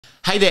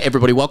Hey there,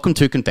 everybody. Welcome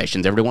to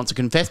Confessions. Everybody wants to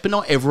confess, but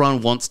not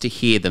everyone wants to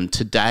hear them.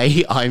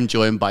 Today, I'm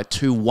joined by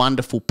two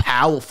wonderful,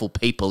 powerful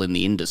people in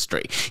the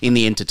industry, in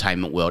the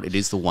entertainment world. It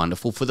is the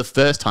wonderful. For the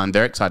first time,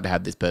 very excited to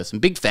have this person.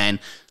 Big fan,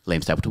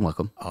 Liam Stapleton.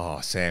 Welcome.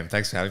 Oh, Sam,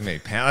 thanks for having me.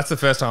 That's the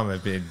first time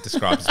I've been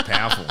described as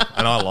powerful,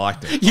 and I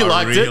liked it.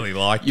 I really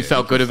liked it. You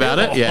felt good about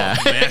it? Yeah.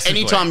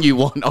 Anytime you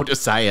want, I'll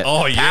just say it.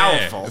 Oh,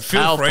 yeah. Powerful.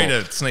 Feel free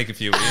to sneak a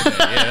few in there.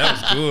 Yeah,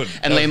 that was good.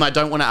 And Liam, I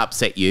don't want to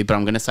upset you, but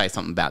I'm going to say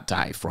something about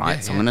Dave,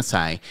 right? I'm going to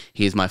say,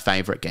 he's my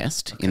favourite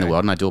guest in the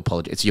world, and I do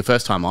apologise. It's your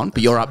first time on,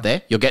 but you're up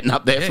there. You're getting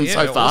up there from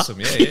so far. Awesome.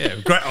 Yeah.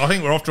 Great. I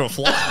think we're off to a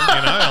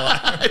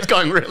fly, It's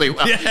going really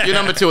well. Yeah. You're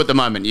number 2 at the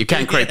moment. You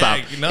can creep up.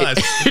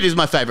 Nice. It is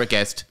my favourite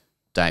guest,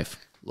 Dave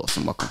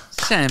Lawson. Welcome.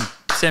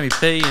 Sammy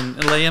P and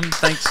Liam,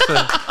 thanks for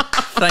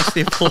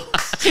the applause.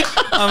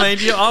 I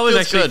mean, I was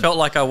actually felt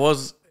like I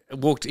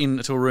walked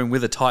into a room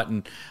with a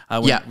Titan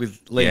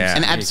with Liam. Yeah.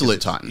 An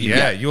absolute Titan.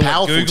 Yeah. You're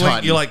powerful like Googling,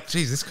 Titan. You're like,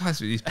 geez,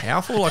 he's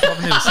powerful. Like,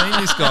 I've never seen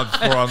this guy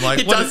before. I'm like,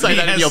 it does say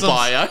that in your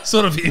bio.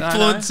 Sort of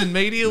influence in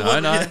media.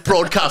 No.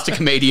 Broadcaster,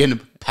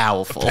 comedian,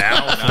 powerful.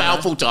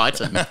 Powerful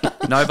Titan.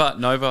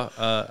 Nova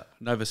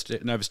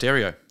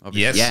Stereo.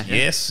 Obviously.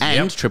 Yes.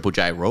 And Triple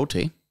J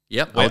royalty.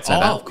 Yep. I would say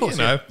that. Of course.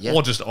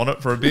 Or just on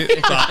it for a bit.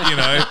 But,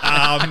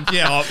 I'll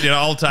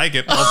take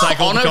it. I'll take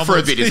on it for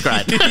a bit is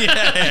great.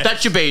 Yeah. That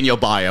should be in your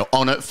bio.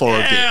 On it for a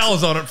bit. I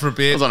was on it for a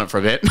bit.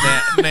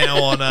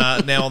 Now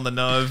on the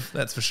Nove,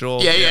 that's for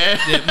sure.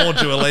 Yeah. More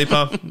Dua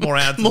Lipa, more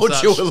ads. More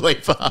Dua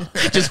Lipa.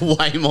 Just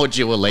way more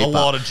Dua Lipa. A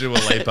lot of Dua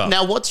Lipa.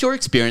 Now, what's your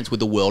experience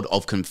with the world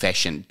of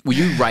confession? Were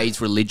you raised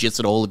religious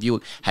at all? Have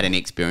you had any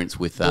experience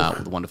with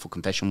the wonderful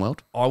confession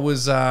world? I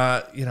was,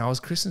 I was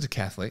christened a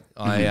Catholic.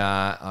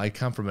 I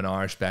come from an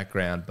Irish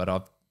background, but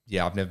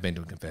I've never been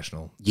to a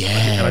confessional. Yeah,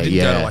 and I didn't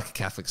go to like a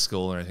Catholic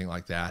school or anything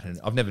like that. And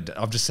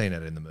I've just seen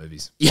it in the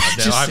movies. Yeah,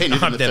 I've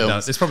never done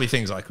it. There's probably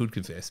things I could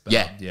confess. But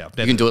you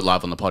can do it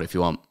live on the pod if you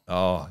want.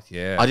 Oh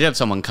yeah, I did have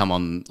someone come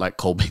on,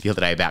 call me the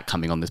other day about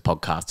coming on this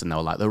podcast, and they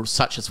were like, they're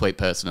such a sweet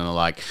person, and they're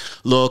like,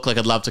 look,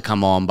 I'd love to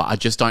come on, but I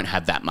just don't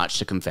have that much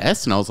to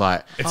confess. And I was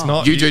like,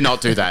 you do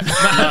not do that.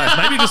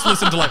 No, maybe just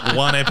listen to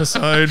one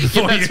episode.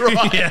 That's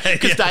right.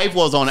 Because Dave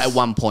was on at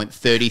one point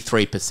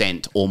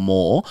 33% or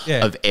more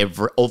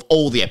of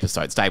all the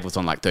episodes. Dave was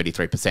on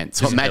 33%.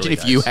 So imagine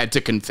if you had to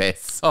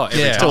confess.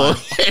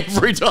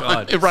 Every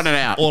time. Running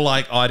out. Or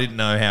I didn't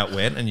know how it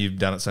went, and you've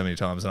done it so many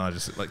times, and I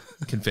just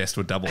confessed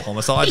to a double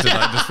homicide. And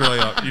I just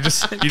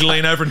really you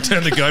lean over and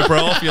turn the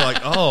GoPro off. You're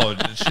like, oh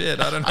shit,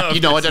 I don't know.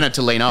 I don't have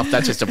to lean off.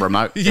 That's just a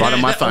remote right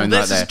on my phone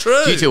right there.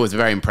 True. You two was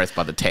very impressed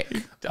by the tech.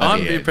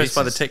 I'm impressed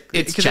by the tech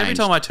because every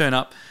time I turn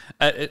up,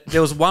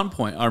 there was one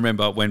point I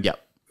remember when.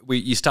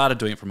 You started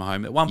doing it from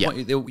home. At one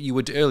point, you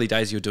were early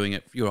days. You were doing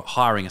it. You were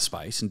hiring a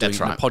space and doing it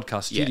in a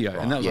podcast studio,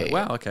 and that was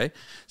wow, okay,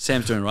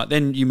 Sam's doing right.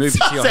 Then you moved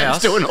to your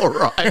house. Sam's doing all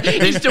right.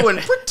 He's doing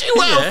pretty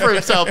well for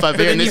himself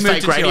over here in this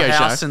fake radio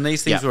show. And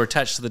these things were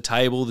attached to the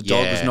table. The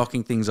dog was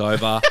knocking things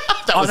over.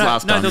 That was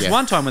last time. No, there was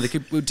one time where it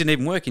didn't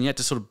even work, and you had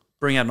to sort of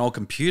bring out an old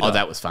computer. Oh,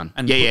 that was fun.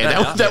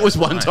 That was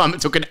one time.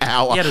 It took an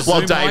hour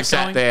while Dave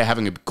sat there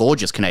having a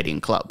gorgeous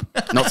Canadian club.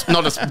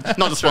 Not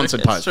a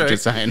sponsored post,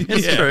 just saying.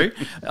 It's true.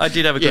 I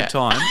did have a good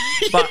time.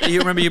 But you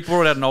remember you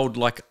brought out an old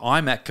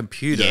iMac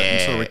computer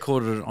and sort of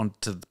recorded it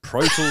onto the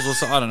Pro Tools or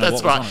something. I don't know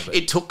what was on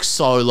it. It took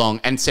so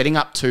long. And setting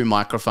up 2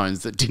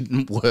 microphones that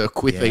didn't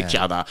work with each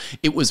other,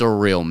 it was a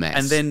real mess.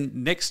 And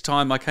then next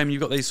time I came,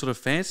 you've got these sort of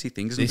fancy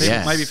things. And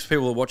maybe if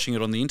people are watching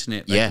it on the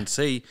internet, they can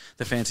see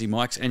the fancy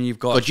mics. And you've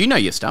got... God, you know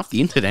your stuff. The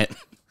internet.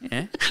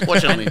 Yeah.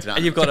 Watch it on the internet.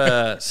 And you've got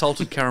a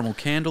salted caramel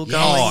candle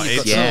going.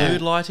 You've got some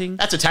mood lighting.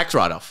 That's a tax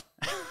write-off.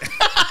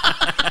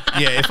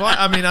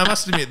 I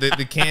must admit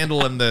the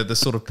candle and the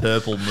sort of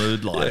purple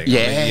mood lighting.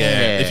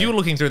 If you were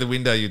looking through the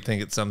window, you'd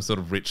think it's some sort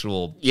of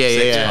ritual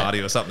sex party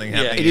or something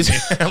happening. It is.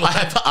 I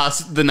have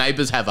asked, the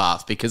neighbours have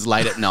asked, because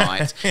late at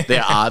night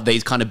there are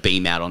these kind of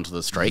beam out onto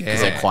the street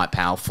because they're quite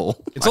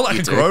powerful. It's all like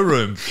a grow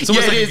room. It's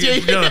almost it is.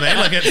 You know what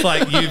I mean? It's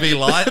like UV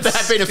lights. There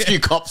have been a few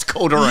cops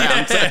called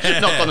around, so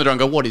knock on the door and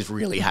go, what is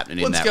really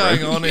happening in that room? What's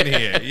going on in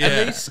here?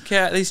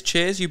 And these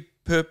chairs you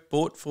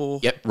bought for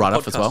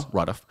write-off as well.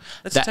 Write-off.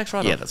 That's a tax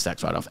write-off. Yeah, that's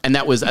tax write-off. And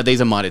that was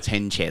these are Mitre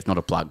 10 chairs, not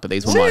a plug, but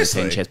these were Mitre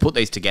 10 chairs. Put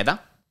these together.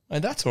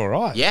 And that's all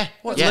right. Yeah.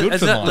 Good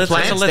for mine.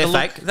 Plants, they're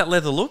fake. Is that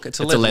leather look? It's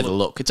a leather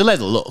look. It's a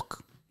leather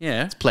look.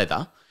 Yeah. It's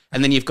pleather.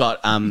 And then you've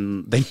got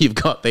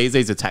these.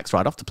 These are tax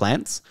write-off to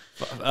plants.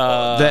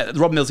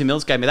 Rob Millsy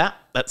Mills gave me that.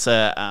 That's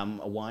a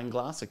wine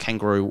glass, a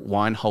kangaroo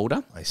wine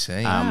holder. I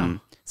see.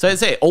 So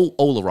it's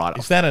all the write-off.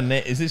 Is that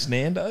is this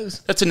Nando's?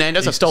 That's a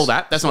Nando's. I stole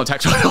that. That's not a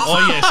tax write-off.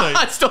 Oh yeah, so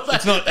I stole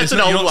that.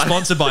 You're not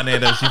sponsored by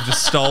Nando's. You've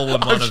just stolen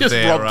one of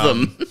their robbed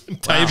them.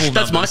 Table numbers.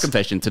 That's my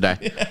confession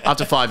today.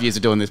 After 5 years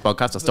of doing this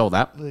podcast, I stole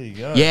that. There you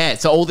go. Yeah,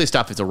 so all this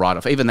stuff is a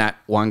write-off. Even that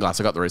wine glass,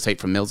 I got the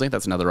receipt from Millsy.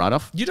 That's another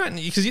write-off. You don't,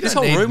 because this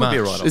whole room would be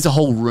a write-off. This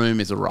whole room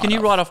is a write-off. Can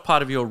you write off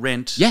part of your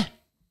rent? Yeah.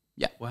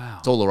 Yeah. Wow.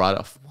 It's all a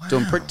write-off.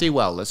 Doing pretty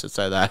well, let's just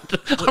say that.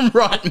 I'm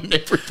writing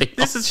everything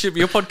This is your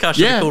podcast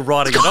should be called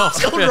Writing It Off.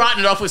 It's called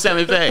Writing It Off with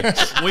Sammy B.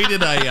 We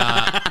did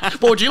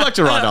What would you like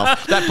to write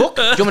off? That book?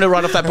 Do you want me to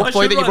write off that book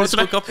for you that you brought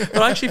today?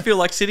 But I actually feel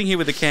like sitting here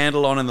with the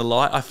candle on and the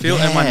light, I feel,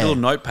 and my little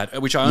notepad,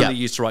 which I only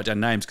use to write down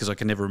names because I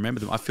can never remember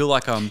them. I feel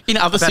like I'm in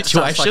other about to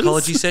start a situations.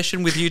 psychology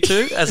session with you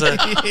two as a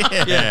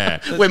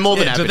We're more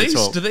than happy to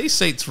talk. Do these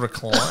seats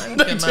recline?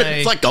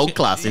 It's like gold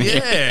class in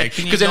here. Yeah,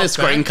 Because then the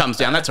screen comes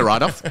down. That's a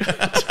write-off.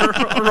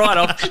 write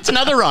off. It's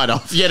another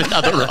write-off. Yet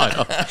another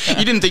write-off.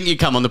 You didn't think you'd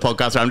come on the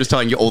podcast, right? I'm just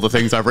telling you all the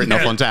things I've written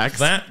off on tax.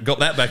 Got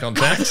that back on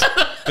tax.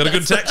 Got a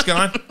good tax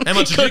guy. How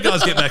much did you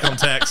guys get back on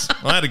tax?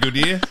 I had a good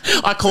year.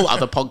 I call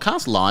other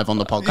podcasts live on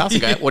the podcast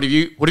and go, what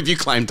have you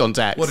claimed on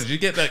tax? What did you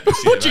get back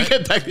this year? What did you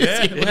get back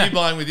this year? What are you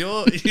buying with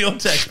your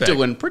tax back?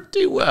 Doing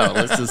pretty well,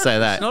 let's just say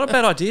that. It's not a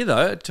bad idea,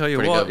 though. I tell you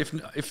Pretty what,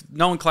 good. if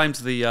no one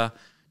claims the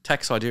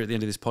tax idea at the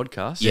end of this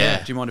podcast, do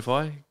you mind if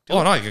I?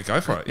 Oh no, you could go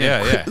for it.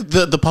 Yeah.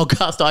 The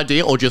podcast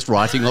idea or just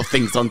writing off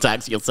things on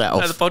tax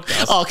yourself? No, the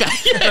podcast. Oh, okay.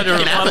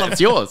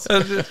 It's yours.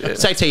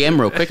 Say TM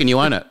real quick and you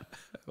own it.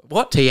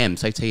 What? TM.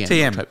 Say TM.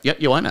 TM.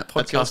 Yep, you own it.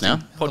 That's yours now.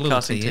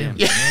 Podcasting TM.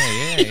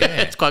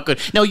 Yeah, it's quite good.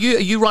 Now, are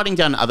you writing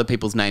down other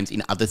people's names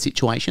in other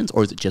situations,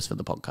 or is it just for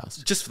the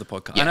podcast? Just for the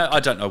podcast. Yeah. I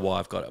don't know why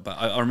I've got it, but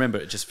I remember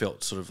it just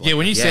felt sort of like... Yeah,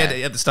 when you said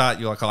at the start,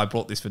 you're like, I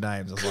brought this for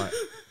names. I was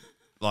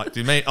like,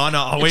 do you mean? Oh,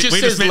 no, we just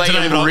just says met today.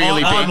 Liam But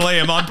really I'm big.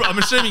 Liam. I'm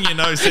assuming you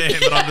know Sam,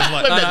 but I'm just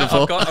like, No,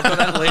 I've got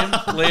that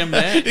Liam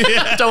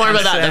there. Don't worry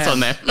about that. That's on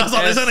there. I was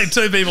like, there's only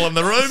two people in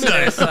the room,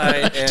 Dave.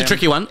 It's a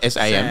tricky one.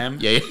 SAM.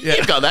 Yeah.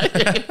 You've got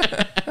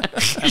that.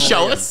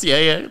 Show us. Yeah.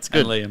 It's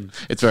good. And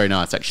Liam. It's very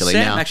nice, actually.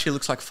 Sam now, actually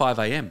looks like 5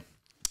 a.m.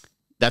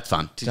 that's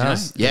fun. Did you know?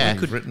 Yeah.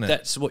 You've written it.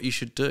 That's what you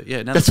should do.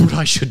 Yeah, no, That's what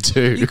I should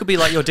do. you could be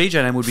like your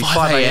DJ name would be 5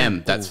 5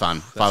 a.m. That's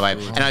fun. 5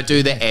 a.m. And I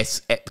do the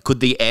S. Could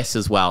the S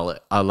as well.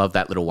 I love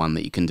that little one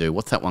that you can do.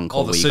 What's that one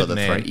called? the where you got the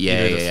Superman. three? You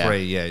do the Yeah.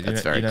 three, yeah. That's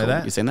You very know cool.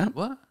 that? You seen that?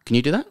 What? Can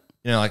you do that?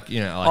 Like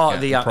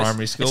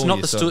primary school. It's not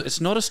you the sort of- it's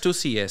not a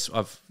Stussy S.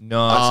 No,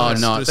 Oh, it's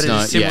no, not. it's but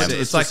not. it's similar Yeah. to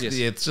It's like Stussy S.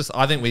 it's just.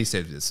 I think we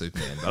said it's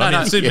Superman, but No, I mean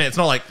no. Superman. It's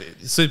not like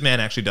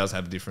Superman actually does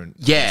have different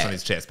Yeah. on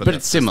his chest, But that's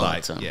it's just similar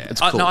Like, to- yeah, it's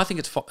cool. No, I think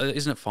it's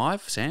isn't it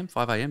 5? Sam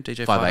 5 a.m.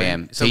 DJ 5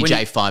 a.m. So when DJ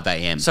you- 5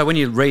 a.m. So when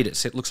you read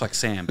it, it looks like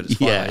Sam, but it's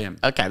 5 a.m.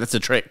 Okay, that's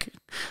a trick.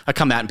 I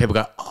come out and people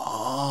go,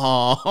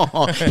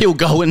 oh, he'll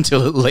go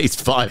until at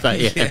least 5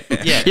 a.m.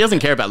 Yeah. He doesn't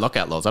care about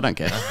lockout laws. I don't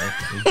care.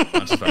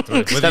 That's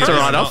That's a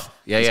write-off.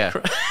 Yeah.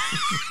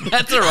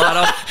 That's a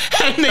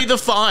write-off. And neither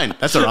fine.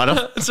 That's a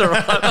write-off. That's a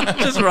write-off.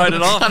 Just write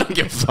it I off. don't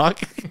give a fuck.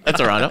 That's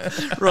a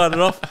write-off. Write it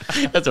off.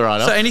 That's a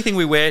write-off. So anything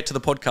we wear to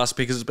the podcast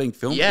because it's being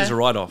filmed is a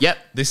write-off. Yep.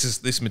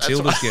 This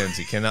Matilda's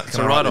Guernsey. Can I a write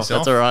write-off. this off?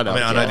 That's a write-off. I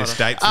mean, I know Yeah. this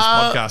dates this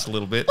podcast a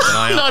little bit, but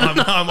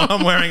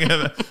I'm wearing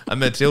a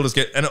Matilda's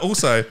Guernsey. And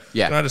also,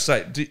 can I just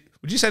say,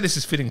 would you say this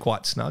is fitting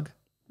quite snug?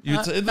 No.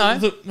 Well, I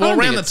don't around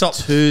think the it's top.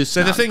 too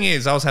So the snug. thing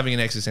is, I was having an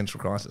existential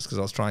crisis because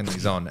I was trying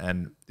these on,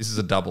 and this is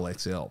a double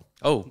XL.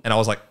 Oh. And I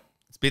was like,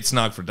 it's a bit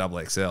snug for a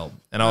double XL.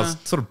 And I was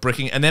sort of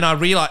bricking, and then I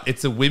realized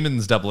it's a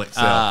women's double XL.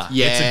 Yeah.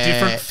 It's a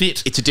different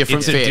fit. It's a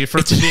different fit.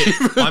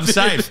 fit. I'm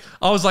safe.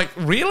 I was like,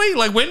 really?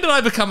 Like, when did I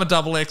become a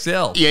double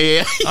XL?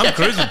 Yeah. I'm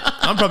cruising.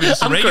 I'm probably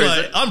just a regular.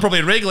 cruising. I'm probably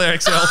a regular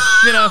XL.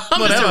 You know,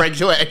 I'm whatever. just a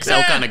regular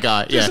XL kind of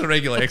guy. Yeah. Just a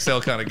regular XL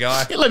kind of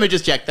guy. Let me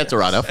just check. That's a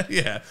write-off.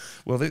 Yeah.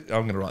 Well, I'm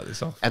going to write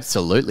this off.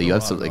 Absolutely. You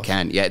absolutely write-off.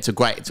 can. Yeah, it's a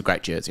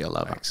great jersey. I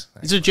love Thanks.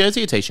 it. Is it a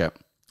jersey or t-shirt?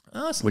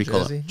 Oh, it's What do you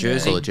call it?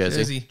 Jersey. Call it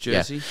jersey.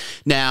 Jersey. Yeah.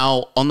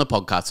 Now, on the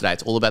podcast today,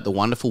 it's all about the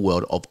wonderful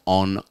world of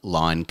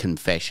online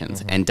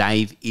confessions. And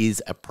Dave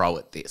is a pro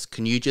at this.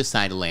 Can you just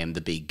say to Liam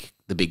the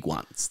big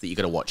ones that you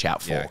got to watch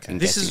out for? Yeah, okay. in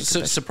This guessing is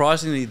confessions?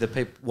 surprisingly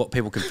what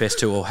people confess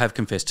to or have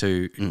confessed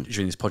to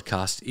during this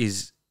podcast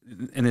is,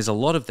 and there's a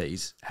lot of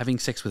these, having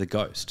sex with a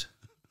ghost.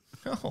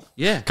 Oh.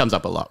 Yeah. Comes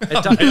up a lot.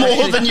 It does-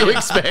 More than you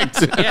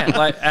expect. Yeah,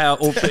 like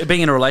or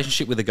being in a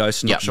relationship with a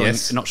ghost and Yep.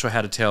 not sure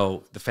how to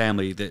tell the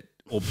family that,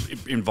 or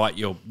invite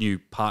your new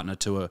partner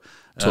to a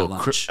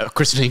lunch. A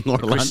christening or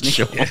a lunch.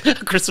 christening. Or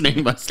a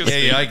christening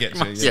mostly. Yeah, I get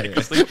you. Yeah.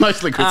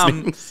 Mostly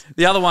christening.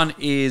 The other one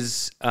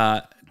is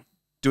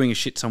doing a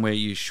shit somewhere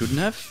you shouldn't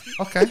have.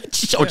 Okay.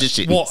 Or just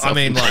shit. What? I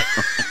mean, like,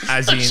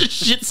 as in, Just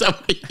shit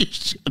somewhere you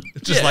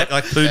shouldn't. just like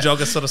poo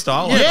jogger sort of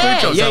style? Like Yeah,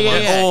 poo jog yeah,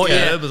 somewhere. yeah. Or, yeah.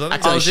 Herb or something?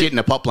 Actually, is shit it- in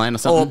a pot plant or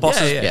something. Or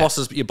boss's, Yeah.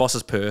 your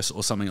boss's purse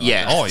or something like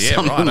Yeah. that. Oh, yeah,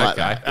 something right, like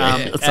okay. that.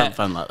 Yeah, something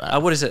fun like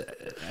that. What is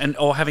it?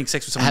 Or having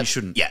sex with someone you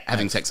shouldn't. Yeah,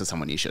 having sex with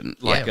someone you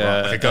shouldn't. Like,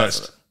 yeah. Like a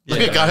ghost.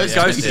 Like a ghost.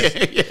 Ghost,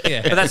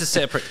 Yeah. But that's a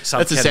separate subcategory.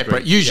 That's a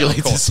separate. Usually, Yeah,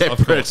 of it's a course, of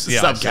separate course.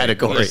 Yeah, I see.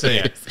 subcategory. I see.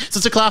 So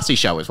it's a classy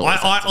show, is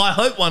what. I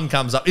hope one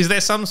comes up. Is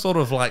there some sort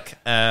of like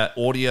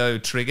audio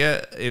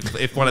trigger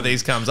if one of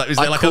these comes up? Is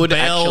there like a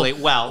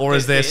bell? Or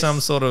is there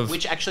some sort of...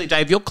 Which actually,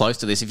 Dave, you're close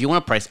to this. If you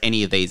want to press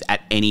any of these at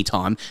any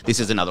time,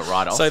 this is another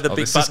write-off. So the big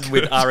this is button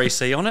with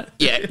REC on it?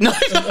 yeah, no,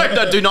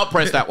 do not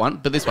press that one.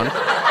 But this one.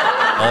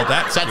 Oh,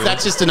 that's good.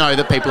 That's just to know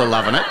that people are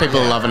loving it. People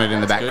are loving it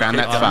in the background.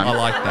 good. That's fun. I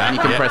like that. And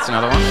you can Yeah. press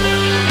another one.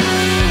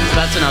 So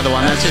that's another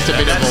one. That's just a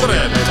bit of That's sort of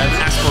audio.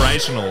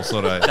 aspirational,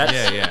 sort of.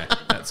 Yeah.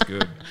 That's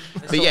good.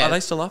 Are they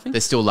still laughing?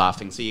 They're still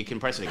laughing. So you can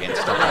press it again to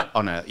stop it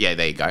on a... Yeah,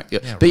 there you go.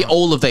 But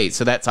all of these.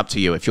 So that's up to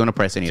you. If you want to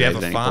press any of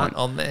those at any point.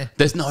 On there?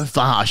 There's no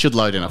fart. I should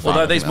load in a fart.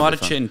 Although these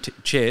mitre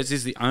chairs, this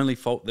is the only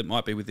fault that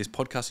might be with this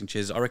podcasting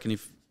chairs. I reckon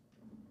if...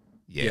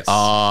 Yes.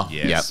 Oh,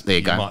 yeah, there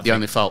you go. The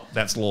only fault.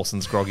 That's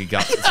Lawson's groggy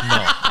guts. It's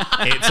not.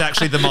 It's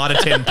actually the Mitre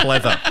 10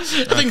 pleather.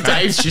 I think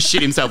Dave's just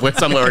shit himself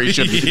somewhere he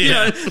shouldn't.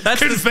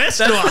 Confess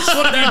to us.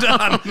 What have you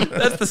done?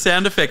 That's the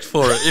sound effect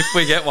for it, if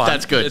we get one.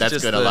 That's good.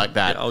 That's good. I like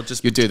that.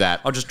 You do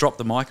that. I'll just drop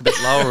the mic a bit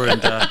lower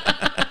and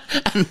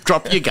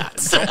drop your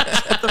guts.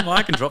 Drop the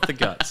mic and drop the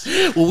guts.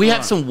 Well, we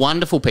have some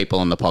wonderful people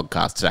on the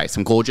podcast today,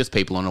 some gorgeous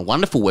people on a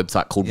wonderful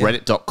website called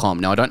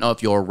reddit.com. Now, I don't know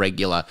if you're a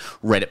regular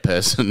Reddit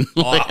person.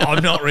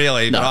 I'm not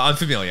really, but I'm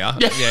familiar.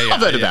 Yeah,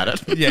 I've heard about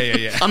it.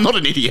 Yeah. I'm not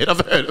an idiot.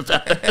 I've heard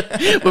about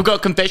it. We've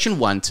got confession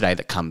 1 today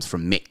that comes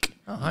from Mick.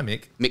 Oh, hi,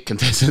 Mick. Mick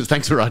confesses.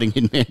 Thanks for writing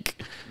in, Mick.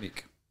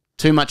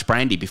 Too much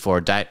brandy before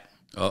a date.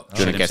 Oh, do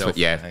you want to guess what?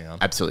 Yeah, hang on.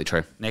 Absolutely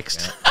true.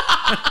 Next.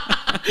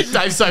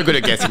 Dave's so good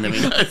at guessing them.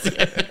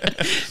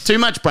 Too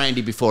much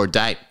brandy before a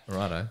date.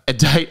 Righto. A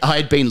date I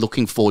had been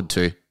looking forward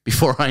to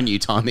before I knew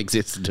time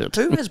existed.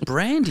 Who has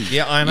brandy?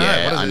 Yeah, I know.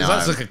 Yeah, I know.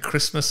 That's like a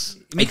Christmas.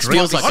 It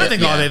feels like I don't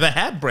think I've ever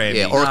had brandy.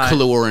 Yeah, or a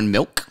Kahlua and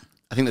milk.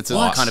 I think that's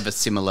kind of a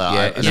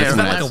similar. Is that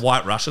like a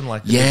White Russian,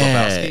 like the Big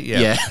Lebowski?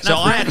 Yeah. So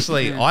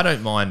I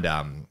don't mind.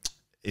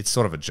 It's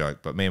sort of a joke,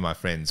 but me and my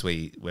friends,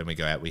 when we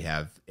go out, we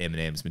have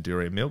M&M's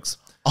Maduro milks.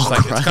 Oh,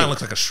 it kind of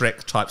looks like a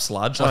Shrek type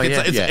sludge.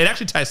 It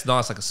actually tastes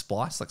nice, like a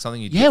spice, like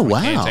something you'd get from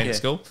a canteen at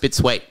school. Bit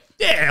sweet.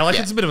 Yeah,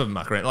 it's a bit of a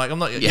muck around. Like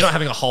you're not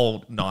having a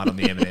whole night on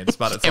the M&Ms,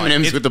 but it's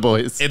M&M's with the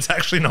boys. It's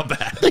actually not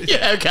bad.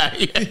 Yeah,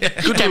 okay.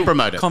 Good can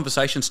promote it.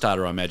 Conversation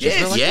starter, I imagine.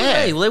 Yes,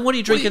 Hey, what are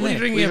you drinking there?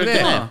 What are you drinking over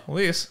there? Well,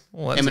 this.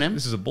 Well, M&M?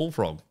 This is a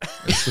bullfrog.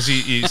 Because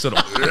you sort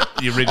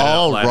of you rig it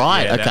Oh, up.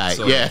 right. Okay.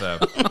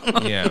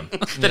 Yeah.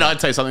 Then I'd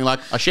say something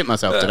like, I shit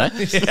myself today.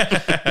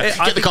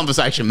 Get the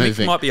conversation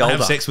moving. Mick might be older.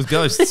 Have sex with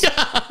ghosts. You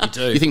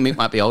do. You think Mick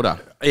might be older?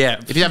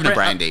 Yeah. If you're having a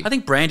brandy. I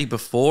think brandy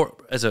before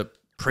as a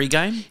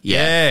pre-game.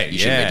 Yeah, you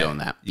shouldn't be doing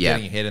that. You're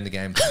getting your head in the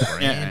game for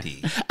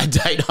brandy. A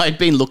date I'd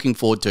been looking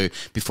forward to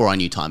before I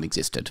knew time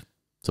existed.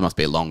 So it must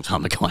be a long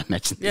time ago, I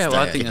imagine. Yeah, well,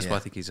 I think that's why I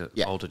think he's an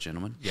older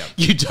gentleman. Yeah.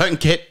 You don't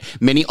get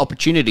many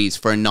opportunities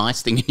for a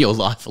nice thing in your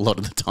life a lot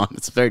of the time.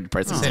 It's a very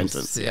depressing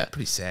sentence. Yeah,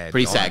 pretty sad.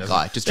 Pretty sad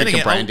guy. Just drink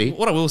a brandy.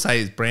 What I will say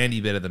is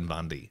brandy better than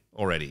Bundy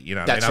already. You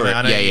know, that's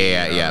right.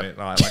 Yeah.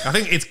 Like, I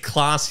think it's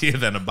classier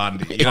than a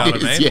Bundy. You know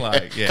what I mean?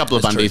 Like, a couple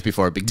of Bundys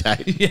before a big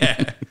date.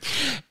 Yeah.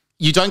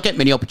 You don't get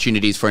many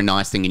opportunities for a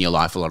nice thing in your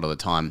life a lot of the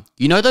time.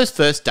 You know those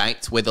first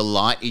dates where the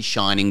light is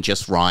shining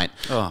just right,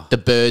 the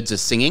birds are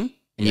singing,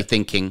 and you're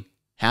thinking,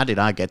 how did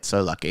I get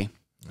so lucky?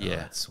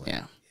 Yeah.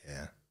 Yeah.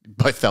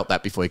 Both felt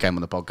that before you came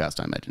on the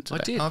podcast, I imagine.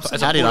 Today. I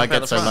did. How did I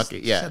get so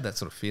lucky? Yeah. I had that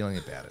sort of feeling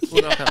about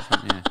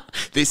it.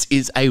 This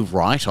is a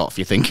write-off,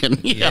 you're thinking.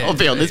 I'll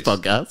be on this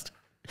podcast.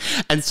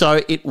 And so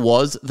it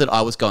was that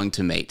I was going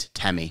to meet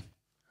Tammy.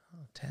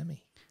 Oh,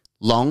 Tammy.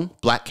 Long,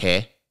 black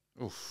hair.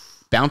 Oof.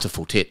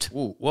 Bountiful tit.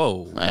 Ooh,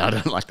 whoa. I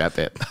don't like that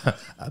bit.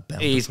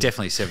 He's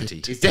definitely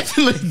 70. He's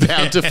definitely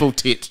bountiful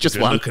tit. Just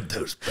one. Look at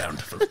those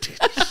bountiful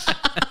tits.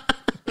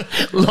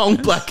 Long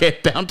black hair,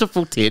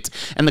 bountiful tit,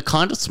 and the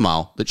kind of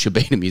smile that should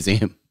be in a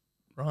museum.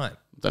 Right.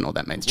 Don't know what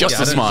that means. Just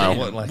a smile.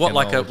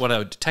 Like a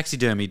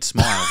taxidermied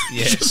smile.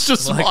 Yeah. Just a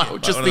smile.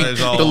 Like just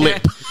the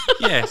lip.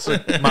 Yeah. So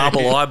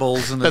marble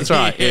eyeballs. And that's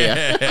right.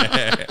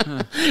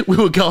 Yeah. We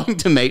were going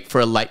to meet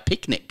for a late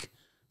picnic.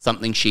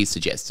 Something she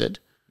suggested.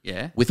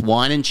 Yeah. With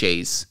wine and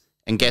cheese.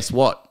 And guess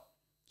what?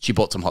 She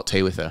bought some hot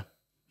tea with her.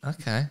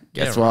 Okay.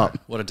 Guess what?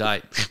 What a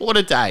date. What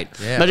a date.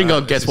 Yeah, imagine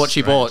going, guess what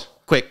she bought?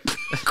 Quick.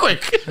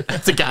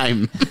 It's a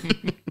game.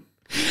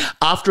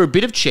 After a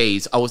bit of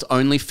cheese, I was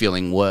only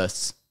feeling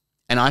worse.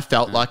 And I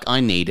felt like I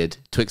needed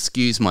to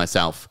excuse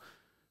myself.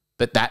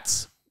 But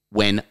that's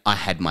when I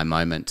had my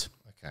moment.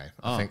 Okay.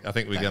 I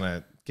think we're going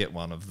to get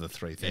one of the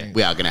three things.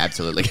 We are going to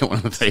absolutely get one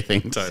of the three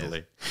things.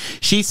 Totally.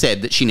 She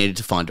said that she needed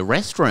to find a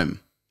restroom.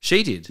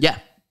 She did? Yeah.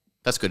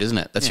 That's good, isn't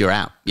it? That's your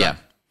out. Yeah.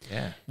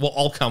 Yeah. Well,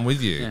 I'll come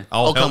with you. Yeah.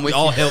 I'll help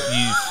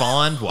you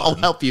find one. I'll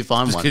help you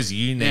find one. Because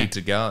you need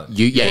to go.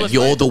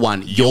 You're the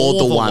one. You're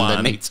the one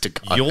that needs to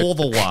go. You're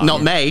the one.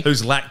 Not me.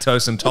 Who's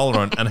lactose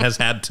intolerant and has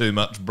had too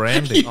much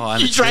brandy.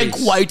 You drank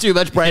way too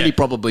much brandy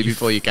probably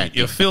before you came.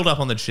 You're filled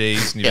up on the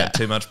cheese and you've had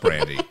too much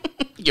brandy.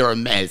 You're a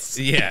mess.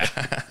 Yeah.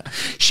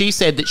 She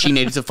said that she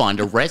needed to find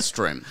a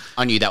restroom.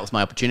 I knew that was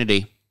my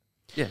opportunity.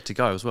 Yeah, to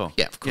go as well.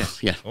 Yeah, of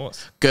course. Yeah. Of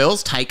course.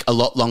 Girls take a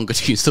lot longer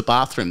to use the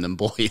bathroom than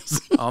boys.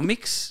 Oh,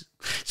 Mix.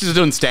 She's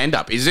doing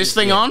stand-up. Is this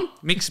thing on?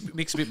 Mix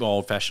a bit more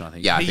old-fashioned, I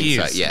think. Yeah, I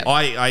think so,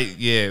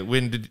 yeah.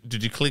 When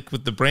did you click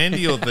with the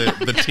brandy or the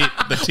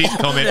tit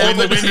comment?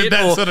 When did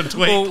that sort of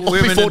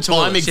tweet? Before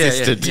time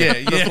existed.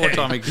 Yeah. Before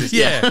time existed.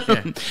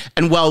 Yeah.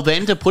 And well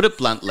then, to put it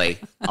bluntly,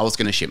 I was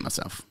going to shit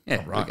myself.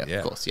 Yeah, right.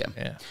 Of course,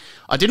 yeah.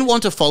 I didn't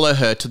want to follow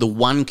her to the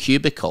one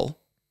cubicle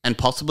and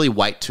possibly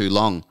wait too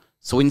long.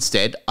 So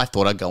instead, I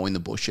thought I'd go in the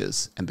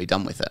bushes and be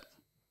done with it.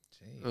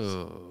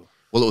 Oh.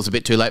 Well, it was a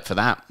bit too late for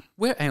that.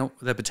 Where? Hang on,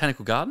 the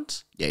Botanical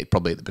Gardens? Yeah,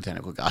 probably the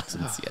Botanical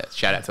Gardens. Yeah,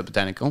 shout out to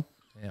Botanical.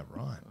 Yeah,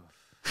 right.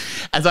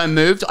 As I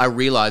moved, I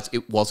realised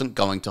it wasn't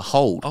going to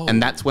hold. Oh. And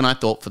that's when I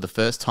thought for the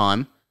first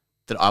time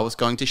that I was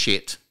going to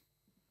shit.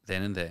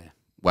 Then and there.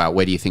 Wow,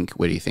 where do you think?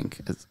 Where do you think?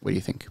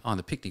 Oh,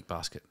 the picnic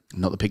basket.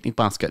 Not the picnic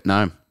basket,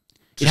 no.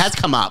 It has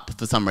come up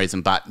for some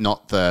reason, but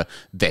not the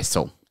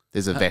vessel.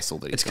 There's a vessel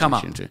that it's come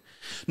up into.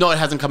 No, it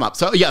hasn't come up.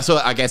 So yeah, so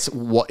I guess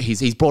what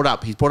he's brought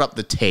up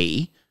the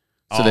tea.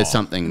 So there's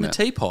something in the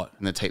teapot.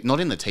 In the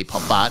not in the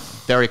teapot, but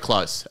very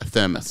close. A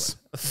thermos.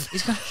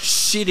 He's got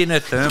shit in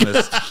a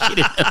thermos.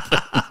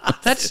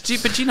 That's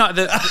stupid. You know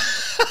that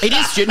it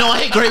is stupid. No,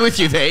 I agree with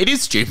you there. It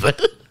is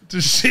stupid.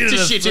 To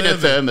shit in a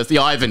thermos. The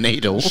Ivan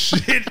needle.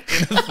 Shit in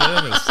a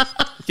thermos.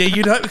 Yeah,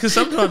 you know, because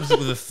sometimes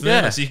with a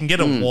thermos, you can get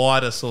a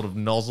wider sort of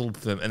nozzled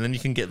thermos, and then you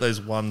can get those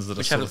ones that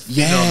are sort of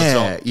thinner on the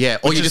top. Yeah,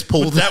 or you just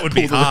pull that would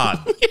be hard.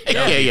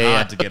 Yeah.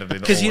 Hard to get it in.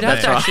 Because you'd have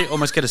to actually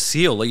almost get a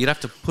seal, or you'd have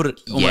to put it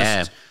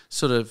almost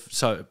sort of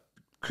so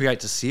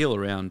creates a seal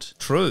around.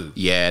 True.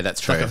 Yeah,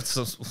 that's true. It's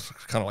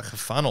kind of like a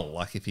funnel,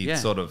 like if you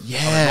sort of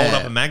hold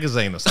up a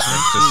magazine or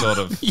something to sort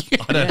of,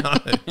 I don't know.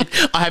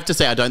 I have to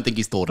say, I don't think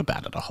he's thought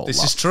about it a whole lot.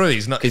 This is true.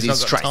 He's not got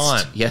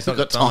time. He hasn't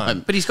got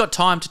time. But he's got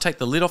time to take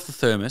the lid off the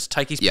thermos,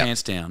 take his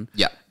pants down,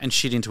 and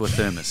shit into a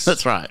thermos.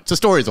 That's right. It's a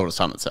story's all the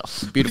time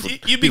itself. Beautiful.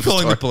 You'd be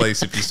calling the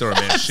police if you saw a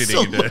man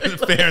shitting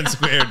into fair and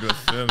square into a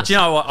thermos. Do you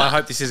know what? I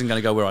hope this isn't going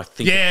to go where I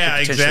think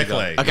it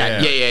exactly. Go.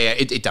 Okay, yeah.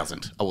 It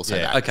doesn't. I will say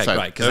that. Okay,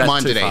 great. Because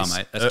that's too far,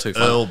 mate. That's too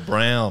far. Earl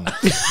Brown.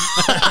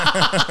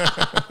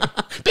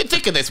 Bit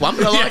thicker this one,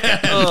 but I like it.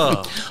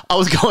 I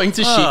was going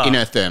to shit in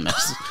her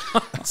thermos.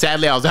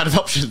 Sadly, I was out of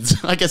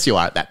options. I guess you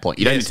are at that point.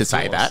 You don't need to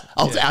say that.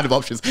 I was out of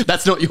options.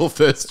 That's not your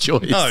first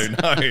choice.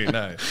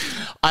 No.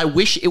 I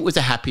wish it was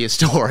a happier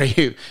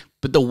story,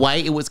 but the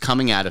way it was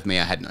coming out of me,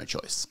 I had no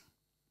choice.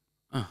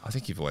 I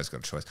think you've always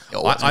got a choice.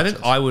 I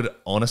think I would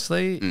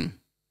honestly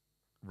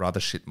rather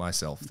shit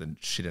myself than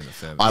shit in a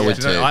thermos. I would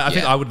too. I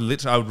think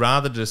I would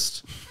rather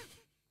just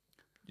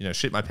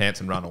shit my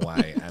pants and run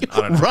away. And I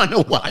don't know. Run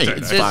away.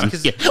 It's fun.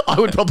 Yeah, I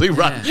would probably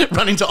run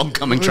into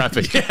oncoming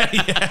traffic.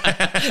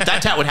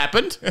 That's how it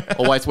happened.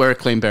 Always wear a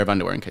clean pair of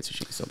underwear in case you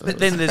shit yourself. But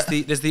then there's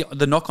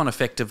the knock-on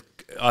effect of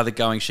either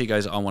going, she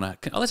goes, I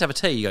want to, let's have a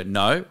tea. You go,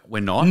 no,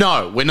 we're not.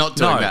 No, we're not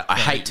doing that. I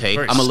hate tea.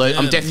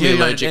 I'm definitely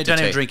allergic to tea. Don't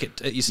even drink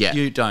it.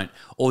 You don't.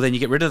 Or then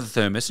you get rid of the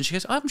thermos and she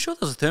goes, I'm sure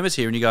there's a thermos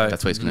here. And you go,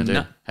 that's what he's going to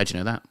do. How'd you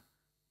know that?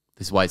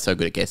 This is why he's so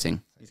good at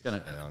guessing.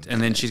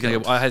 And then she's going to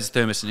go, I has a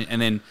thermos.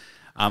 And then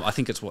I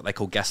think it's what they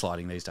call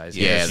gaslighting these days.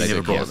 Yeah, they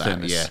never brought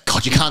that. Yeah.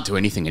 God, you can't do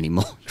anything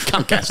anymore. You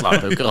can't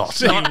gaslight them. God.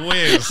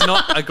 It's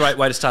not a great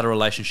way to start a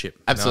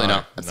relationship. Absolutely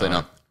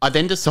not. I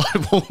then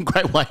decided, a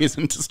great way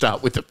isn't to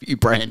start with a few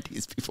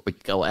brandies before you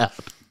go out.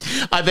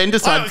 I then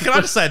decided... Can I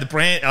just say the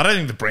brand? I don't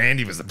think the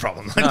brandy was the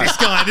problem. Like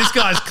this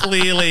guy's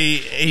clearly...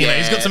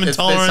 he's got some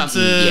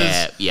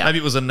intolerances. Maybe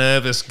it was a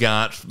nervous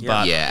gut.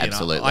 But,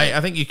 absolutely.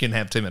 I think you can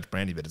have too much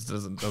brandy, but it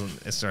doesn't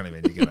necessarily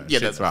mean you're going to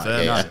that's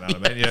right. You know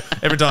what I mean?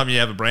 Every time you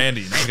have a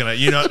brandy, this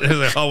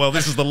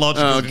is the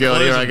logical conclusion.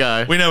 God, here I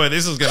go. We know where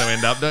this is going to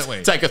end up, don't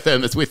we? Take a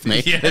thermos with me.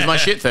 There's my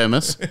shit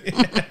thermos.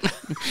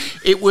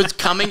 It was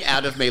coming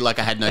out of me like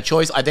I had no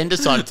choice. I then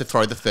decided to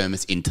throw the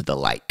thermos into the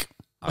lake.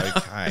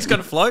 Okay. It's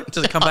going to float?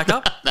 Does it come back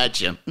up?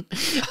 Imagine.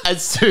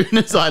 As soon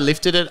as I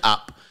lifted it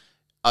up,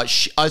 I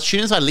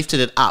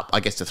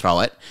guess to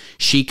throw it,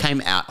 she came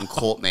out and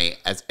caught me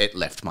as it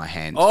left my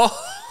hand.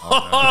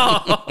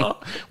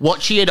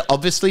 What she had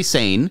obviously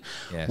seen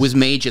was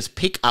me just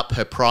pick up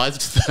her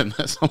prized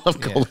thermos. I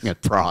love calling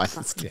it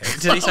prized. Yeah.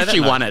 Did he say that?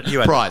 She won it.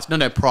 Prized.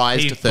 No,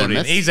 prized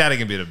thermos. He's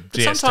adding a bit of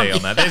GST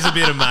on that. There's a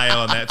bit of mayo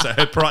on that. So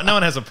no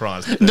one has a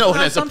prize. No one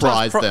has a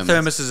prize thermos.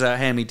 Thermoses are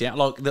hand-me-down.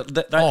 Like,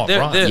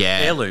 they're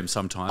heirlooms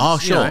sometimes. Oh,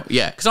 sure.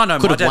 Because I know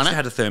my dad's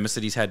had a thermos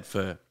that he's had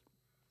for...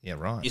 Yeah,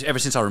 right. Ever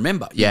since I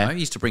remember, he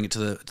used to bring it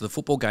to the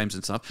football games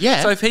and stuff.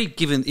 Yeah. So if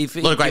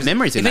a lot of great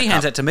memories. If he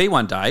hands that to me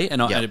one day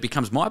and it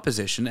becomes my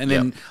possession, and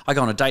then I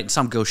go on a date and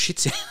some girl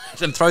shits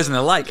it and throws it in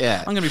the lake,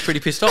 I'm going to be pretty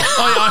pissed off.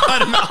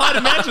 I'd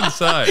imagine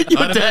so.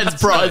 Your dad's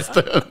prize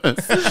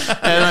thermos.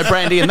 And no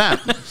brandy in that.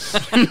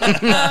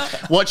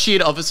 What she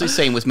had obviously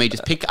seen was me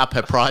just pick up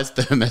her prize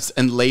thermos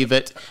and leave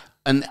it.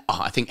 And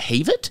I think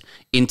heave it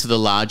into the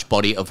large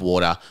body of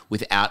water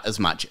without as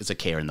much as a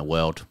care in the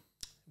world.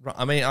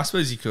 I mean, I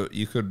suppose you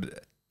could,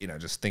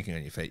 just thinking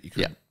on your feet, you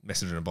could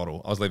message in a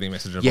bottle. I was leaving a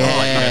message in a bottle.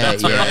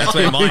 That's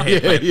where my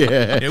head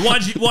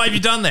went. Why have you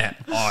done that?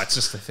 Oh, it's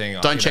just the thing.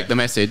 Don't check the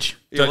message.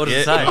 What does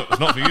it say? It's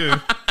not for you.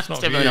 It's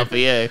definitely not for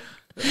you.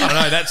 I don't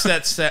know. That's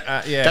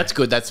That's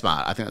good. That's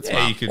smart. I think that's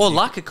smart. Or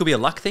luck. It could be a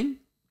luck thing.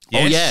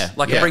 Yes. Oh, yeah.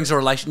 Like it brings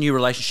a new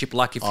relationship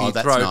luck if you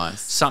throw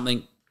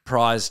something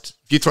prized.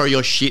 If you throw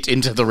your shit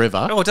into the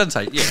river. Oh, it doesn't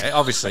say,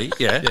 obviously,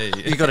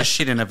 You got to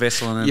shit in a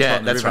vessel and then throw it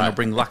in the river and it'll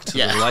bring luck to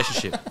the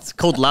relationship. It's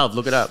called love.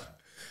 Look it up.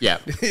 Yeah.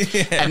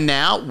 And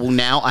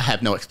now I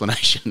have no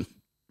explanation.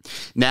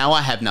 Now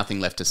I have nothing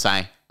left to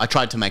say. I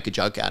tried to make a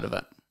joke out of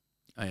it.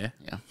 Oh, yeah?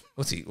 Yeah.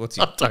 I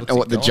don't know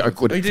what the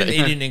joke would be. be. He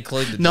didn't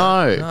include the joke.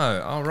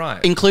 No. Oh,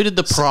 right. Included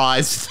the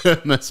prize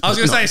thermos. I was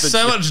going to say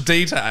so much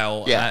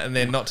detail and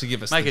then not to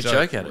give us Make the a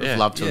joke out of it. I'd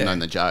love to have known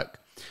the joke.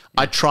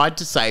 I tried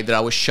to say that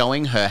I was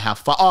showing her how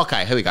far... Oh,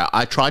 okay, here we go.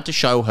 I tried to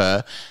show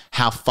her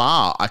how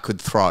far I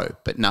could throw,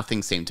 but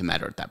nothing seemed to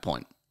matter at that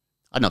point.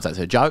 I don't know if that's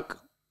her joke.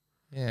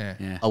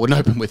 Yeah. I wouldn't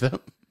open with her.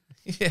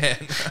 Yeah.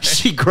 No.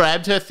 She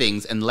grabbed her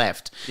things and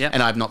left,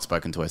 and I've not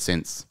spoken to her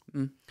since.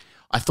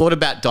 I thought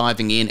about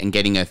diving in and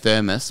getting her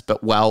thermos,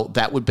 but, well,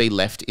 that would be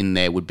left in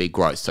there would be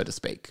gross, so to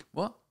speak.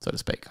 What? So to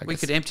speak, I We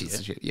guess. could empty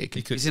it. Yeah,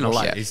 He's in a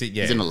lake. He's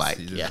in a lake,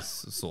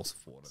 It's a source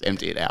of water.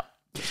 empty it out.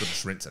 So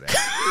just rinse it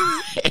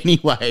out.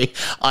 Anyway,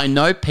 I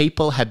know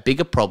people have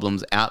bigger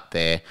problems out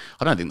there.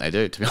 I don't think they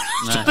do, to be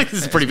honest. I think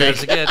this is pretty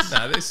big.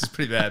 No, this is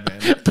pretty bad,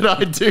 man. But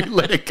I do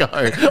let it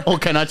go. Or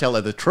can I tell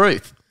her the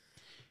truth?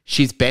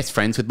 She's best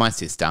friends with my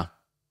sister,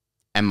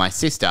 and my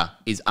sister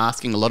is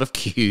asking a lot of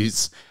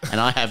Q's,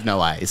 and I have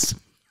no A's.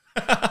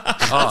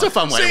 That's a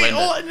fun way to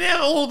end it.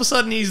 Now all of a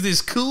sudden he's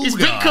this cool He's a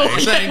guy. bit cool,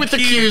 saying with the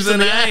Q's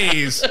and the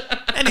A's.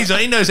 And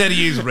he knows how to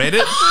use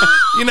Reddit.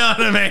 You know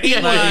what I mean? Yeah,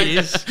 Like, he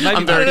is.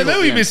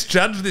 maybe we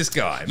misjudged this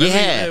guy.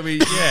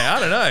 Maybe, I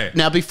don't know.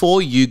 Now,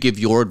 before you give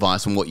your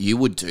advice on what you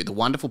would do, the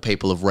wonderful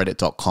people of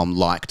Reddit.com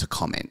like to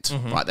comment,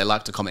 right? They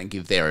like to comment and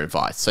give their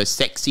advice. So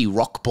Sexy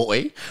Rock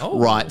Boy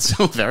writes,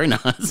 very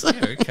nice.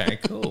 Yeah, okay,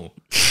 cool.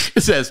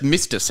 It says,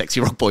 Mr. Sexy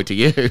Rock Boy to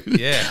you.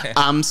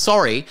 Yeah.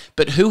 Sorry,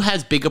 but who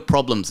has bigger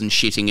problems than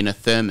shitting in a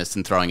thermos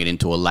and throwing it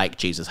into a lake,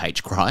 Jesus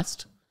H.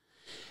 Christ?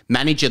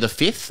 Manager the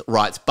Fifth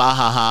writes,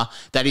 bahaha,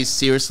 that is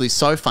seriously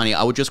so funny.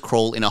 I would just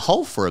crawl in a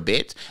hole for a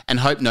bit and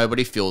hope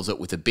nobody fills it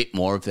with a bit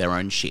more of their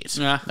own shit.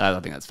 Yeah. I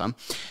think that's fun.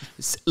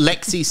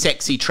 Lexi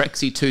Sexy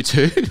Trexy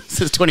 22,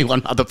 says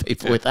 21 other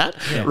people with that,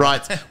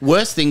 writes,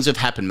 worst things have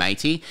happened,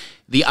 matey.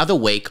 The other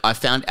week, I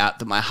found out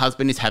that my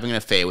husband is having an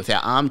affair with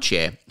our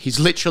armchair. He's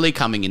literally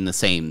coming in the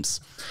seams.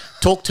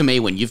 Talk to me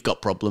when you've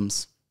got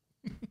problems.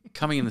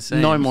 Coming in the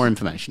seams. No more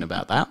information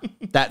about that.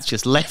 That's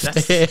just left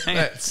there.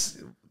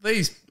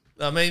 These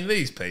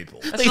people.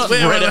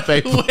 Reddit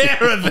people.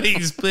 Where are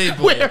these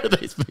people? Where are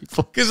these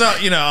people? Because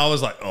I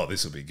was like, oh,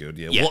 this will be good.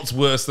 Yeah. What's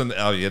worse than?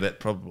 Oh, yeah, that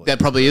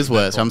probably is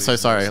worse. I'm so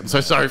sorry. I'm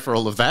so sorry for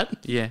all of that.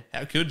 Yeah.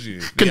 How could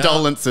you?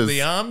 Condolences.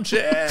 The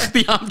armchair.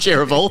 The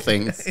armchair of all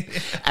things.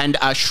 And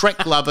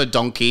Shrek lover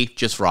Donkey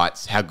just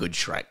writes, "How good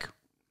Shrek."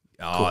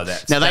 Oh, cool.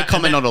 Now they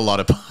comment on a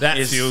lot of that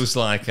feels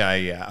like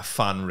a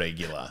fun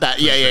regular.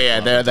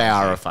 They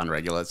are a fun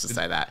regular. Let's just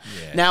say that.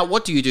 Yeah. Now,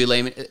 what do you do,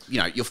 Liam?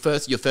 Your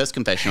first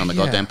confession on the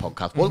goddamn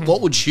podcast.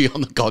 What would you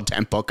on the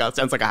goddamn podcast?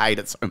 Sounds like I hate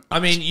it so much.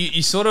 I mean,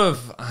 you sort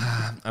of.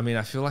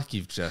 I feel like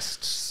you've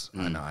just.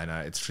 I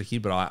know it's tricky,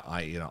 but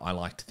I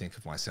like to think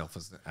of myself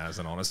as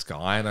an honest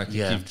guy, and I think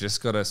you've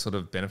just got to sort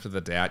of benefit of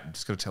the doubt. You've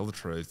just got to tell the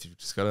truth. You've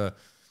just got to.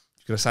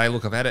 You've got to say,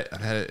 look, I've had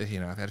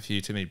a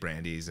few too many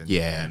brandies, and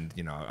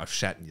I've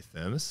shat in your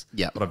thermos.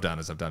 Yeah. What I've done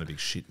is I've done a big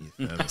shit in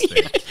your thermos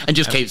there. And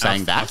just keep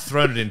saying that. I've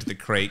thrown it into the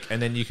creek,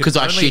 and then you can. Because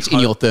I shit in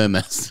your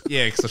thermos.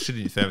 Yeah, because I shit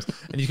in your thermos,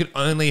 and you can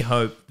only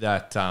hope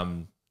that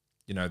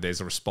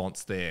there's a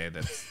response there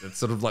that's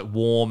sort of like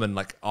warm and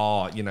like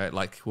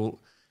obviously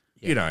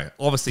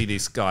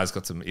this guy's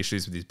got some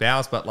issues with his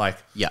bowels, but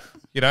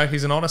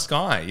he's an honest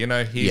guy.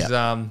 He's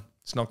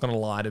not going to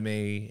lie to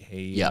me.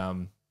 He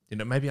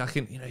maybe I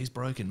can. He's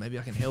broken. Maybe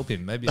I can help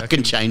him. Maybe I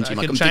can change him.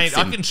 I can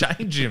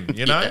change him.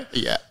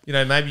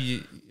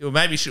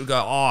 Maybe she'll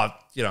go. Oh,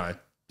 don't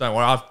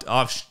worry.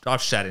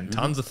 I've shat in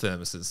tons of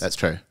thermoses. That's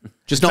true.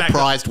 Just not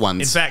prized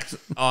ones. In fact,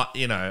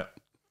 I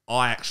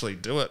actually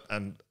do it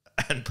and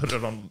put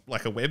it on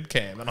like a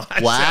webcam, and I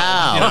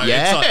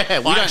sell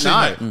it. We don't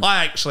know.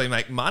 I actually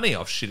make money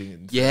off shitting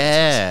in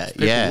thermoses.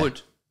 People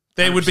would.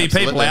 There would be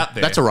people out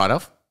there. That's a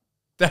write-off.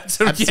 That's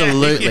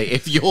absolutely.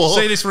 If you're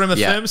see this room of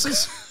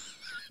thermoses.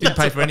 Didn't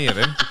pay for any of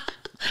them.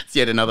 It's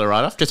yet another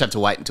write-off. Just have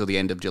to wait until the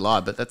end of July,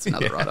 but that's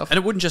another write-off. And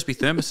it wouldn't just be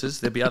thermoses.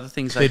 There'd be other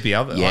things. There'd be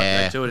other.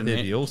 Yeah. There'd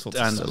be all sorts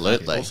of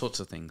absolutely. All sorts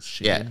of things.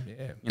 Yeah.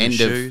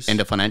 End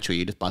of financial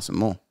year, just buy some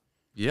more.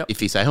 Yep.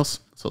 Iffy sales.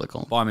 That's what they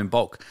call them. Buy them in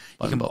bulk.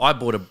 I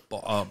bought a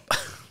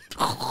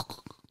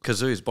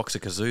kazoos, box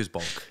of kazoos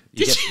bulk.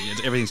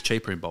 Everything's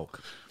cheaper in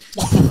bulk.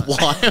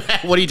 Why?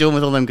 What are you doing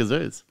with all them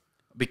kazoos?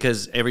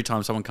 Because every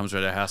time someone comes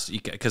around our house,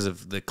 because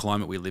of the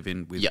climate we live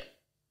in with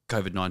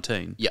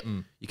COVID-19,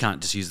 you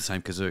can't just use the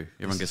same kazoo.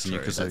 Everyone gets a new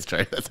kazoo. That's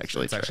true. That's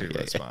actually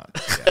really smart.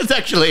 That's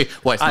actually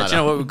way smarter. Do you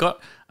know what we've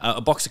got?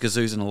 A box of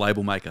kazoos and a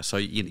label maker, so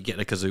you get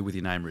a kazoo with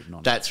your name written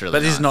on it. That's really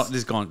But nice.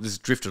 This has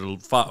drifted a little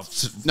far.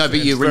 No, but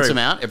you rinse them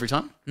out every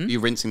time?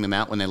 You're rinsing them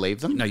out when they leave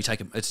them? No, you take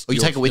them. You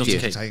take it with you.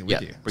 Take it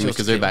with you. Bring the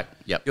kazoo back.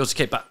 Yep. Yours to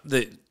keep, but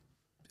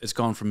it's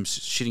gone from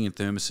shitting in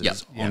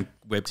thermoses on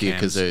webcams to your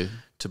kazoo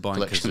to buying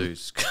collection.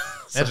 kazoos.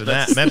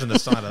 Imagine the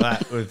sight of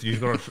that. With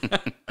you've got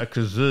a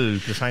kazoo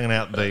just hanging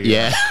out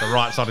the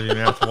right side of your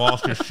mouth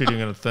whilst you're shitting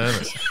in a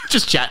thermos.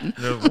 Just chatting.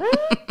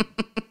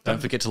 Don't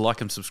forget to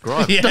like and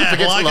subscribe. Yeah, Don't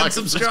forget like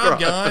to and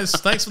subscribe, guys.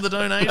 Thanks for the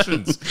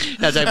donations.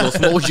 Now, Dave,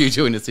 what would you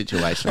do in a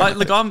situation? I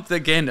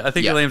think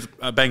Liam's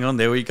bang on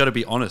there. Where you got to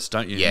be honest,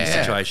 don't you? In this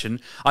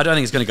situation, I don't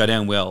think it's going to go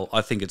down well.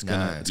 I think it's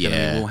going to.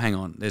 Well, hang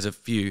on. There's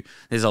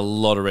a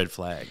lot of red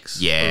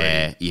flags.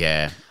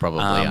 Yeah,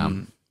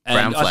 probably.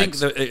 And I think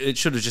it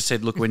should have just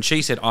said, look, when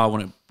she said, I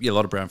want a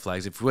lot of brown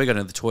flags, if we're going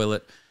to the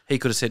toilet, he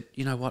could have said,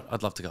 you know what,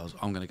 I'd love to go.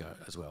 I'm going to go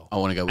as well. I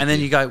want to go with And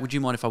then you go, would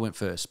you mind if I went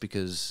first?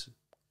 Because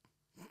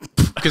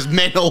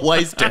men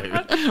always do.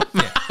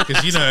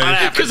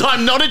 Because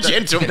I'm not a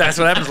gentleman. That's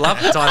what happens, love.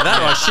 It's like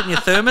that. I shit in your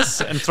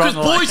thermos and throw it in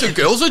the boys and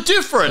girls are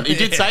different. He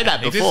did say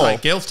that before. Say,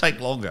 girls take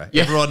longer.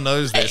 Yeah. Everyone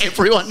knows this.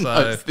 Everyone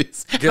knows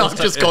this. Girls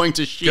just going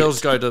to shit.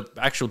 Girls go to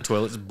actual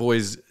toilets.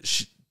 Boys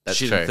shit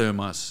in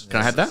thermos. Can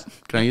I have that?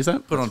 Can I use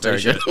that? Put it on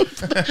t-shirt.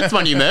 It's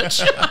my new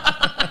merch.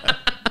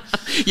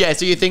 Yeah,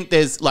 so you think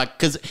there's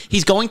because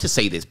he's going to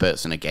see this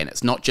person again.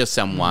 It's not just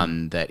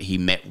someone that he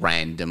met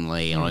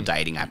randomly on a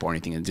dating app or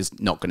anything and just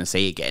not going to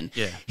see again.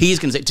 Yeah. He is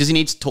going to see. Does he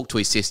need to talk to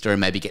his sister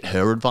and maybe get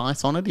her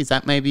advice on it? Is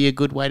that maybe a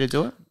good way to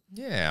do it?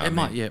 Yeah.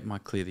 It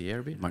might clear the air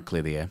a bit. Might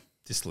clear the air.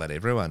 Just let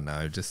everyone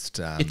know. Just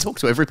talk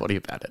to everybody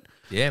about it.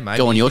 Yeah, maybe.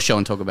 Go on your show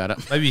and talk about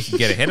it. Maybe you can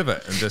get ahead of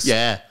it and just,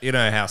 you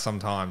know how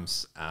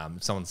sometimes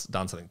someone's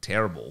done something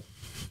terrible,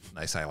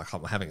 they say, like,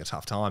 I'm having a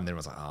tough time, and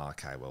everyone's like, oh,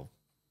 okay, well,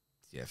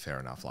 yeah, fair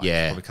enough. Like,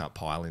 probably can't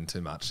pile in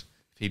too much.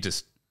 If he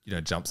just,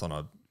 jumps on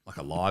a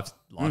live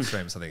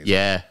stream or something.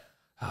 Yeah.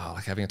 Like,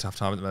 like having a tough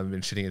time at the moment,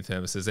 been shitting in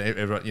thermoses.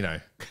 Everyone,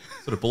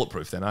 sort of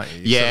bulletproof then, aren't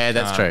you?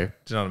 That's true.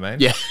 Do you know what I mean?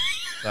 Yeah.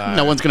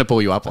 No one's going to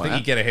pull you up on that. I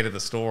think you get ahead of the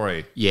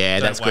story. Yeah,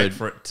 Don't that's wait good.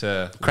 for it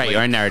to create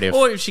your own narrative.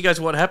 Or if she goes,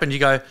 what happened? You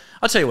go,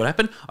 I'll tell you what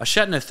happened. I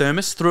shat in her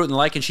thermos, threw it in the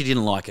lake, and she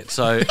didn't like it.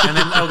 So, and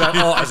then they'll go,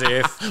 oh, as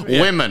if.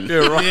 Women.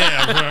 Yeah, right.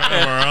 Yeah,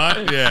 am I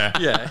right? Yeah.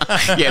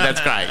 Yeah,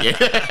 that's great.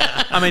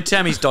 Yeah. I mean,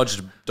 Tammy's dodged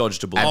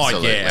a bullet.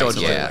 Absolutely.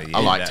 Absolutely. Yeah.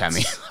 I like Tammy.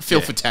 I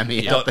feel for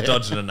Tammy.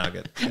 Dodging a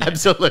nugget.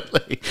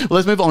 Absolutely. Well,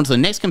 let's move on to the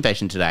next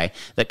confession today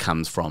that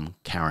comes from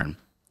Karen.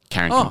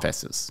 Karen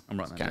confesses. I'm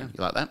writing that Karen, down.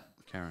 you like that?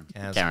 Karen.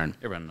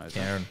 Everyone knows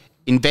Karen.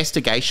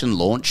 Investigation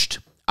launched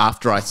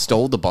after I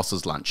stole the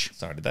boss's lunch.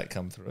 Sorry, did that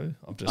come through?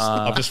 I've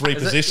just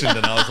repositioned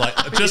and I was like,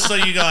 just so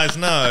you guys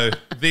know,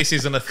 this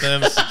isn't a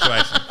thermos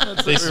situation.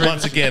 This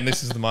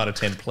is the Mitre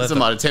 10 pleather. It's a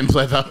Mitre 10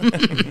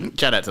 pleather.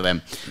 Shout out to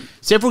them.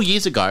 Several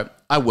years ago,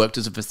 I worked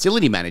as a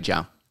facility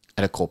manager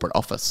at a corporate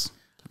office.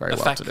 Very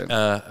well to do.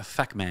 A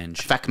fac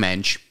mange. Fac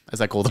mange, as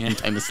they call them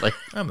famously.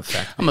 I'm a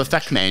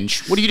fac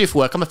mange. What do you do for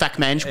work? I'm a fac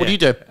mange. What do you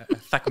do?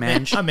 Fac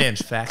mange. I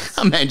mange facts.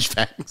 I mange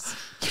facts.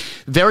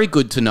 Very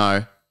good to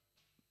know.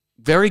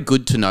 Very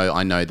good to know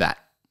I know that.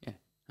 Yeah.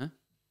 Huh?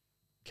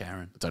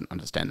 Karen. I don't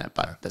understand that,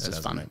 but that's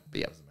just funny.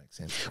 That doesn't make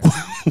sense.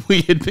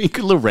 We had been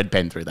a little red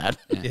pen through that.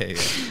 Yeah.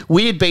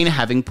 We had been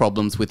having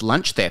problems with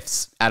lunch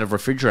thefts out of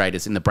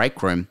refrigerators in the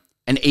break room.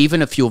 And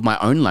even a few of my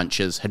own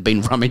lunches had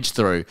been rummaged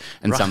through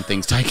and some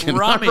things taken.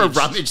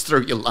 Rummaged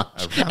through your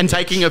lunch. And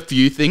taking a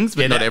few things,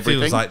 but not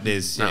everything. Feels like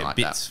there's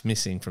bits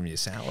missing from your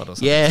salad or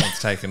something. Yeah. Someone's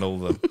taken all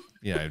the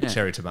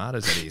cherry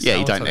tomatoes out of your salad. Yeah,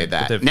 you don't need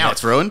that. Now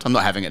it's ruined. I'm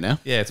not having it now.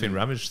 Yeah, it's been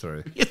rummaged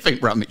through. It's been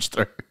rummaged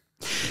through.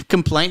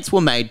 Complaints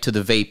were made to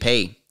the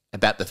VP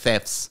about the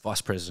thefts.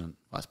 Vice President.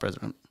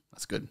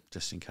 That's good.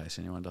 Just in case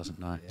anyone doesn't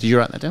know. Did you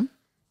write that down?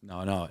 No,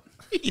 I know it.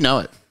 You know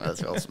it.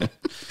 That's awesome.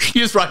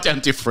 You just write down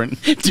different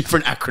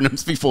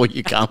acronyms before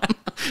you come.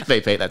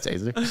 VP, that's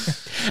easy.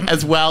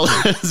 As well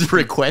as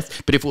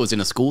requests, but if it was in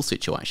a school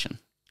situation.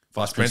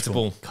 Vice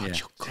principal. God,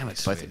 damn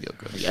it, both of you are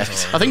good.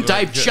 Yes. I think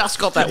Dave just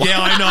got that one. Yeah,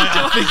 I know.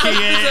 I think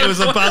it was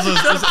a buzzer.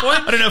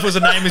 I don't know if it was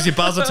a name as your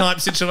buzzer type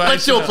situation.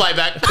 Let's do a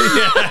playback.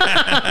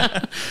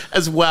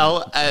 As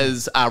well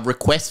as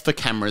requests for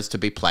cameras to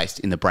be placed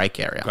in the break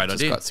area. Great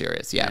idea. Got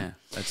serious, yeah.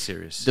 That's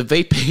serious. The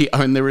VP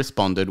only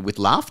responded with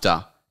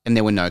laughter and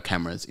there were no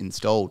cameras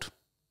installed.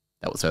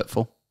 That was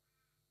hurtful.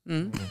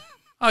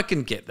 I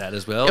can get that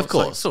as well. Of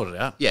course. Sort it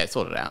out. Yeah,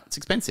 sort it out. It's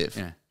expensive.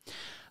 Yeah.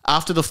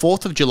 After the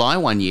 4th of July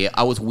one year,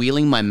 I was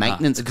wheeling my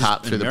maintenance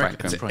cart through the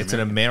break room. It's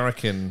an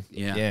American,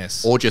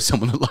 yes. Or just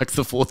someone that likes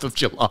the 4th of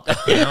July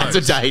as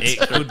a date.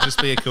 It could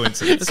just be a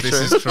coincidence.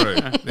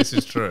 This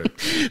is true.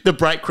 The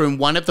break room,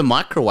 one of the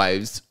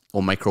microwaves,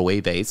 or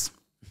microwaves,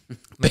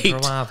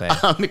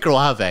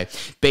 microwave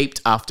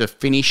beeped after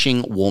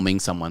finishing warming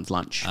someone's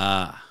lunch.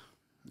 Yeah.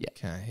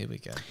 Okay, here we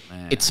go.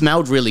 It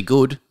smelled really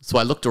good, so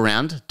I looked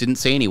around, didn't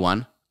see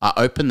anyone. I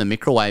opened the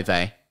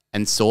microwave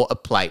and saw a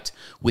plate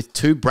with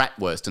 2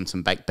 bratwurst and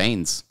some baked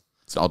beans.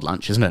 It's an odd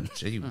lunch, isn't it?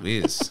 Gee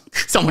whiz.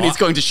 Someone is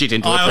going to shit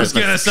into it. I was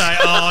going to say,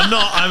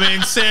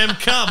 Sam,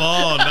 come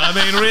on. I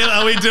mean, really,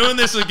 are we doing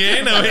this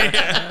again?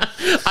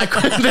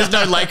 There's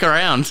no lake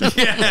around.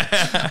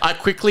 Yeah. I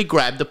quickly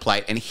grabbed the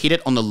plate and hid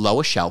it on the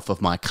lower shelf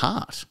of my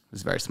cart. It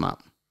was very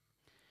smart.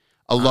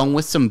 Along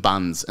with some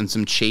buns and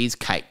some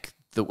cheesecake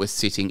that was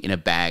sitting in a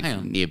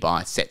bag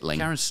nearby, settling.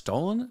 Karen's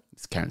stolen it?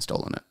 Karen's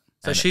stolen it.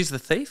 So she's the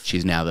thief?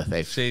 She's now the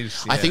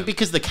thief. I think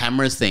because the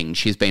cameras thing,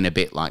 she's been a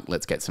bit like,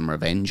 let's get some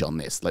revenge on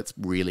this. Let's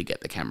really get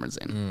the cameras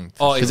in.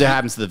 Because it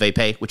happens to the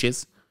VP, which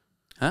is?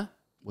 Huh?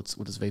 What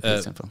does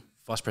VP stand for?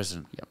 Vice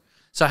President. Yep.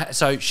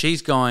 So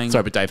she's going...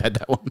 Sorry, but Dave had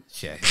that one.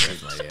 Yeah.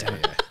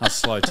 I was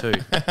slow too.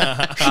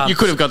 You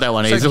could have got that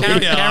one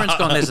easily. Karen's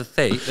gone, there's a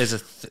thief. There's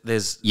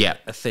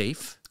a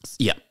thief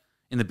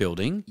in the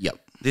building. Yep.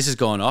 This has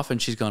gone off and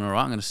she's gone, all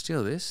right, I'm going to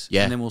steal this.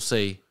 Yeah. And then we'll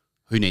see...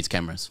 Who needs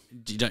cameras?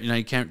 Don't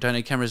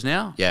need cameras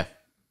now? Yeah.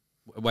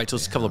 Wait till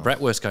a couple of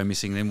bratwursts go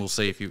missing, then we'll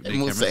see if you need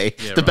cameras. See.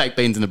 Yeah, the baked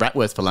beans and the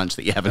bratwurst for lunch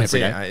that you have every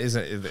day. I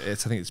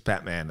think it's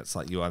Batman. It's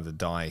like you either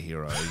die a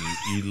hero,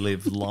 you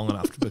live long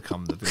enough to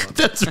become the villain.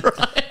 That's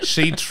right.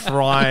 She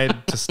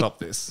tried to stop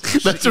this.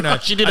 That's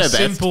right. She did her best. A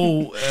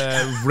simple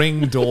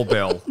ring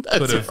doorbell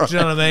could have. Right. Do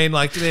you know what I mean?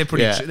 Like they're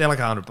pretty. They're like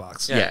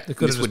 $100. Yeah. They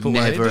could have just put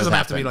one. It doesn't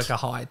have to be like a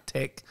high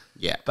tech.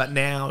 Yeah. But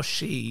now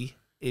she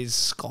is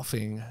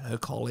scoffing her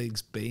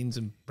colleagues' beans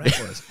and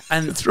bratwurst.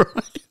 And that's right.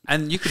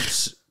 And you could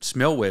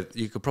smell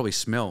you could probably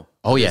smell.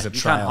 Oh yeah, you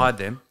can't hide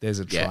them. There's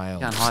a trail. You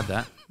can't hide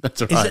that. That's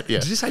right.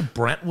 Did you say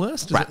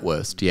bratwurst?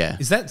 Bratwurst, yeah.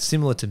 Is that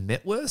similar to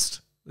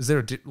metwurst? Is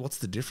there what's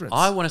the difference?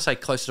 I want to say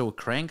closer to a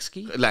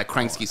Kransky. Like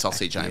Kransky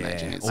sausage, I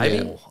imagine. It's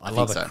I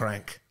love a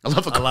crank. I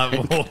love a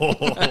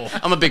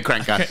crank. I'm a big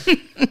crank guy.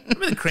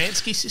 Remember the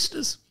Kransky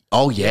sisters?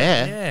 Oh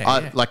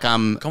yeah. Like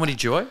Comedy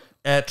Joy.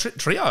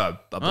 Trio,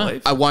 I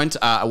believe. I won't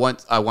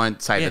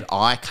say that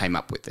I came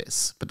up with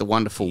this, but the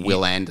wonderful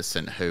Will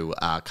Anderson, who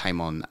came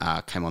on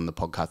the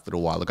podcast a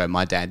little while ago,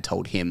 my dad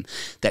told him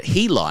that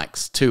he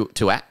likes two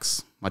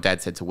acts. My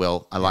dad said to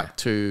Will, I like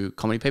two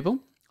comedy people.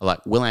 I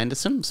like Will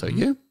Anderson, so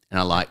you, and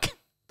I like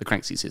the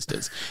Cranksy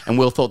sisters. And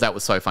Will thought that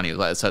was so funny. It was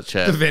like such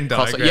a... The Venn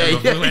diagram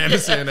of Will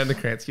Anderson and the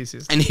Cranksy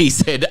sisters. And he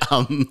said,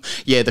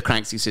 the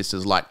Cranksy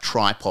sisters like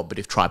tripod, but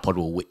if tripod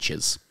were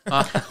witches.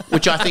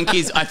 Which I think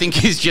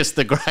is just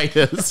the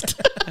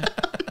greatest...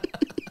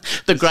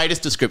 the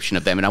greatest description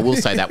of them. And I will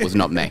say that was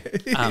not me.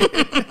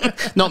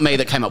 Not me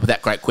that came up with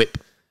that great quip.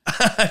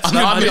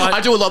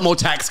 I do a lot more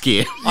tax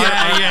gear.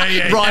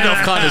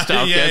 Write-off kind of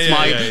stuff.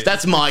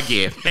 That's my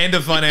gear. End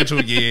of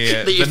financial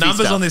year. The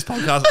numbers stuff on this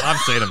podcast, I've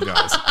seen them,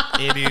 guys.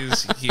 It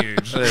is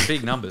huge. They're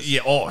big numbers.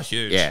 Yeah,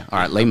 huge. Yeah. All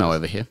right, Limo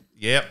over here.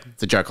 Yep.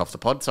 It's a joke off the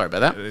pod. Sorry about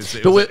that.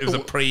 It was a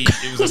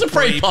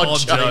pre-pod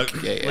joke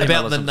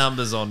about the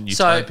numbers on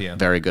Utopia.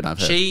 Very good, I've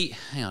heard.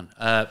 Hang on.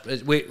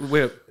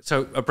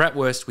 So a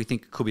bratwurst we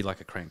think could be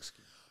like a Kransky.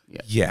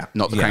 Yeah.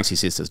 Not the Cranksy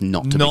sisters,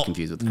 not to be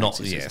confused with the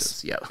Cranksy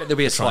sisters. Yeah.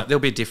 There'll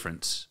be a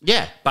difference.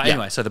 Yeah. But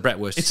anyway, so the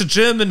bratwurst. It's a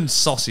German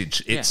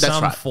sausage. It's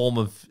some form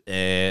of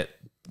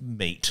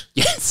meat.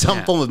 Yeah,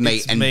 some form of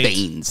meat and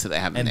beans that they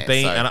have in there.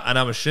 And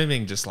I'm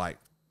assuming just like,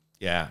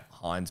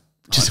 Heinz.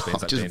 Just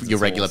your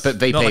regular, but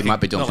VP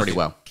might be doing pretty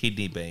well.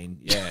 Kidney bean,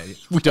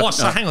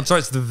 hang on, sorry,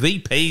 it's the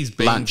VP's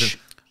beans. Lunch.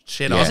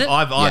 Shit,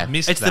 I've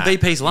missed that. It's the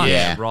VP's lunch.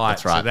 Yeah, right.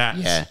 That's right.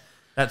 So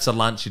that's a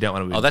lunch you don't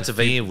want to be. Oh, that's a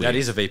VP. That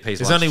is a VP's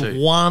There's lunch. There's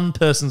only one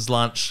person's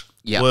lunch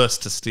worse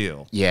to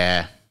steal.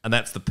 Yeah. And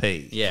that's the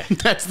P. Yeah.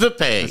 That's the P.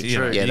 That's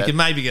true. You can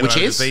maybe get over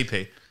the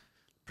VP.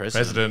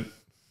 President.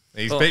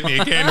 He's beat me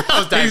again. That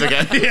was Dave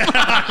again.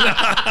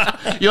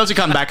 You have to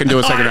come back and do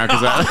a second round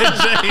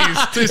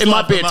because it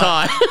might be a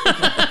tie.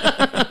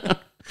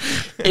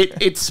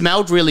 It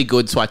smelled really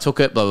good, so I took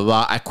it, blah, blah,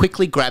 blah. I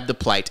quickly grabbed the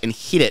plate and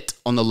hid it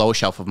on the lower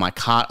shelf of my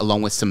cart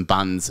along with some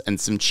buns and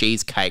some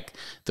cheesecake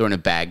that were in a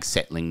bag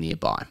settling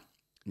nearby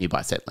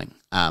settling.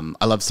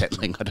 I love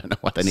settling. I don't know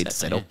what I need to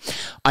settle. Yeah.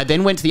 I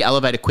then went to the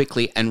elevator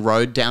quickly and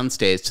rode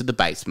downstairs to the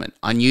basement.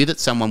 I knew that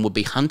someone would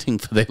be hunting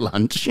for their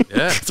lunch. Yeah.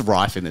 It's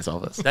rife in this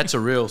office. That's a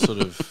real sort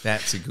of...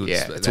 That's a good...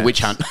 Yeah, it's a witch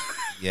hunt.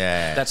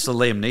 Yeah. That's the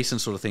Liam Neeson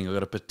sort of thing. I've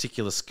got a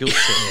particular skill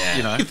set,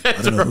 you know.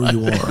 I don't know who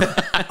you are.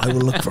 I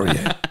will look for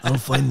you. I'll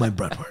find my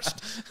bratwurst.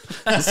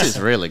 This is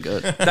really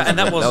good.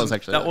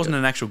 That wasn't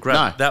an actual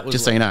grab. No, that was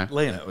just so you know.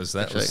 Liam.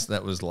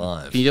 That was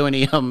live. Can you do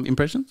any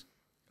impressions?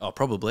 Oh,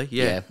 probably,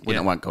 yeah. We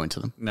won't go into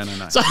them. No.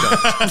 So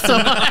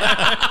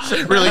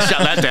really shut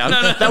that down.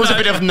 No. That was a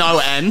bit of no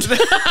and.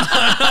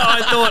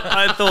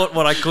 I thought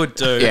what I could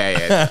do.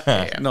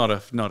 Yeah. Not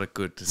a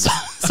good.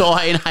 So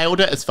I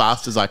inhaled it as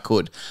fast as I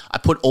could. I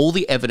put all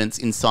the evidence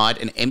inside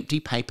an empty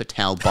paper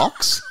towel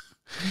box,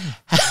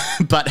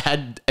 but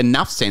had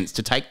enough sense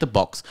to take the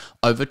box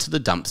over to the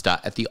dumpster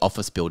at the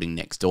office building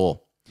next door.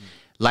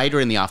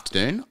 Later in the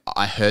afternoon,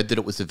 I heard that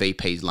it was the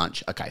VP's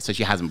lunch. Okay, so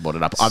she hasn't brought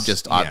it up. I've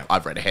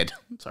read ahead.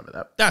 Sorry about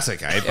that. That's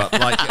okay, but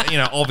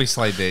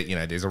obviously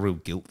there's a real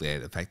guilt there.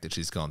 The fact that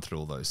she's gone through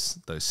all those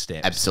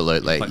steps.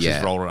 Absolutely,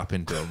 she's rolled her up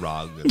into a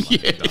rug. And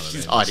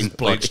she's hiding. She's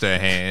bleached her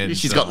hands.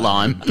 She's got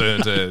lime.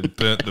 Burnt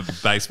the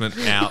basement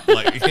out.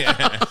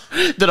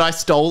 That I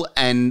stole,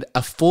 and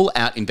a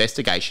full-out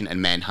investigation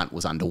and manhunt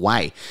was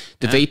underway.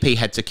 The VP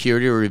had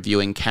security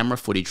reviewing camera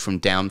footage from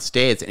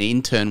downstairs. An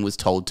intern was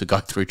told to go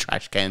through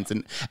trash cans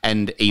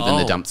and even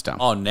the dumpster.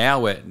 Oh,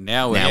 now we're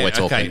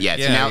talking. Okay. Yeah,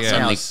 so now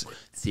it's something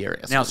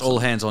serious. Now it's all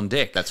hands on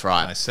deck. That's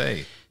right. I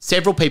see.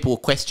 Several people were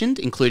questioned,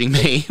 including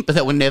me, but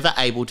they were never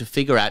able to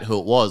figure out who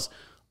it was.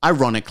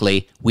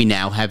 Ironically, we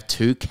now have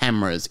 2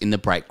 cameras in the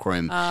break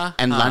room,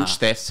 and lunch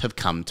thefts have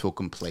come to a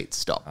complete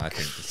stop. I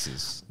think this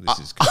is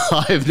good.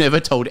 I've never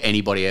told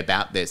anybody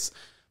about this.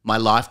 My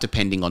life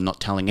depending on not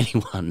telling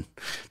anyone.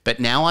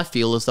 But now I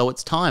feel as though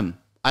it's time.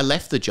 I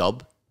left the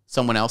job.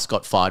 Someone else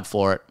got fired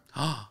for it.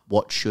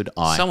 What should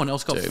I Someone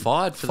else got do?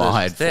 fired for the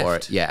theft. For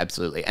it. Yeah,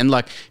 absolutely. And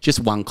like just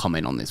one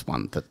comment on this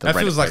one. That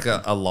feels like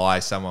a lie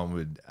someone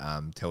would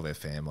tell their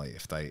family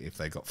if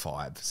they got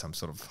fired for some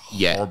sort of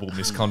horrible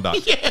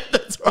misconduct. Yeah,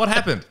 that's right. What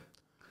happened?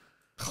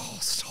 Oh,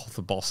 stole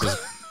the boss's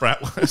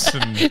bratwurst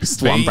and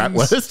just one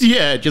bratwurst.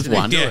 Yeah, just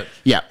one. Do it?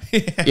 Yeah.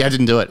 I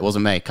didn't do it. It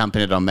wasn't me. Can't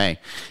pin it on me.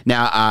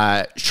 Now,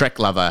 Shrek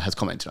Lover has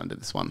commented under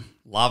this one.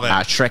 Love it.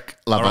 Shrek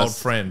Lover, our old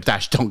friend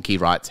 -Donkey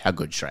writes, "How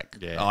good Shrek."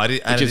 Yeah,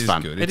 it is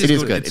fun. It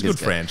is good. It's a good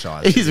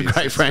franchise. It is a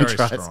great franchise.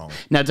 Very strong.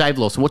 Now, Dave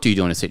Lawson, what do you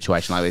do in a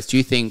situation like this? Do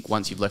you think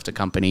once you've left a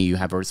company, you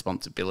have a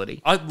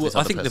responsibility? I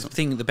think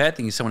the bad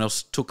thing is someone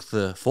else took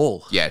the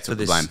fall. Yeah, took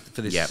the blame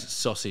for this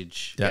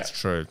sausage. That's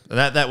true.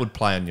 That would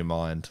play on your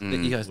mind.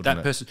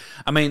 That person.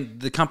 I mean,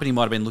 the company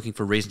might have been looking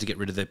for a reason to get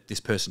rid of this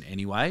person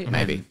anyway.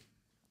 Maybe.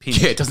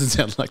 Yeah, it doesn't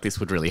sound like this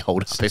would really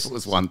hold up if it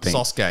was one thing.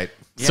 Saucegate.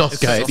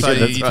 Saucegate. So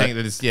you think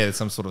that it's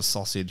some sort of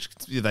sausage.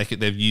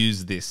 They've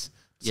used this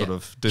sort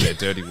of do their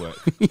dirty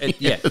work. To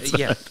get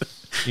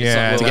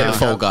the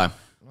fall guy.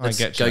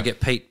 Go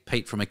get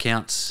Pete from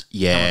accounts.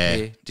 Yeah.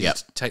 Did you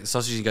take the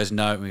sausage? He goes,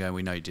 no. We go,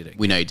 we know you did it.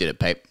 We know you did it,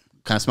 Pete.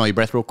 Can I smell your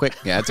breath real quick?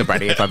 Yeah, that's a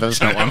Brady if I've ever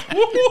smelled one.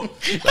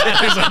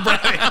 That is a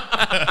Brady.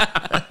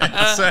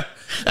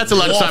 That's a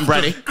lunchtime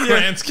Brady.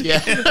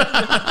 Yeah.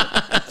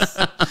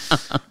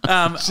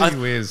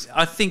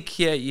 I think,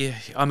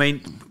 I mean,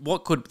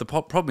 what could the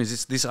problem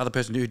is this other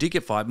person who did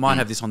get fired might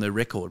have this on their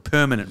record,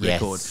 permanent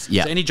record.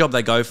 Yeah. So any job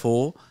they go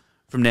for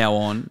from now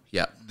on,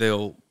 Yeah. they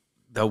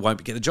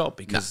won't get the job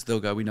because they'll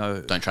go, we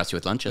know. Don't trust you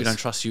with lunches. We don't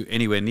trust you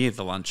anywhere near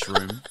the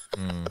lunchroom.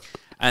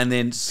 And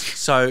then,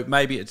 so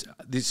maybe it's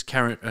this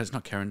Karen. It's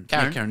not Karen.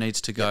 Karen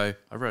needs to go.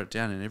 I wrote it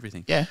down and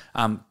everything. Yeah.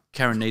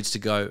 Karen needs to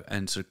go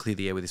and sort of clear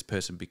the air with this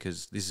person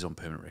because this is on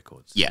permanent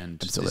records. Yeah,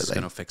 and absolutely. this is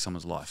going to affect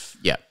someone's life.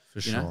 Yeah, for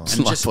sure. And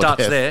it just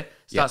starts there.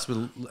 Starts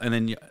with, and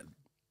then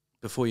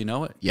before you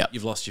know it,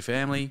 you've lost your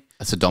family.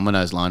 That's a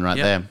dominoes line right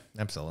there.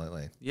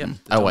 Absolutely. Yeah,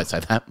 I always say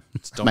that.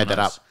 Made that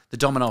up. The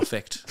domino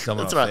effect.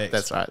 That's right.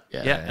 That's right.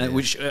 Yeah.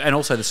 And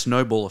also the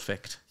snowball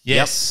effect.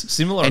 Yes.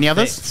 Similar. Any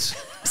effects.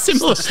 others?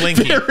 Similar.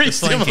 Slinky. Very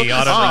slinky. Similar.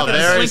 I don't think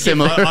very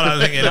similar. I don't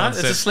think anyone It's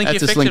a said slinky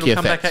That's a effect. slinky It'll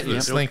come effect. back at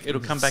you. Slink. It'll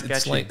come back at you.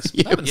 Slinks.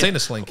 I haven't seen a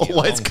slinky. in a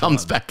Always long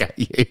comes time. back at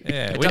you.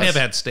 Yeah, we never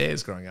had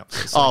stairs growing up.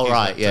 So Oh,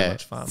 right, too yeah.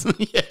 much fun.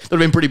 Yeah, that would have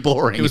been pretty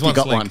boring It was if you one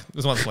got slink. one. It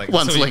was one slink.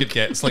 One so you slink. could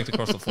get slinked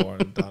across the floor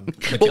and done.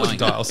 Going.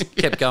 Dials.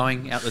 Kept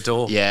going out the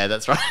door. Yeah,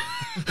 that's right.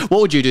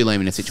 What would you do,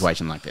 Liam, in a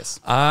situation like this?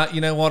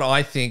 You know what?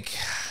 I think,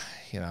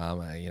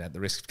 I'm at the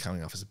risk of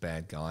coming off as a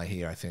bad guy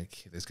here. I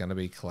think there's going to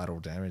be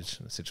collateral damage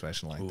in a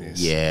situation like this.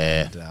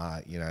 Yeah.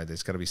 And,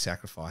 there's got to be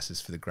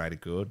sacrifices for the greater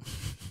good.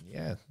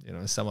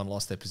 Someone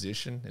lost their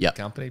position in the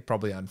company,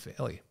 probably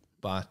unfairly.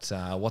 But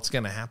what's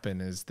going to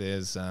happen is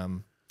there's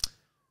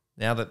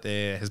now that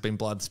there has been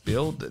blood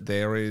spilled,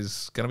 there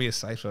is going to be a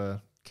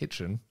safer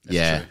kitchen.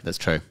 That's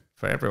true.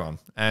 For everyone.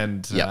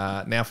 And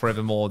now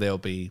forevermore, there'll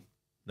be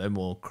no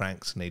more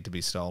cranks need to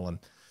be stolen.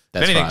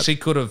 That's if anything, right. she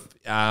could have,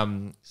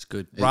 It's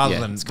good. rather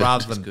than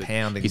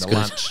pounding He's the good.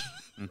 lunch,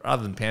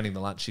 rather than pounding the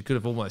lunch, she could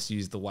have almost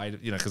used the weight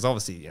of, because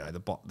obviously,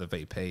 the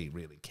VP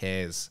really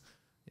cares,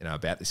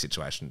 about this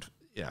situation,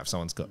 if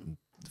someone's gotten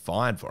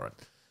fined for it.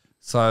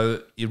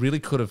 So you really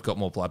could have got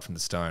more blood from the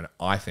stone,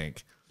 I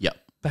think. Yep.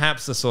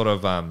 Perhaps the sort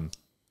of,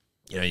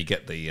 you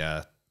get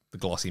the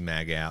glossy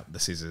mag out, the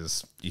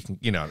scissors, you can,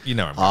 you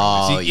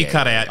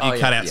cut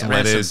out some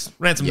letters,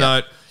 ransom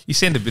note, you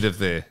send a bit of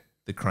the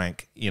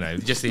crank,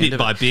 Just the bit end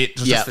by of bit,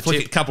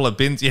 flick a couple of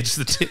bins, just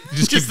the tip,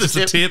 just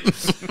the tip,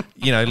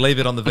 leave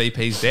it on the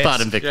VP's desk.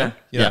 Pardon, Victor.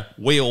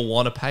 We all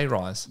want a pay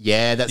rise.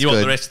 Yeah, that's you good.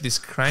 want the rest of this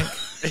crank?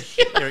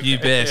 You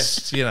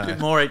best, A bit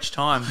more each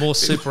time. more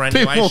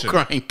superannuation. Bit more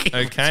crank.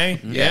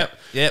 Okay. Yep.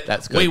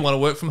 That's good. We want to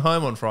work from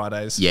home on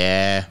Fridays.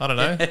 Yeah. I don't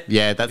know.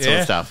 Yeah, that sort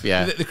of stuff.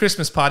 Yeah. The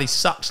Christmas party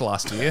sucked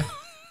last year.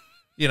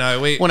 We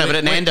want to have it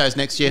at Nando's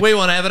next year. We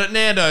want to have it at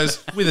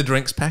Nando's with a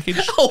drinks package.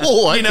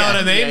 Oh, okay. You know what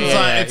I mean?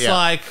 Yeah, it's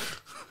like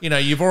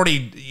you've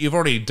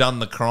already done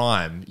the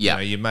crime. Yeah.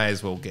 You may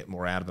as well get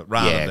more out of it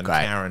rather than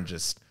Karen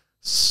just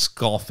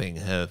scoffing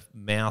her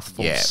mouth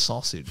full of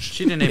sausage.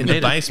 She didn't even in the eat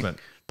it. basement.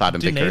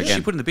 Pardon, Victor again.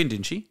 She put it in the bin,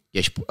 didn't she?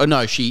 Yeah.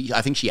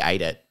 I think she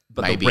ate it.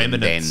 But maybe the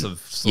remnants then, of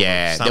sort of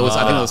there some was. I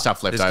think other- there was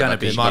stuff left There's over. gonna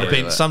be- It might have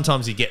been.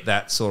 Sometimes you get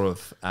that sort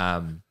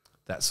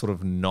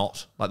of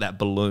knot, like that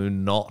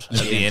balloon knot at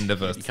the end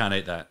of it. You can't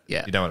eat that.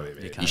 Yeah. You don't want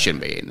to be. You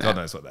shouldn't be eating that. God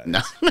knows what that is.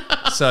 No.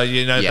 So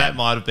that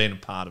might have been a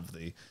part of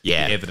the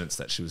Yeah. evidence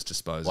that she was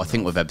disposing. Well, I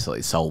think we've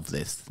absolutely solved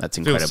this. That's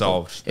feels incredible.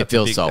 solved. It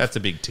feels solved. That's a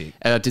big tick.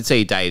 I did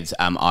see Dave's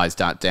eyes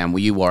dart down. Were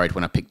you worried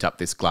when I picked up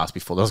this glass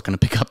before that I was going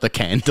to pick up the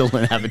candle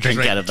and have a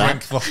drink out of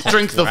that?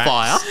 Drink the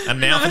fire. And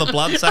now for the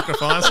blood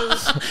sacrifice.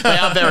 They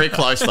are very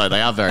close, though.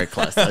 They are very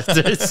close. Those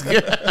two.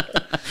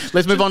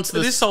 Let's move on to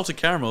this salted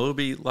caramel. It'll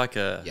be like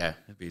a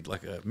it'd be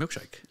like a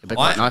milkshake. It'd be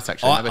quite nice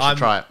actually. Maybe I should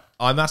try it.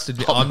 I must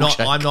admit,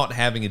 I'm not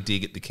having a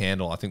dig at the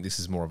candle. I think this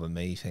is more of a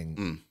me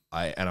thing.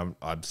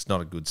 It's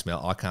not a good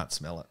smell. I can't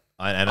smell it.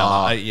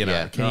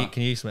 Can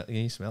you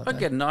smell it? I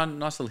get a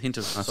nice little hint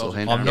of salt.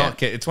 I'm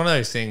not. It's one of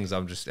those things.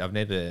 I've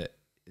never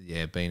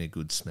been a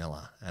good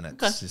smeller, and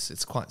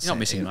it's quite. You're not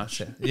missing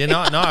much. Yeah,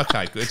 no,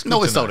 okay, good. It's good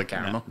not with to salted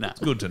caramel. No. It's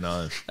good to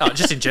know. Oh,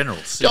 just in general.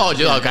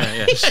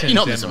 Okay. You're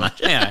not missing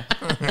much. Yeah.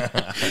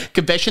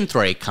 Confession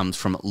 3 comes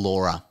from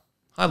Laura.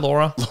 Hi,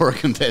 Laura. Laura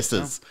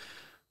confesses,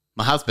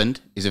 my husband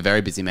is a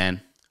very busy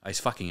man. He's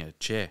fucking a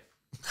chair.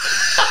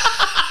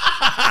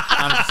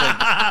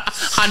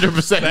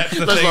 100%. Let's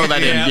lock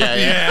that in.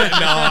 Yeah.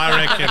 No,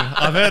 I reckon.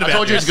 I've heard about it. I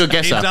told you it's a good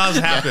guesser. It does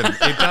happen.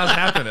 It does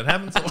happen. It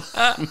happens a lot.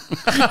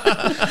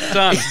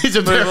 Done. He's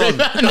a very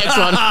next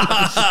one.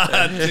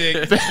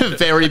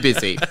 Very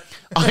busy.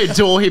 I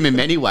adore him in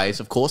many ways.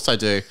 Of course I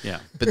do. Yeah.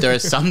 But there are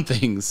some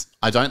things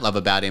I don't love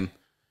about him.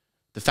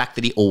 The fact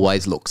that he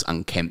always looks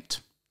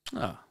unkempt.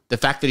 Oh. The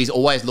fact that he's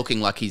always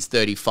looking like he's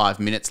 35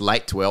 minutes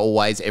late to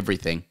always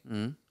everything.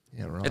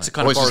 Yeah, right. It's a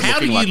kind of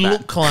How do you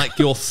look like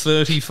you're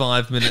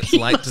 35 minutes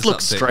late to something? Look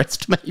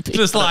stressed, maybe.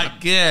 Just like,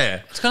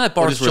 It's kind of like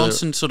Boris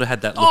Johnson sort of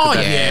had that look about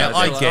him.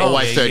 I get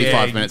always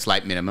 35 minutes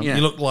late minimum. You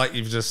look like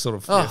you've just sort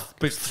of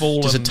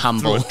fallen just a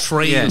tumble. through a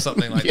tree or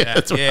something like that.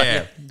 That's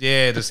right.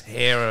 Yeah, just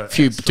hair. A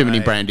few too many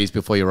brandies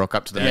before you rock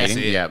up to the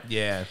meeting.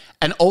 Yeah.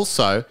 And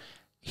also,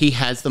 he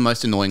has the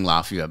most annoying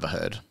laugh you ever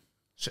heard.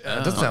 It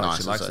doesn't sound like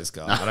nice, she likes is it? this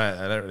guy.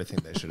 I don't really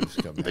think they should have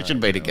come. They shouldn't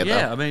be together.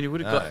 Yeah, I mean, it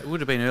would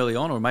have been early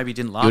on, or maybe he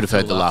didn't laugh. You would have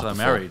heard the laugh after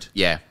before. they're married.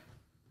 Yeah.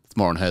 It's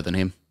more on her than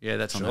him. Yeah,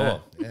 that's on her.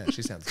 Yeah,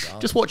 she sounds dull.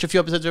 Just watch a few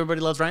episodes of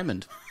Everybody Loves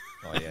Raymond.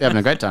 Oh, yeah. You're having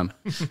a great time.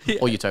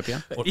 Or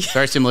Utopia.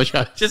 Very similar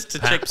show. Just to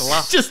check the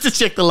laugh. Just to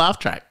check the laugh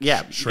track.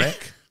 Yeah.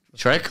 Shrek.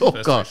 Oh,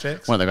 First God.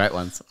 Shreks. One of the great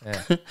ones.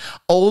 Yeah.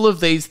 All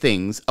of these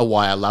things are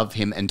why I love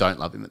him and don't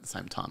love him at the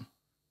same time.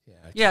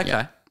 Yeah,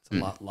 okay. It's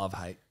a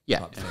love-hate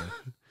Yeah. type thing.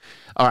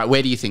 All right,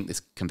 where do you think this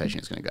confession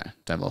is going to go?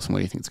 Dave Lawson, where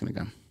do you think it's going to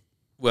go?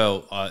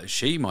 Well,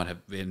 she might have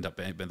ended up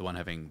being the one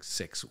having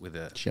sex with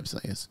a... She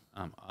absolutely is.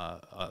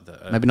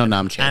 Maybe not an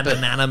armchair. An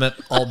inanimate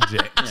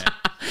object.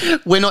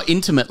 We're not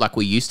intimate like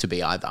we used to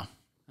be either.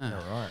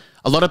 Oh, right.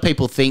 A lot of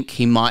people think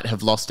he might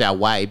have lost our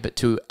way, but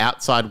to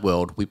outside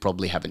world, we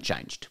probably haven't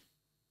changed.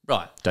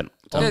 Right. On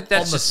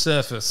the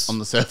surface. On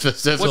the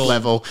surface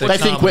level. They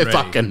what's think we're ready?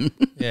 fucking.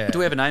 Yeah. Do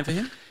we have a name for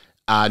him?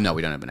 No,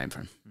 we don't have a name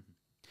for him.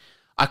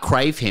 I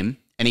crave him,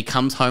 and he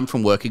comes home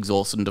from work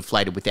exhausted and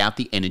deflated without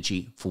the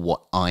energy for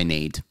what I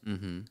need.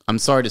 I'm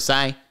sorry to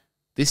say,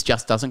 this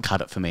just doesn't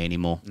cut it for me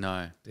anymore.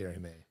 No. Deary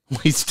me.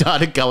 We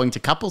started going to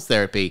couples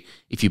therapy,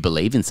 if you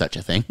believe in such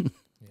a thing.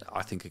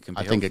 I think it can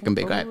be I think it can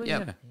be great. probably,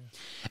 Yeah.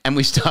 And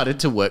we started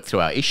to work through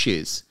our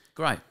issues.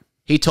 Great.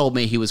 He told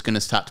me he was going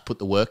to start to put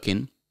the work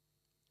in,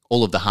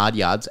 all of the hard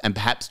yards, and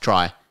perhaps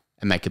try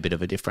and make a bit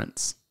of a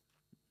difference.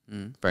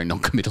 Very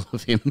non-committal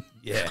of him.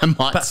 Yeah. I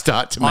might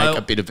start to make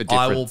a bit of a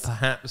difference. I will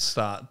perhaps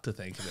start to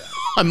think about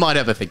I might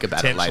have a think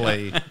about it later.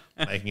 potentially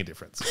making a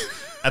difference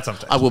at some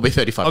stage. I will be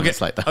 35 minutes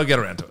late though. I'll get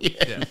around to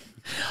it. Yeah.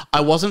 I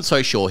wasn't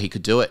so sure he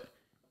could do it.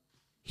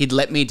 He'd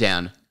let me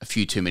down a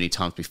few too many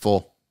times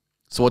before.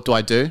 So what do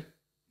I do?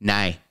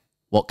 Nay.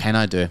 What can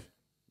I do?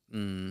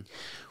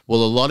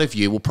 Well, a lot of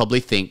you will probably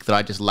think that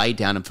I just lay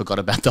down and forgot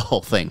about the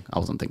whole thing. I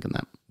wasn't thinking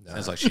that.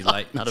 Sounds like she's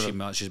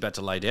she's about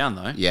to lay down,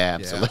 though. Yeah,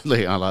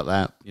 absolutely. I like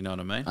that. You know what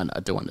I mean? I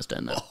do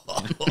understand that.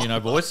 You know,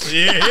 boys?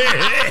 Yeah.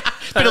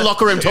 Bit of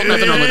locker room talk,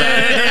 nothing wrong with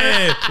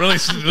that. Really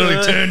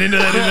turned into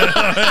that.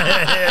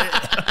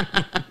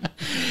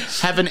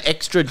 Have an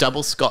extra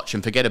double scotch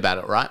and forget about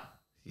it, right?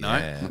 No?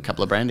 Yeah. A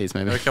couple of brandies,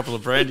 maybe. A couple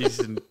of brandies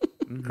and...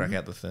 Crack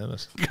out the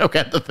thermos. Go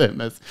out the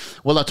thermos.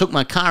 Well, I took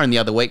my car in the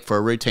other week for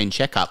a routine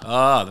checkup.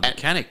 Ah, the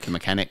mechanic. The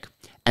mechanic.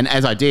 And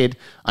as I did,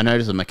 I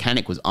noticed the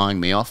mechanic was eyeing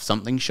me off.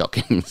 Something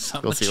shocking.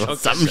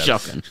 Something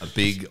shocking. A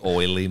big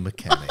oily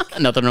mechanic.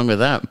 Nothing wrong with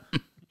that.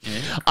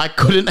 Yeah. I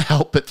couldn't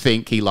help but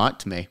think he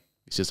liked me.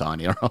 He's just eyeing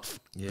her off.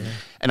 Yeah.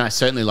 And I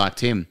certainly liked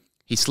him.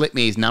 He slipped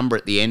me his number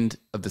at the end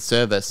of the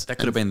service. That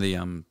could have been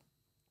the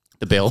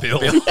bill.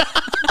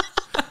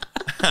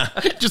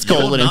 Just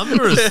call it Your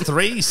number is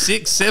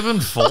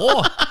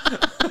 3674.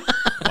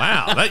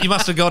 Wow, you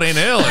must have got in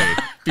early.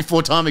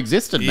 Before time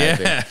existed,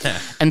 maybe. Yeah.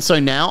 And so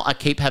now I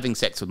keep having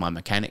sex with my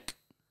mechanic.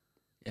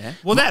 Yeah.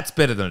 Well, that's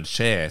better than a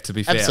chair, to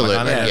be fair. Absolutely,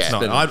 Like, I know yeah. it's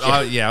not,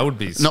 I would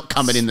be Not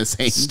coming in the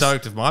scenes.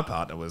 stoked if my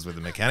partner was with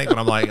a mechanic, but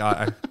I'm like,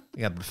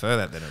 I'd prefer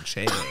that than a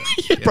chair.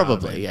 Yeah,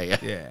 probably,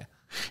 yeah.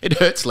 It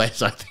hurts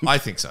less, I think. I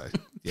think so.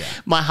 Yeah.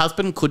 My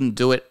husband couldn't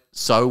do it,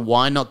 so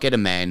why not get a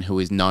man who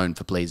is known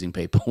for pleasing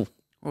people?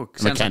 Well,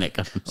 A mechanic.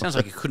 Sounds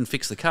like you couldn't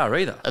fix the car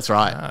either. That's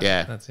right,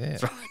 yeah. That's it.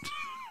 That's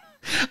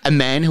right. A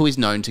man who is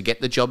known to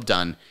get the job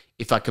done,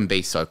 if I can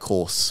be so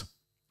coarse.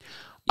 Yeah,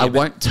 I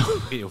won't tell...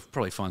 You'll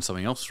probably find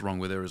something else wrong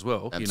with her as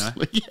well, you know?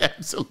 Yeah,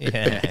 absolutely.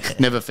 Yeah.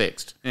 Never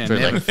fixed. Yeah,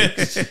 Truly. never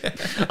fixed.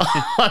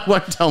 I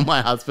won't tell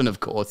my husband,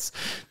 of course,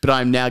 but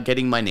I'm now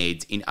getting my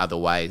needs in other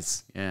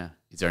ways. Yeah.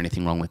 Is there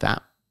anything wrong with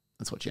that?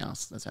 That's what she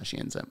asks. That's how she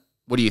ends it.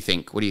 What do you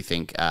think? What do you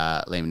think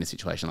Liam in a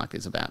situation like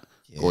this about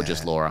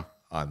gorgeous Laura?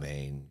 I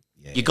mean,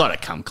 yeah, you got to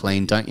come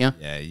clean, don't you?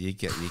 Yeah, you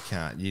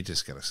can't. You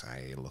just got to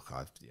say, look,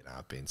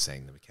 I've been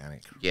seeing the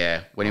mechanic.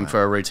 Yeah, went in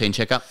for a routine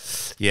checkup.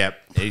 Yeah,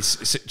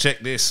 check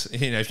this.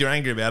 If you're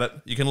angry about it,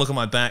 you can look at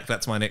my back.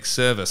 That's my next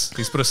service.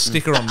 He's put a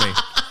sticker on me.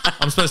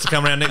 I'm supposed to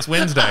come around next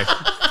Wednesday.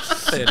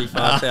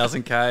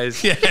 35,000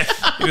 Ks. Yeah,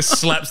 he just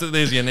slaps it.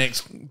 There's your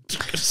next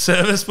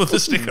service. Put the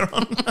sticker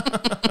on.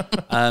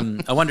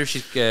 I wonder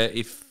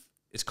if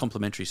it's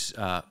complimentary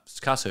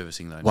car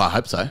servicing though. Well, I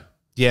hope so.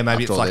 Yeah,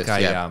 maybe it's like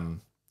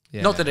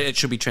Yeah. Not that it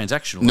should be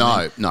transactional.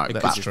 No,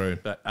 that's true.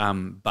 But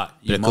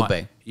it could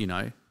be. You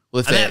know,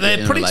 well,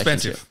 they're pretty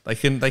expensive. They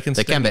can be.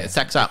 It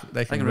stacks up.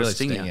 They can really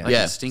sting you.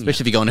 Yeah, especially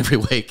if you're going every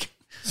week.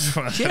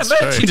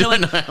 Yeah, you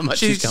don't know how much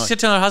she said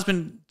to her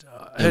husband,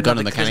 Got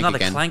the mechanic another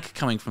again. clank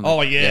coming from.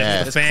 Oh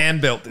yeah, the fan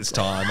belt this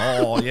time.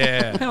 Oh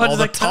yeah.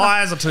 The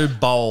tyres are too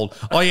bold.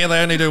 Oh yeah,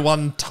 they only do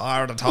one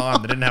tyre at a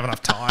time. They didn't have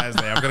enough tyres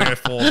there. I've got to go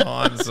 4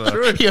 times.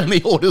 True. He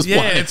only orders one.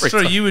 Yeah, it's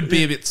true. Time. You would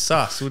be a bit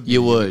sus, wouldn't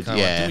you? You would. Yeah.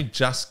 Like, can we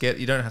just get?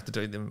 You don't have to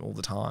do them all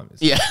the time.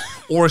 Yeah.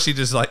 Or is she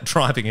just like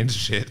driving into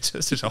shit?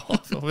 Just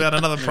we had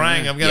another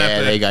prang. I'm gonna have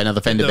to. There you go.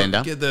 Another fender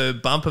bender. Get the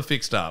bumper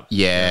fixed up.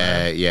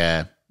 Yeah.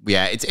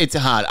 It's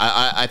hard.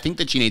 I think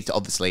that she needs to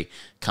obviously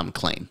come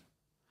clean.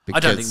 I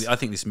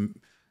think this marriage,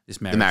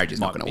 the marriage is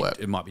not going to work.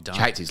 It might be done.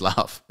 She hates his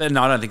laugh. But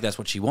no, I don't think that's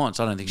what she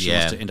wants. I don't think she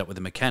wants to end up with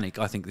a mechanic.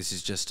 I think this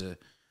is just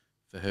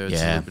for her. It's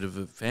a little bit of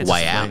a fantasy.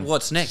 Way out.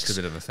 What's next? Just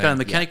a bit of a thing. Go to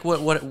the mechanic.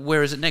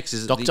 Where is it next?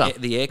 Is it doctor.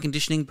 The air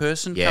conditioning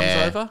person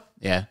comes over?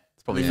 Yeah,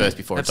 it's probably first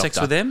before have a doctor.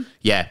 sex with them.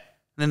 Yeah, and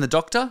then the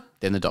doctor.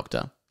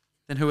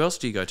 Then who else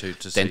do you go to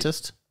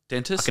dentist? See?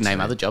 Dentist. I can name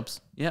other jobs.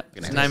 Yeah.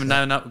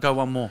 Go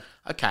one more.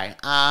 Okay.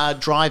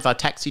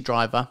 Taxi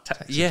driver.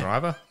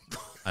 Driver.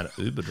 An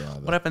Uber driver.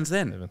 What happens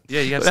then?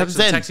 Yeah, you have sex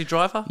with a taxi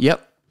driver?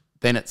 Yep.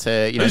 Then it's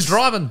who's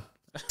driving?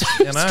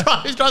 Who's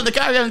driving the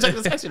car? You haven't sex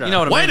with the taxi driver. You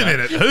know what I mean? Wait a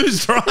minute.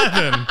 Who's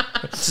driving?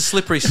 It's a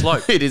slippery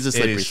slope. It is a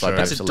slippery slope.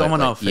 It's a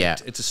domino effect. Yeah.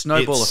 It's a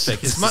snowball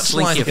effect. It's much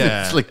like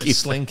a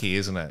slinky,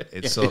 isn't it?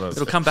 It's sort of.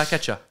 It'll come back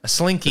at you. A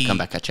slinky. Come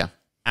back at you.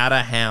 At a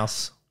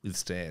house with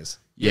stairs.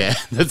 Yeah,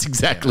 that's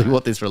exactly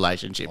what this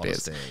relationship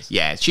is.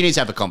 Yeah, she needs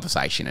to have a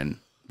conversation and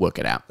work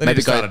it out.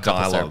 Maybe go to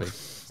dialogue.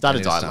 Start a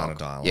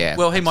dialogue. Yeah.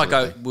 Well, he might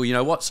go, well, you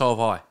know what? So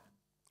have I.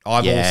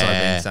 I've also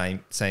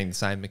been seeing the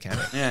same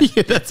mechanic.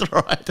 Yeah, that's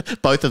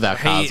right. Both of our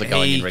cars are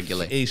going in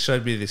regularly. He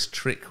showed me this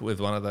trick with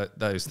one of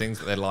those things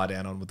that they lie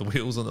down on with the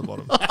wheels on the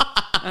bottom.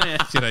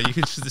 You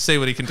can see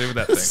what he can do with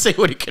that thing. See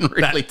what he can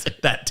really do.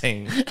 That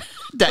ting.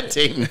 That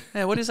ting.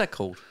 Yeah, what is that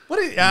called?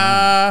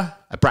 A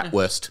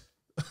bratwurst.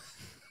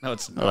 No,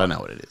 it's not. I don't know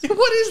what it is.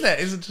 What is that?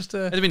 Is it just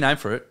a... There's a name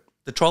for it.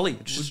 The trolley.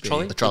 It's just a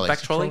trolley. The trolley.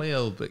 Back trolley.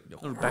 A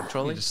little back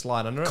trolley. You just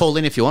slide under it. Call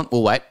in if you want.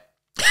 We'll wait.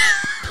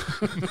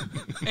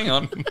 Hang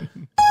on.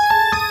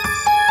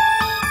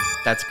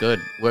 That's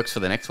good. Works for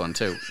the next one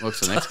too. Works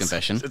for the next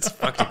confession. It's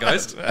fucked a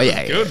ghost. Oh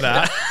yeah, good.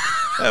 That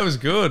was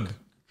good.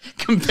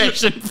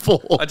 Confession 4.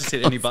 I just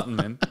hit any button,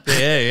 man.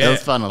 Yeah. That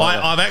was fun.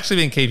 I've actually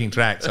been keeping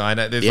track, so I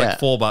know there's like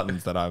 4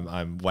 buttons that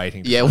I'm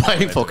waiting.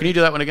 Waiting for. Can you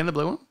do that one again? The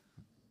blue one.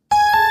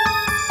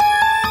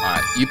 All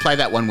right, you play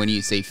that one when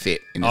you see fit.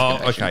 In this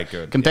confession. Okay,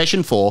 good.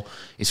 Confession 4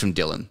 is from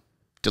Dylan.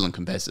 Dylan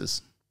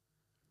confesses.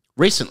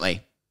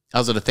 Recently, I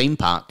was at a theme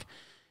park,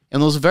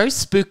 and there was a very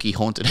spooky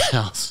haunted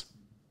house.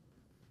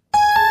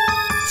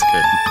 That's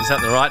good. Is that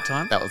the right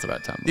time? That was the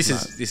right time. This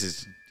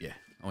is. Yeah.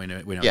 We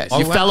know. Yeah,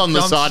 you fell on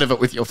the side of it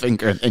with your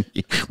finger, and then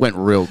you went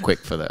real quick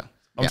for the.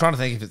 I'm trying to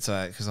think if it's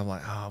because I'm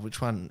like,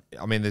 which one?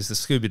 I mean, there's the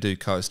Scooby-Doo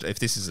coaster. If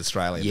this is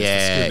Australia,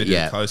 there's the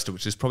Scooby-Doo coaster,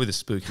 which is probably the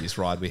spookiest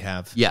ride we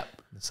have. Yeah.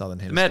 In the Southern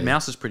Hemisphere. The Mad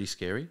Mouse is pretty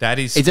scary. That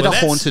is. Is it a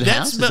haunted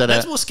house?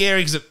 That's more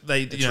scary because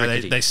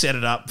they set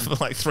it up for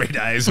like 3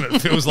 days, and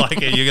it feels like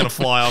you're going to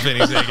fly off any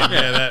second.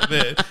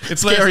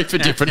 It's scary for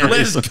different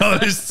reasons. Less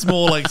ghosts,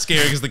 more like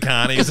scary because the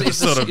carnies. Is the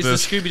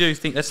Scooby-Doo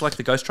thing? That's like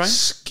the ghost train.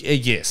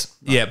 Yes.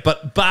 Yeah,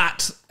 but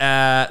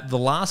the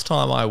last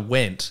time I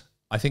went,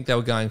 I think they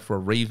were going for a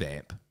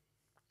revamp.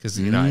 Because,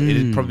 it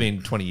had probably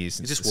been 20 years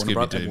since Is this Warner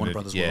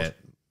Brothers World?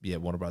 Yeah,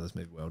 Warner Brothers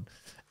Movie World.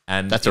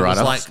 And that's a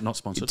write-off. Not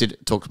sponsored. Did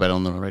it talk about it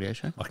on the radio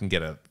show? I can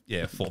get a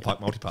 4-pack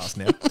multipass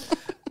now.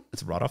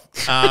 It's a write-off.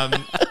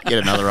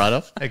 Get another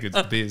write-off. How good's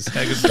the biz?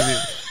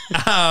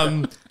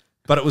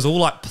 But it was all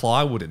like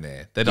plywood in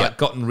there. They'd like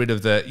gotten rid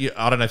of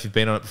I don't know if you've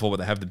been on it before, but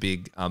they have the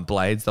big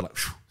blades. They're like,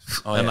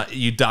 like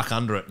you duck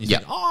under it. And you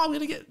think, I'm going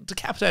to get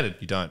decapitated.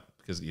 You don't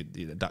because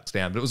it ducks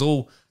down. But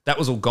that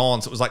was all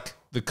gone. So it was like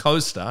the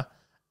coaster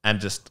and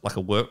just like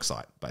a work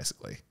site,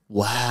 basically.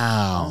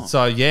 Wow.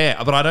 So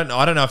but I don't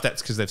know if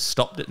that's because they've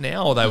stopped it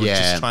now or they were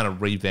just trying to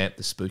revamp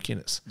the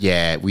spookiness.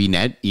 Yeah,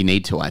 you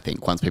need to. I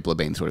think once people have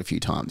been through it a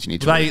few times, you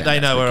need to. They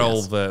know where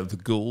all the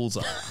ghouls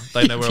are.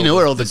 They know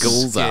where all the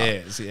ghouls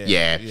are.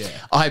 Yeah.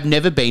 I've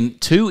never been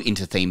too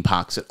into theme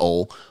parks at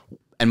all,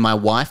 and my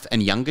wife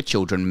and younger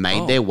children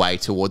made their way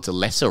towards the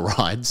lesser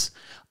rides.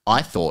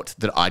 I thought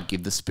that I'd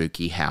give the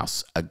spooky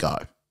house a go.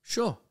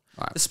 Sure.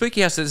 The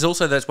spooky house is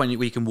also that's when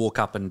you can walk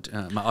up and I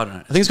don't know.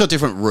 I think it's got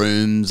different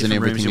rooms and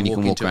everything, and you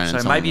can walk around.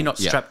 So maybe you're not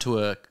strapped to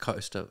a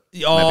coaster.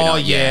 Oh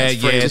yeah.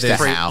 Just a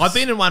house. I've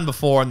been in one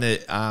before,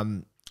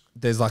 and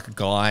there's like a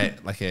guy,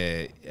 like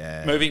a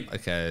moving,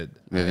 like a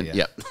moving.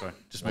 Yep. Sorry,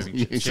 just moving.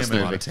 Just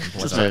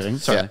moving.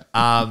 Sorry.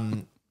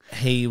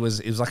 It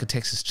was like a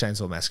Texas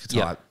Chainsaw Massacre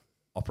type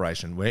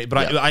operation,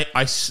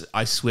 I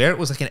swear it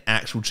was like an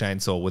actual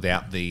chainsaw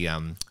without the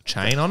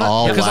chain on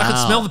it, because I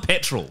could smell the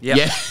petrol.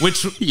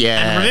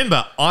 And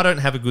remember, I don't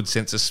have a good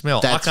sense of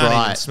smell. That's I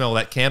can't even smell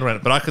that candle in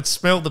it, but I could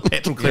smell the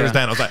petrol clear as day.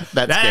 And I was like,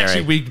 that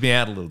actually wigged me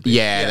out a little bit.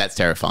 Yeah, that's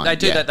terrifying. They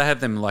do that. They have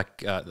them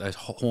like those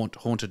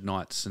haunted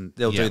nights, and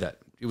they'll do that.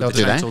 They'll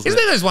do that. Isn't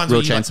there those ones real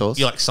where chainsaws?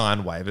 you like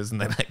sign waivers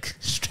and they like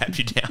strap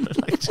you down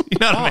and like, you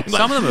know what I mean? Like,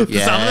 some of them,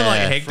 some of them like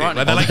hectic.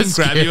 Like, they like can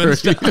grab you and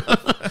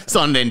stuff.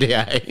 Signed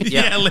NDA.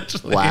 Yeah,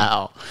 literally.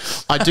 Wow.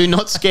 I do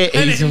not scare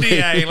easily.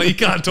 NDA, like, you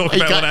can't talk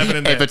about what happened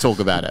in there. Ever talk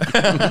about it.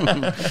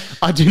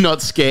 I do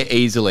not scare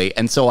easily,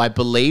 and so I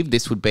believe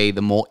this would be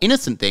the more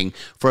innocent thing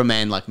for a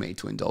man like me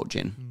to indulge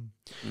in.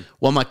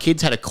 While my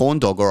kids had a corn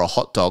dog or a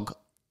hot dog,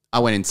 I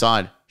went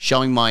inside,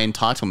 showing my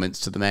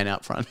entitlements to the man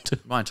out front.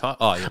 My entitlement?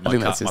 Oh, yeah, my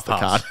pass.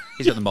 Card.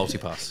 He's got the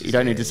multi-pass. You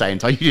don't need to say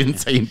entitlement. You didn't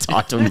say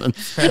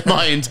entitlement.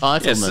 My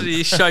entitlements. Yes, so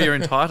you show your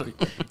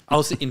entitlement.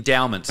 Also,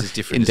 endowments is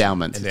different.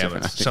 Endowments is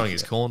different. Showing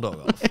his corn dog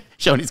off.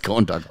 Showing his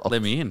corn dog off.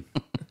 Let me in.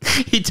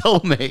 He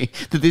told me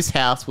that this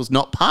house was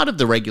not part of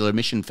the regular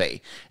admission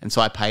fee, and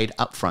so I paid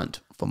up front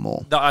for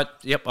more. I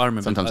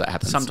remember. Sometimes that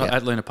happens. Sometimes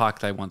at Luna Park,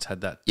 they once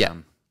had that. Yeah.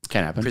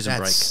 Can happen. Prison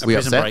break. We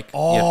prison upset? break.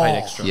 Oh, paid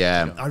extra.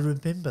 Yeah. I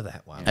remember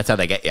that one. That's how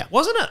they get you.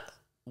 Wasn't it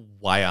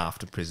way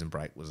after Prison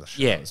Break was a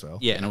show as well?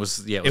 Yeah, and it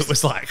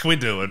was like, we're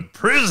doing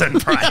Prison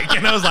Break.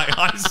 And I was like,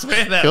 I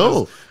swear that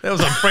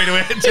was on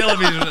free-to-air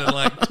television in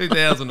like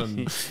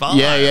 2005.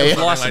 Yeah. It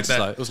was licensed,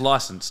 though. It was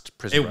licensed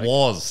Prison Break. It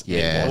was.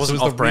 Yeah. It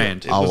wasn't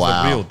off-brand. It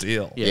was the real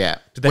deal. Yeah.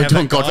 Did they have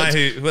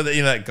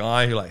that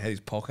guy who like had his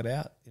pocket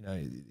out? You know,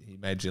 he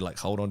made you like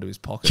hold onto his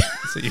pocket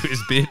so you were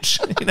his bitch.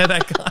 You know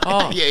that guy?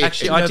 Oh, yeah.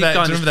 Actually, I did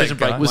go into Prison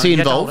Break. Was he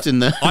involved in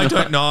the... I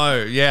don't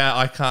know. Yeah,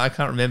 I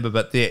can't remember.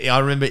 But I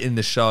remember in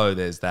the show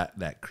there's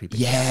that creepy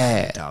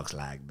guy. Dogs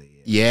like this.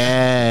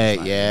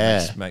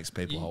 Yeah. Makes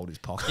people hold his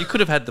pocket. You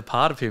could have had the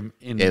part of him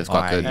in... Yeah, it was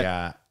quite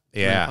good.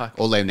 Yeah.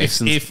 All Liam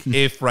Neeson's.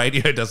 If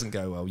radio doesn't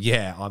go well,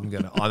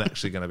 I'm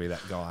actually gonna be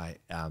that guy.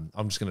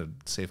 I'm just gonna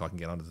see if I can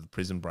get onto the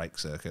Prison Break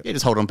circuit. Yeah,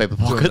 just hold on paper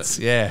pockets.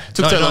 Yeah.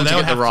 Took so long to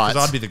get the rights.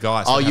 I'd be the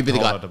guy. So you'd be the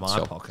guy. To my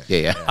pocket.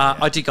 Yeah.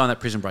 I did go on that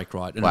Prison Break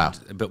ride. Wow.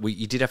 But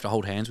you did have to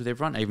hold hands with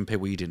everyone, even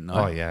people you didn't know.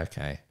 Oh, yeah,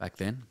 okay. Back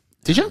then.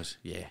 Did you?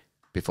 Yeah.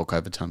 Before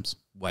COVID times.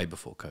 Way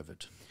before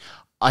COVID.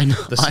 I know.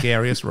 The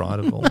scariest ride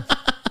of all.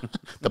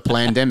 The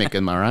pandemic,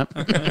 am I right?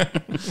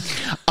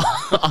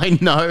 I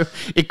know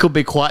it could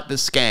be quite the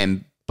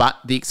scam, but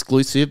the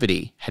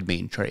exclusivity had me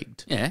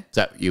intrigued. Yeah. Is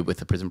that you with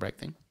the Prison Break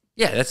thing?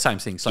 Yeah, that's the same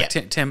thing. It's like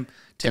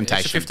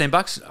Temptation.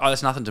 $15. Oh,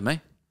 that's nothing to me.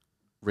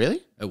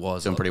 Really? It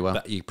was. Doing pretty well.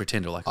 But you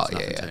pretended like it's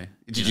nothing to you.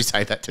 Did you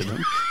say that to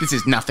them? This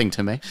is nothing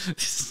to me.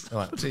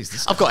 Like,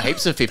 geez, I've got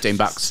heaps of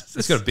 $15.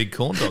 He's got a big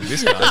corn dog,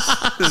 this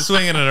guy's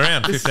swinging it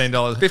around,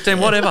 $15. 15,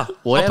 whatever.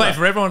 I'll pay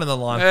for everyone in the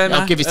line.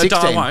 I'll give you 16.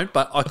 I won't,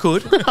 but I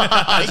could.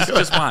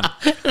 Just one.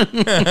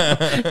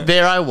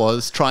 There I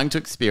was, trying to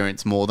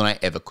experience more than I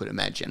ever could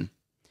imagine.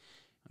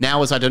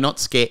 Now, as I do not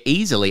scare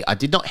easily, I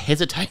did not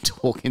hesitate to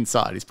walk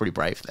inside. It's pretty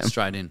brave for them.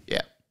 Straight in.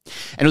 Yeah.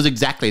 And it was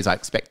exactly as I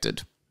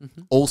expected.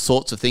 All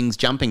sorts of things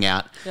jumping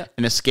out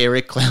and a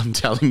scary clown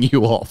telling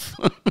you off.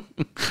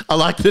 I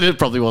like that it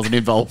probably wasn't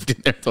involved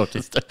in there. I thought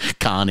just a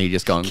carny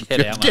just going,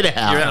 get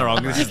out. You're in the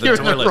wrong, this is the You're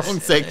toilet. in the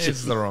wrong section.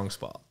 It's the wrong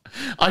spot.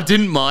 I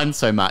didn't mind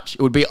so much.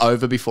 It would be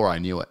over before I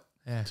knew it.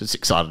 Yeah. Just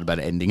excited about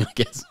it ending, I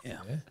guess. Yeah.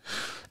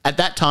 At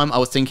that time, I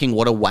was thinking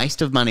what a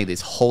waste of money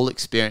this whole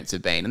experience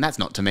had been. And that's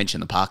not to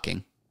mention the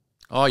parking.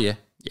 Oh, yeah.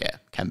 Yeah,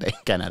 can be.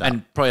 Can add up.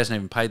 And probably hasn't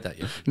even paid that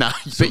yet. No,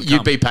 but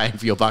you'd be paying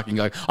for your parking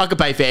going, I could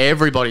pay for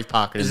everybody's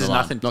parking in the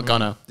line. Nothing, not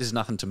gonna. This is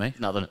nothing to me.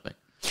 Nothing to me.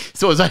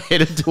 So as I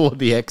headed toward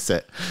the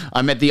exit,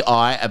 I met the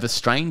eye of a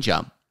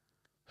stranger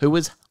who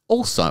was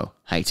also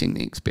hating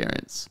the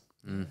experience.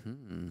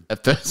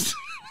 At first,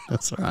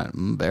 that's all right.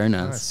 Very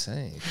nice. I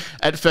see.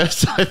 At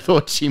first, I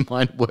thought she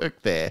might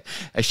work there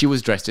as she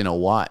was dressed in all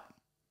white.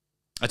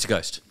 It's a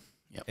ghost.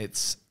 Yep.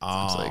 It's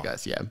Absolutely,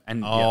 guys. Yeah.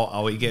 And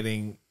are we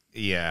getting?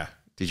 Yeah.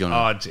 Did you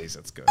want Oh, jeez,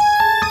 that's good.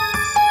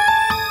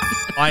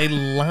 I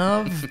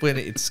love when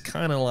it's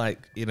kind of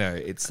like,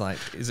 it's like,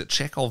 is it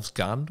Chekhov's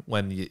gun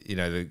when,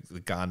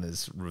 the gun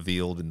is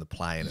revealed in the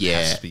play and it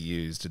has to be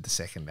used in the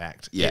second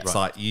act? Yeah. It's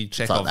like you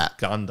Chekhov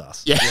gunned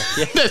us. Yeah,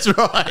 that's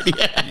right.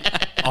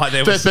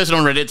 Yeah. First person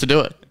on Reddit to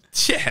do it.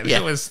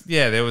 There was,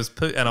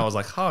 and I was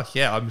like, oh,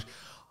 yeah,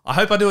 I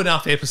hope I do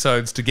enough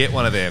episodes to get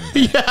one of them.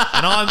 And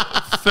I'm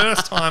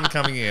first time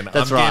coming in.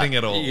 That's I'm right. getting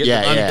it all.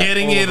 Yeah, I'm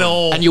getting it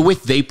all. And you're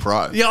with the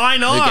pro. Yeah, I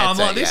know. Who gets I'm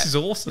like, it, this is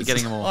awesome. You're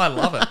getting them all. I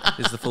love it.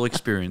 This is the full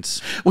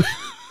experience.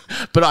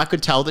 But I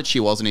could tell that she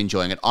wasn't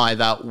enjoying it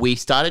either. We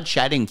started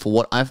chatting for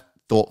what I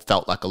thought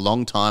felt like a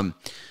long time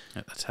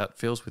Yeah, that's how it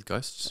feels with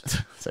ghosts.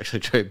 It's actually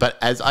true. But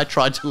as I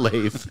tried to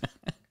leave,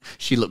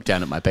 she looked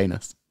down at my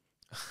penis.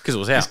 Because it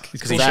was out.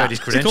 Because he out. showed his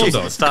credentials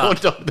at the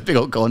start. Corn dog, the big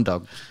old corn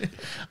dog.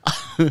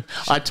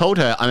 I told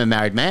her I'm a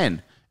married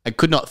man. I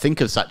could not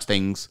think of such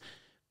things.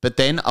 But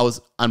then I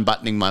was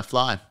unbuttoning my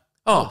fly.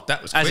 Oh,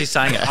 that was as quick. he's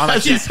saying it. I'm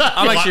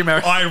actually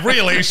married. I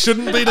really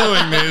shouldn't be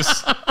doing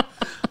this.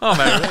 Oh,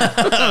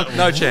 married.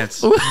 No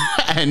chance.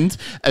 And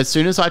as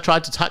soon as I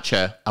tried to touch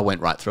her, I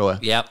went right through her.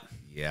 Yep.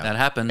 Yeah. That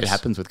happens. It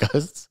happens with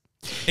ghosts.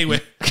 He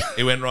went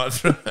right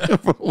through.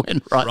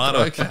 Went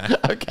right through. Okay.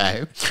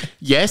 Okay.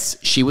 Yes,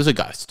 she was a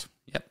ghost.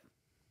 Yep.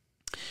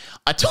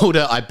 I told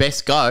her I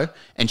best go,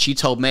 and she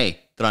told me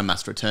that I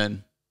must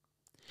return.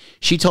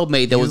 She told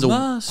me there was a... You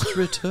must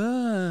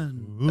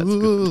return.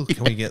 Ooh,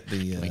 can we get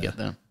the... Can we get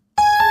there?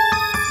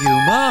 You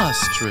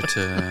must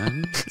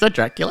return. Is that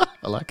Dracula?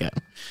 I like it.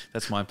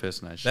 That's my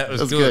impersonation. That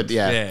was That's good. good,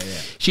 yeah. Yeah.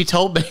 She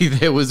told me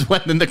there was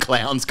one in the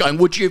clowns going,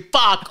 would you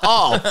fuck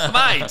off?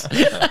 Mate,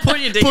 put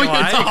your dick Put your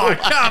away. dick Oh,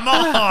 come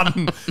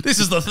on. This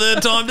is the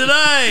third time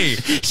today.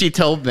 She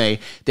told me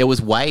there was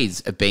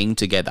ways of being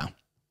together.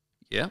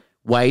 Yeah.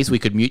 Ways we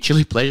could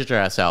mutually pleasure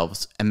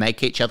ourselves and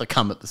make each other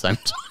come at the same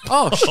time.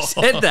 Oh, she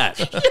said that.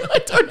 I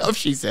don't know if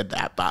she said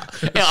that, but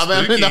yeah,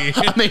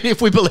 I mean,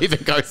 if we believe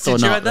in ghosts or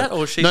Did you not. add that,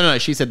 or she? No,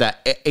 she said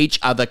that each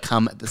other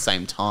come at the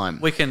same time.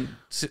 We can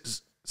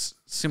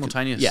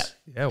simultaneous. Yeah,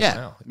 Yeah,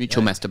 wow.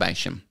 Mutual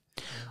masturbation.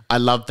 I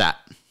love that.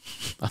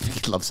 I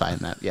think I love saying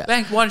that. Yeah,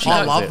 Bank, why don't she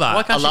I go- love that. Why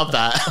I can't love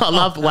that. I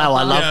love. Wow,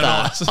 I love Yeah,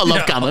 that. nice. I love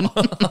Yeah. coming.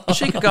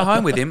 she could go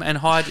home with him and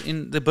hide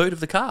in the boot of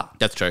the car?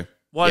 That's true.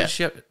 Why Yeah. does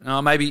she?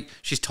 Maybe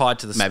she's tied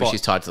to the Maybe spot.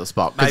 she's tied to the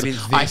spot. 'Cause Maybe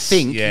I this-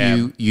 think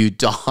yeah. you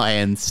die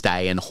and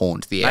stay and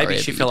haunt the area.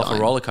 Maybe she that fell you off die a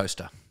in. roller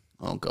coaster.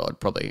 Oh God,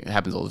 probably it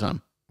happens all the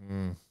time.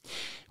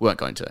 We won't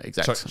go into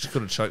exact. She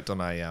could have choked on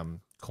a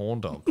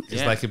corn dog because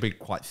Yeah. they could be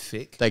quite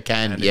thick. They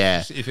can, And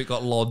yeah. If it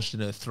got lodged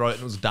in her throat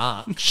and it was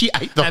dark. She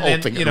ate the And whole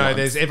then, thing. you at know, once.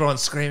 there's everyone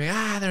screaming,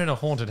 they're in a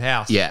haunted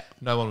house. Yeah.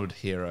 No one would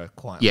hear her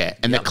quite. Yeah,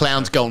 and the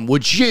clown's going,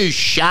 would you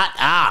shut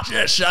up?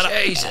 Yeah, shut up.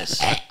 Jesus.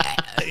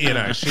 You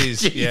know,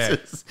 she's, yeah.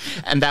 Jesus.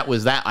 And that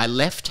was that. I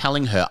left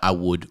telling her I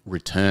would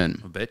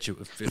return. I bet you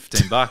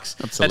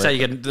 $15. That's how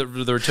you get the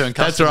return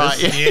That's customers. right.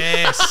 Yeah.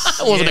 Yes.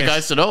 It wasn't a yes.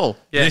 ghost at all.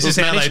 Yeah. This It is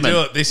was how management. they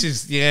do it.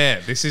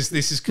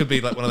 This is could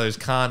be like one of those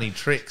carny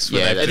tricks where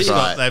Yeah, they've that's just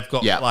right. they've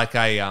got Yeah. like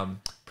a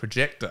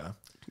projector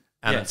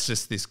and Yeah. it's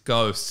just this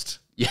ghost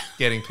Yeah.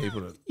 getting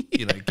people to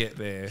get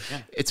there.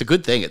 It's a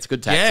good thing. It's a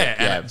good tactic.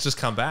 And it's just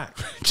come back.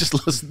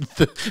 Just listen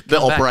to the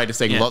operator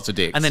saying lots of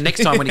dicks. And then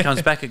next time when he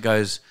comes back, it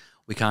goes,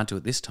 we can't do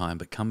it this time,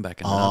 but come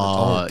back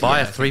another time. Buy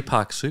a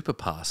 3-park super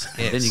pass.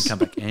 And then you can come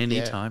back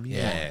anytime you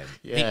want.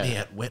 Meet me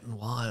at Wet and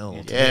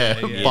Wild.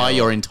 buy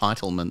your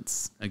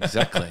entitlements.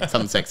 Exactly.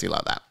 Something sexy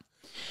like that.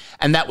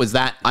 And that was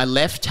that. I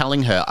left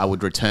telling her I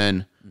would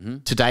return.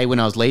 Today when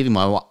I was leaving,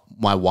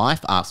 my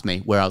wife asked me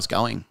where I was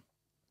going.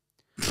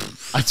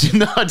 I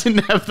didn't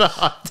have the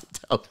heart to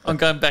tell her. I'm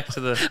going back to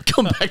the...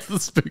 Come back to the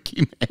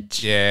spooky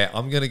match. Yeah,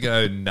 I'm gonna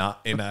go nut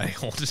in a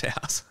haunted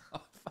house.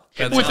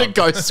 That's With a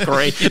ghost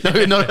scream.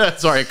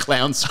 Sorry, a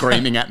clown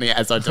screaming at me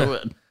as I do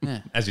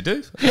it. as you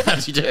do.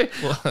 As you do.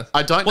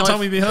 I don't know. What time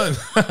will you be home?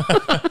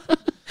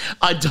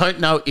 I don't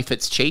know if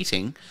it's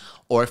cheating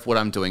or if what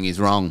I'm doing is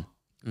wrong,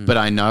 but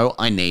I know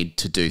I need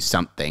to do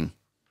something.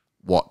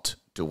 What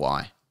do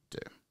I do?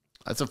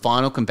 That's a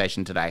final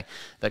confession today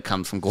that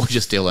comes from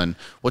gorgeous Dylan.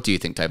 What do you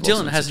think, Dave?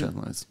 Dylan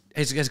Lawson?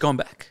 has gone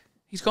back.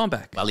 He's gone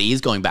back. Well, he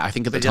is going back. I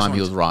think at the he just time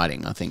he was wants-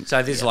 writing, I think.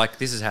 So this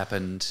has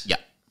happened Yeah.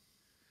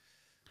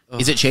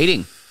 Is it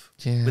cheating?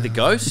 with a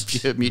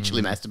ghost? You're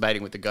mutually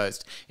masturbating with the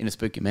ghost in a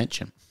spooky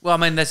mansion. Well, I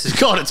mean, that's just,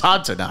 God, it's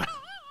hard to know.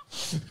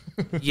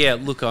 yeah.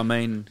 Look, I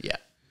mean, Yeah.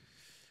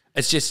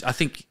 it's just I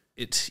think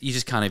you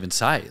just can't even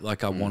say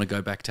like I want to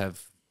go back to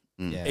have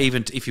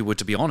even if you were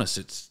to be honest,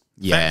 it's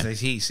Yeah.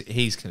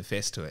 He's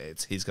confessed to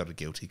it. He's got a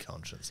guilty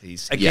conscience.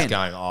 He's Again.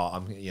 going,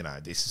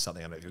 this is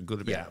something I don't feel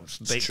good about.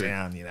 Deep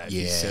down,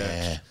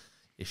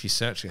 if you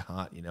search your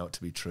heart, you know it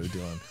to be true,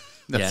 Dylan.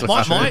 That's Yeah.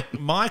 what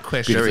My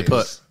question Beautifully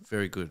is, put.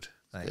 very good.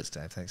 Thanks,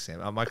 Dave. Thanks, Sam.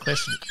 My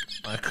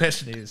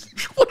question is,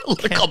 What a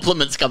lot of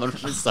compliments coming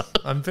from this side.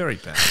 I'm very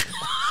bad.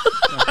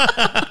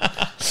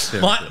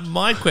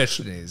 my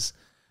question is,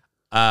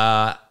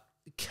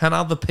 can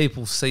other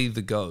people see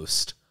the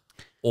ghost,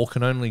 or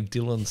can only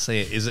Dylan see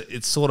it?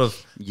 It's sort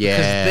of because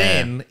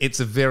then it's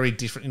a very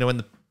different. When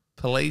the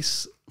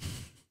police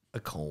are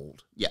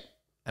called, Yeah.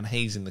 and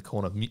he's in the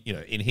corner,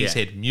 in his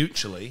head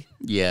mutually,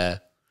 Yeah.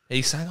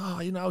 he's saying,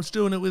 I was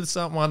doing it with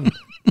someone.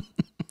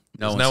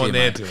 There's one's no one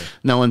here, there mate. doing it.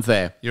 No one's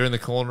there. You're in the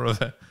corner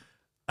of a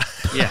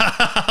Yeah,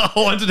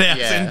 haunted house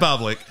Yeah. in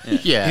public.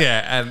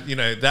 Yeah.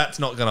 and that's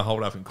not going to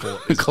hold up in court.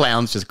 The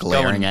clown's just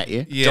glaring at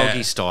you. Yeah.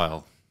 doggy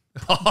style.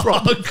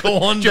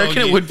 Corn Do you reckon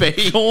doggy. it would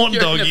be? Corn Do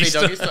you reckon doggy it'd be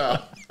doggy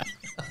style?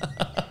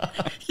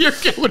 You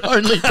reckon it would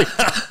only be? Do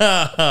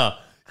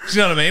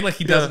you know what I mean? Like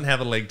he doesn't have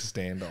a leg to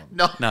stand on.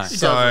 No. No. he doesn't.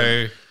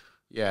 So,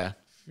 Yeah.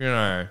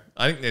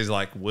 I think there's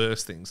like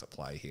worse things at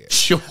play here.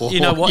 Sure.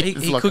 You know what?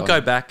 Yes, He like could I-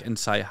 go back and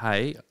say,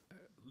 "Hey,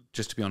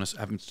 just to be honest,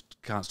 I haven't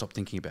can't stop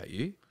thinking about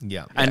you.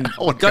 Yeah. And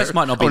the ghost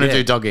might not be I there. want to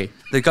do doggy.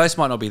 The ghost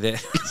might not be there.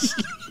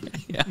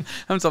 Yeah.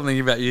 I'm thinking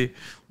about you.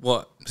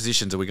 What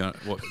positions are we going?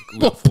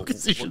 What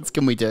positions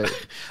can we do?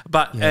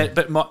 But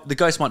the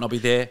ghost might not be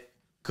there.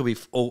 Could be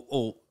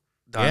all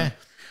done. Yeah.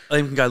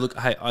 Then we can go look.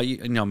 Hey, are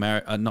you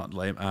married? Not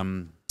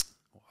Liam.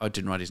 I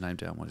didn't write his name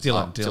down. What is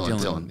Dylan.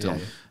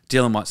 Dylan.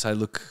 Dylan might say,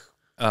 look,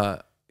 can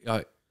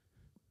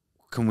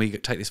we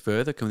take this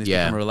further? Can this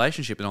become a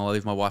relationship? And I'll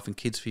leave my wife and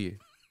kids for you.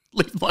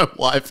 Leave my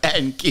wife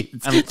and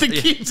kids. The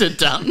kids are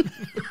done.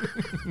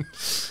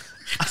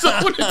 So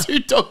I want to do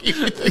doggy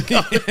with the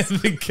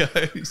ghost. The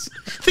ghost.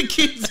 The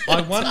kids.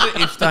 I wonder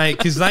if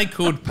because they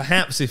could,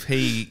 perhaps if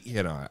he,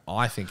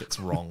 I think it's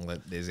wrong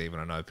that there's even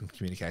an open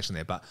communication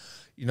there, but,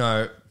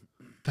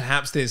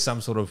 perhaps there's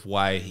some sort of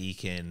way he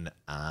can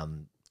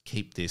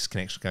keep this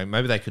connection going.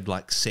 Maybe they could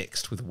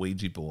sext with a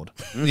Ouija board.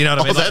 You know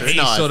what I mean? He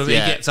nice. he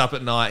gets up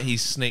at night, he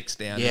sneaks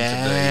down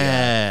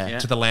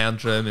into the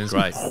lounge room and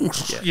Great.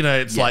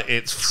 it's like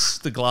it's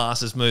the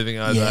glass is moving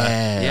over.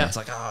 Yeah. It's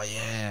like, oh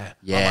yeah,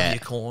 I love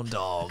your corn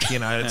dog.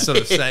 It's sort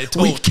of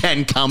we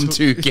can come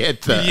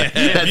together.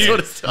 That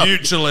sort of stuff.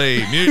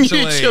 Mutually. And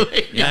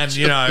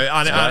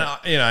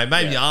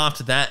maybe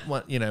after that,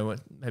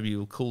 maybe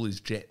you'll call his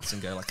jets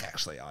and go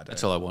actually, I don't.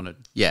 That's all I wanted.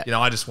 Yeah.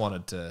 I just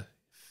wanted to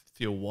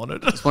feel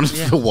wanted. Just wanted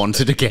to feel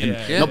wanted again.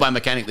 Yeah. Not by a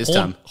mechanic this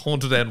time.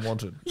 Haunted and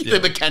wanted. The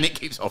mechanic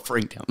keeps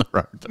offering down the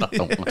road, but I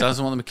don't want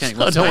Doesn't want the mechanic.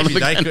 I don't want the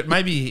mechanic.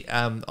 Maybe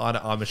I'm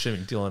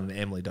assuming Dylan and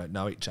Emily don't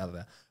know each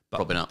other, but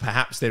Probably not.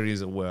 Perhaps there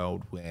is a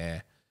world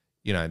where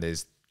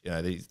there's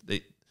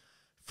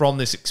from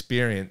this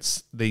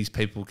experience, these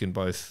people can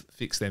both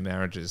fix their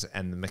marriages,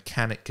 and the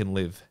mechanic can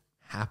live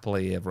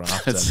happily ever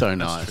after. That's so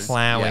nice.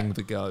 Plowing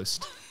the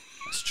ghost.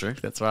 That's true.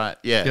 That's right.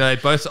 Yeah. They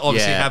both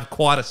obviously have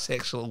quite a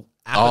sexual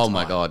appetite. Oh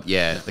my god,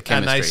 yeah. The chemistry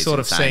and they is sort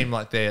of insane. seem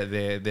like their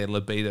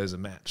libidos are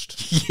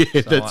matched.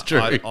 Yeah, that's true.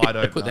 I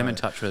don't Put them know. in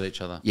touch with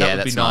each other. Yeah, That would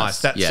that's be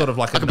nice. That's sort of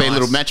like I could be a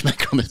little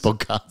matchmaker on this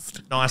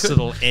podcast. nice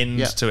little end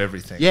to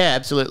everything. Yeah,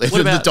 absolutely.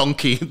 What about- the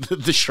donkey,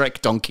 the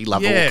Shrek donkey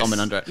lover will come in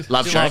under it.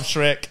 Love Shrek. Love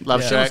Shrek.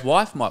 Love Dylan's Shrek.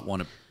 wife might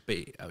want to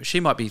be. She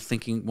might be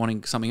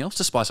wanting something else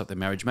to spice up their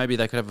marriage. Maybe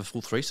they could have a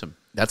full threesome.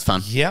 That's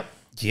fun. Yep.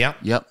 How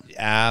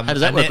How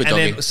does that work with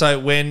doggy? So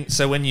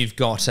when you've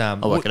got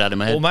I'll work it out in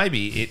my head. Or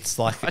maybe it's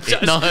like I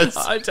don't know.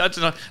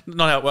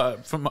 Not how,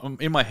 from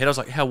in my head, I was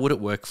like, how would it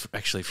work for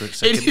a second?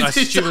 is, I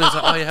it's stupidly was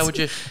like, oh yeah, how would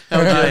you?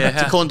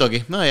 It's a corn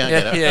doggy. No, yeah, I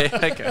get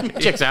it. Okay.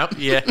 Checks out.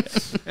 Yeah.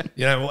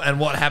 and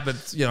what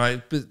happens,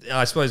 but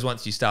I suppose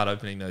once you start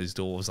opening those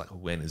doors,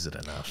 when is it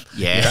enough?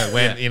 Yeah.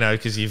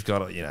 Because you've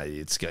got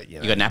it's got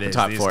got an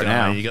appetite for it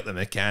now. You got the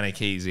mechanic,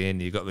 he's in,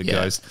 you got the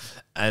ghost,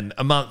 and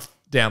a month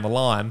down the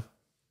line,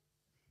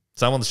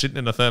 someone's shitting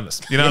in a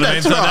thermos. You know what I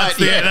mean?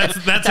 Right,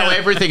 That's how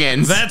everything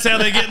ends. That's how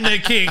they're getting their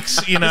kicks,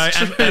 That's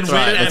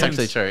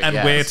actually true. And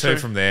where to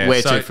from there?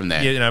 Where to from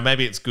there?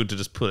 Maybe it's good to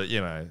just put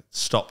it,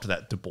 stop to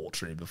that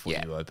debauchery before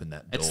you open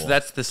that door.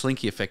 That's the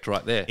Slinky effect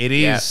right there. It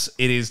is,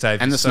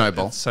 Dave. And the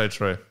snowball. It's so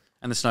true.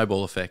 And the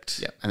snowball effect.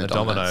 Yeah, and The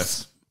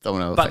dominoes.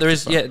 But there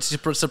is, it's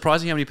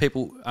surprising how many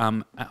people.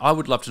 I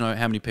would love to know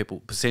how many people,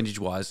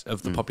 percentage-wise,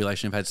 of the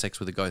population have had sex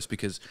with a ghost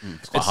because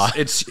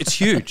it's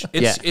huge.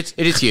 It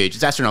is huge.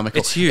 It's astronomical.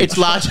 It's huge. It's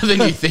larger than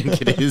you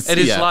think it is. It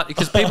is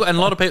because people, and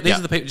a lot of people. These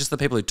are the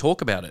people who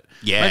talk about it.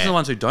 Yeah. Imagine the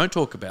ones who don't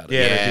talk about it.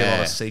 Yeah, there'd be a lot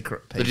of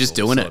secret people. They're just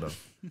doing it.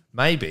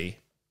 Maybe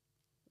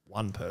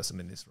one person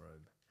in this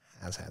room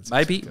has had sex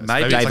Maybe with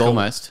ghosts. Dave it's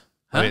almost.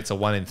 Maybe it's a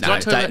 1 in 3. Did I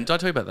tell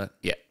you about that?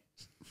 Yeah.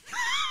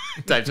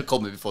 Dave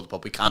called me before the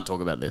pod. We can't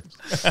talk about this.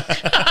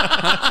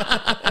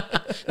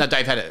 No,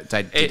 Dave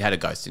had a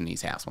ghost in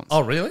his house once.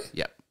 Oh, really?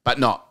 Yeah, but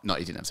not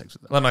he didn't have sex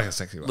with them. Well, not a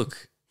sexy one.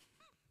 Look,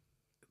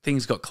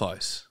 things got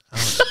close.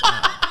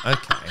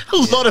 Okay. A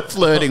lot of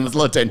flirting. There's a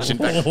lot of tension.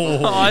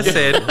 I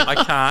said I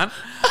can't.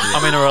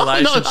 I'm in a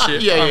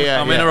relationship.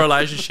 I'm in a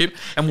relationship,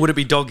 and would it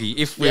be doggy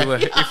if we were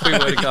to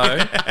go?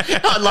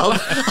 I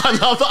love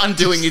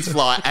undoing his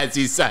flight as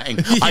he's saying,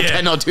 "I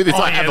cannot do this."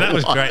 I have that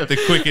was life. great. The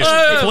quickest.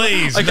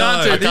 Please, I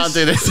can't do I can't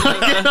do this. I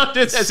cannot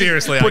do this.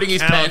 Seriously, putting I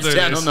his cannot pants do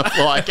down this. on the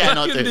floor. I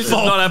cannot do This this. is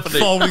not happening.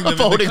 Folding them in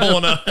the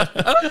corner.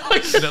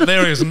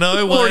 There is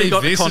no way Already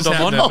got the this is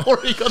condom on. happening.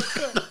 Already got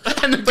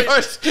and the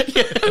ghost.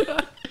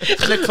 And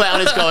the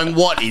clown is going,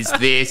 "What is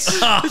this?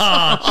 Shut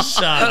up.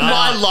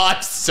 My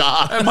life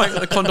sucks." And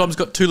the condom's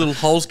got 2 little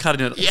holes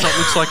cut in it, so it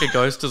looks like a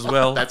ghost as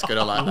well. That's good.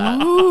 I like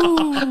that.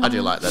 I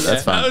do like that.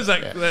 That's fun.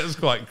 That was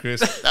quite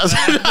crisp. That was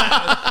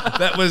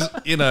That was,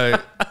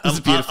 was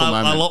a beautiful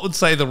moment. A lot would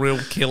say the real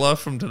killer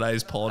from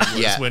today's pod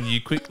was when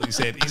you quickly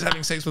said he's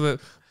having sex with her.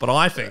 But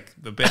I think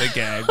the better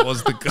gag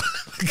was the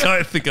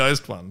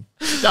ghost one.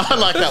 No, I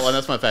like that one.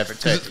 That's my favourite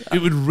too.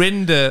 It would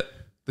render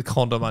the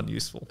condom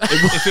unuseful.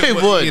 It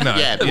would.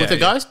 With a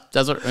ghost,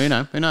 does it? Who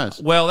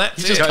knows? Well,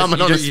 that's just it. coming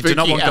on a You do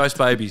not spooky want house. ghost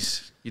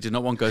babies. You do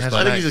not want ghost I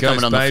babies. think he's just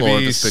coming on the floor of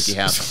the babies. spooky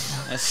house.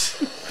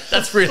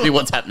 That's really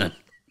what's happening.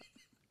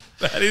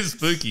 That is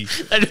spooky.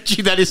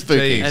 That is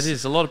spooky. Jeez. It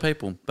is a lot of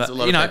people, but a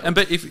lot of people. and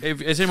but if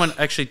has anyone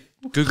actually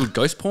Googled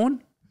ghost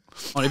porn?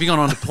 Oh, have you gone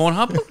on to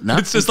Pornhub? No.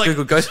 It's just like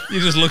Google Ghost. you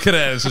just look at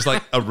it. It's just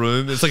like a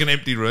room. It's like an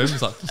empty room.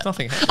 It's like there's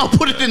nothing happening. I'll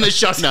put it in the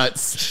show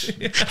notes.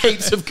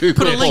 Heaps of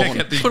Google Put a link. porn.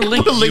 Put a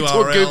link. Put a link to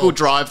a URL. Google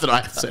Drive that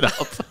I set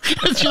up.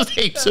 It's just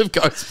heaps of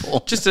ghost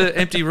porn. Just an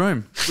empty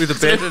room with a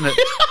bed in it.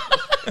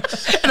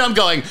 And I'm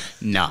going,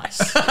 nice.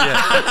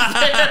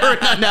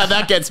 Now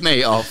that gets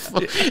me off.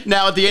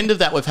 Now, at the end of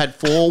that, we've had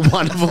 4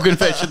 wonderful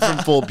confessions from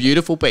 4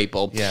 beautiful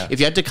people. Yeah. If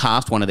you had to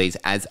cast one of these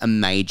as a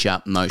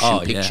major motion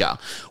picture,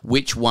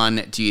 which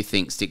one do you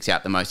think sticks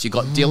out the most? You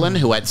got Dylan,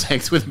 who had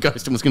sex with a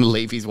ghost and was going to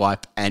leave his wife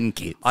and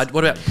kids.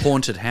 What about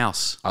Haunted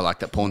House? I like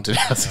that. Haunted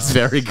House is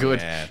very good.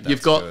 Yeah, that's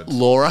You've got good.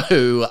 Laura,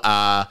 who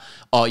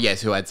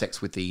who had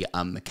sex with the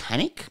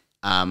mechanic.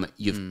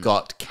 You've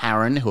got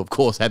Karen, who of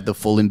course had the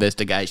full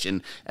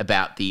investigation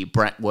about the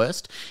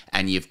bratwurst,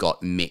 and you've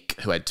got Mick,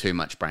 who had too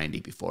much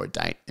brandy before a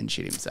date and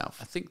shit himself.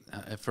 I think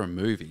for a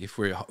movie, if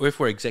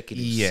we're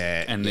executives,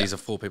 and these are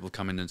 4 people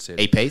come in and said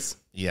EPs?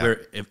 Yeah.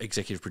 we're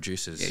executive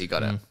producers. Yeah, you got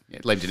to. Yeah,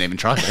 Liam didn't even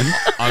try then.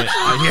 I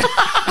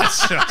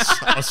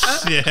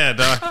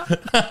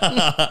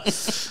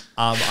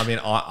mean,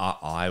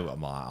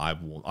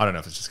 I don't know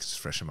if it's just 'cause it's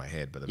fresh in my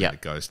head, but the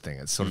ghost thing,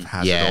 it sort of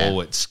has it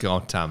all. It's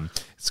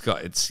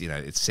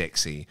it's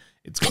sexy.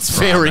 It's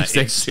very drama,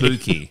 sexy. It's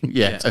spooky.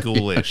 Yeah. It's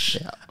ghoulish.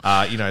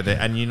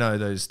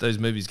 Those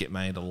movies get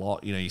made a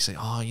lot. You know, you say,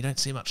 you don't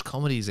see much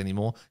comedies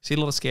anymore. You see a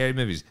lot of scary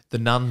movies. The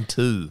Nun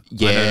 2. I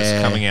know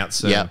it's coming out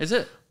soon. Yeah. Is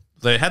it?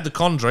 They had The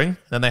Conjuring,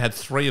 then they had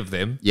 3 of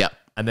them. Yeah.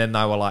 And then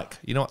they were like,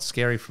 you know what's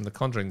scary from The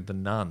Conjuring? The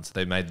Nun. So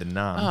they made The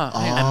Nun.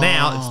 And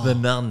now it's The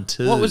Nun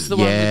 2. What was the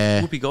one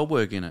with Whoopi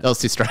Goldberg in it? That was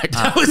Distract.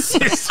 That was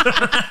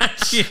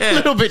A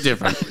little bit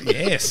different.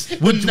 Yes.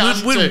 Would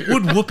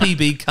Whoopi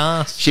be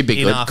cast She'd be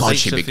in good. our God,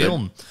 she'd feature be good.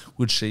 film?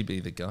 Would she be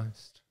the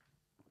ghost?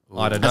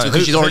 I don't know. That's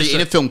because she's already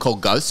in a film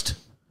called Ghost.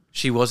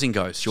 She was in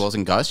Ghost. She was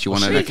in Ghost. She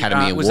won an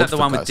Academy Award Was that the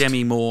for one Ghost. with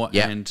Demi Moore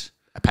and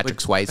Patrick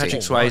Swayze.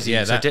 Patrick Swayze.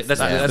 Yeah, So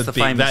that's the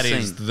famous That scene.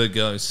 is the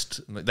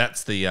ghost.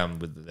 That's the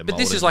with the. But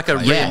this is like a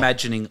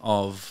reimagining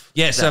of.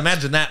 Yeah, so that.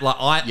 imagine that.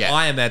 Like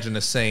I imagine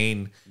a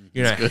scene.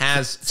 You know,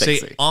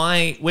 Sexy.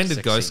 when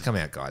did Ghost come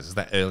out, guys? Is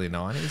that early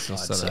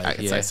 90s? I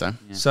could say so.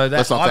 So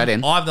Let's lock that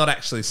in. I've not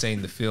actually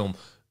seen the film,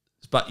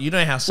 but you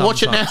know how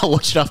sometimes Watch it now.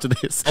 Watch it after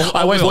this.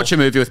 I always will. watch a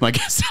movie with my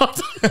guests.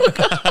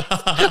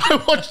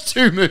 I watch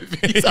 2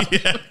 movies.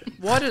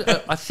 Why did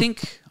I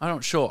think I'm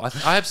not sure.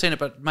 I have seen it,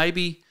 but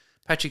maybe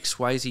Patrick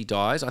Swayze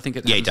dies. I think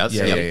it Yeah, he does.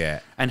 Yeah.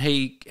 and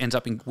he ends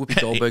up in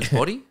Whoopi Goldberg's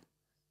body.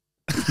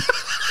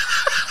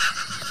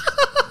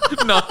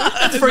 No,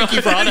 It's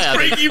Freaky Friday. I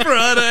think. Freaky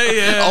Friday,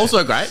 yeah.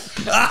 Also great.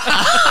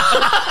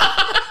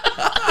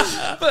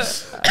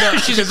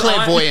 She's a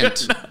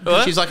clairvoyant.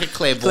 She's like a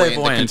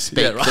clairvoyant that can speak.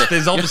 Yeah, right.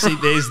 There's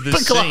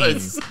the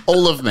Close. scene.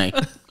 All of me.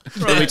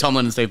 Lily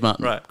Tomlin and Steve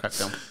Martin. Right. Crap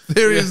film.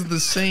 There is the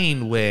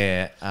scene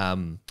where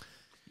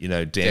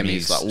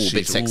Demi's like, ooh,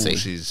 bit sexy.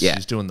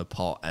 She's doing the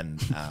pot and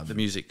the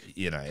music.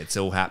 You know, it's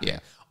all happening. Yeah.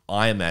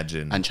 I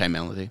imagine Unchained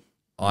Melody.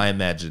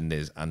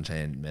 there's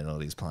Unchained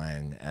Melodies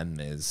playing, and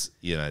there's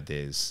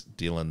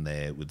Dylan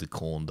there with the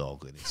corn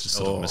dog, and he's just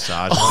sort of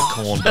massaging the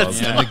corn dog,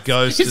 and the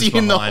ghost is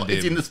behind him.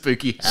 He's in the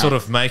spooky house. Sort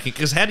of making,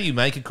 because how do you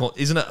make a corn?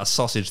 Isn't it a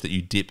sausage that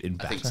you dip in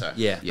batter? I think so.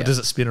 Yeah. But does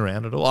it spin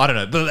around at all? I don't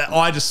know, but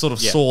I just sort of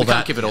saw We that.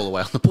 can't give it all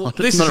away on the pod.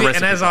 This It's not is a it,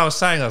 recipe. and as I was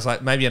saying, I was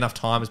like, maybe enough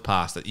time has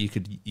passed that you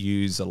could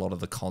use a lot of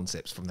the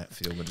concepts from that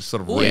film and just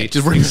sort of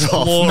just rinse it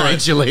off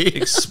majorly.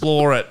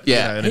 explore it,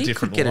 Yeah. in a He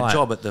different could get light. a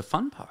job at the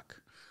fun park.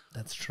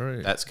 That's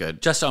true. That's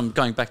good. Just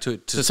going back to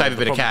save a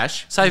bit of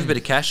cash. Save a bit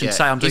of cash and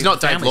say I'm doing He's not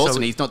it for Dave family,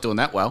 Lawson. He's not doing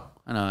that well.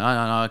 I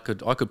know.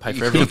 I could pay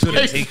for everyone.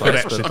 He could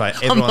actually pay.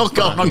 I'm not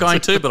I'm not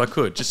going to, but I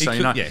could. Just so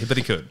you know. Yeah, but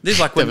he could. This is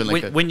like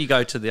Definitely could. when you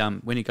go to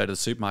the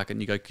supermarket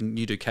and you go, can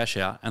you do cash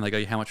out? And they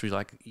go, how much would you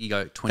like? You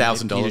go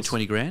 $1,000. You do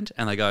 20 grand,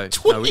 and they go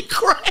 20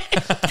 grand.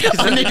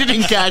 I need it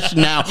in cash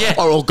now,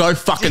 or I'll go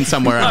fucking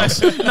somewhere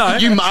else. No,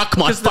 You mark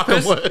my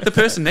fucking word. The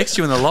person next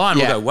to you in the line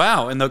Yeah. will go,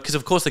 wow, and because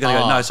of course they're going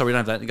to go, no, sorry, we don't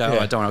have that. And go,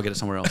 oh, don't worry, I'll get it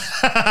somewhere else.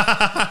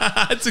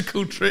 That's a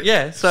cool trick.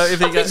 Yeah, so if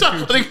they go,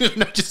 I think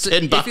no, just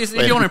 $10. if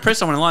you want to impress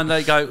someone in line,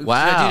 they go,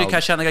 Wow. do you do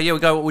cash out? And they go, yeah, we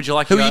go, what would you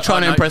like? Who You are go, you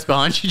trying to no. impress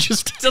behind? You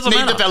just Doesn't need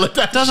matter. the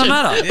validation. Doesn't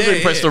matter. Yeah,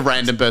 impress a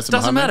random person.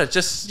 Doesn't behind matter. me.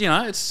 Just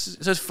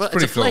it's a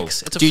pretty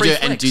flex. cool. It's a Do you free do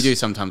flex. and do you do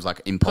sometimes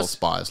like impulse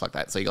buys like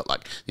that? So you got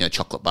like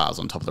chocolate bars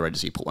on top of the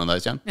register. You put one of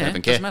those down. Yeah, Don't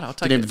even doesn't care. matter. I'll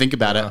take Didn't it. even think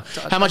about it.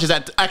 How much is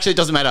that? Actually, it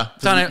doesn't matter.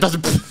 Doesn't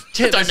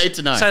don't need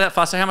to know. Say that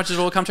fast. So how much does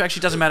it all come to?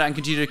 Actually, doesn't matter. And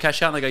can you do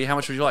cash out? And they go, yeah, how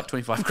much would you like?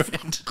 25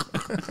 grand.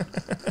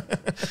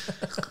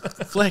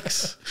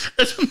 Flex.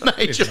 It's a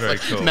major, very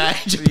cool.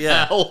 major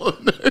Yeah. power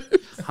move.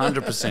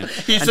 100%.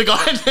 He's the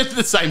guy.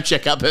 The same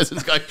checkout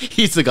person's going.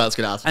 He's the guy that's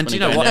going to ask. And do you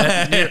know 20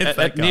 what?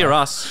 grand. Near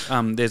us,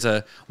 there's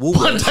a One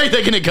Woolworths. day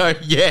they're going to go.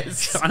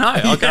 Yes. I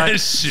know. I'll go.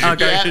 Yes, I'll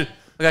go. yeah.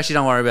 Actually,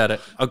 don't worry about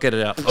it. I'll get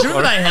it out. Do you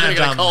remember they I'm had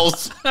going to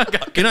Coles.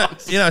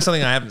 you know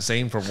something I haven't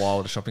seen for a while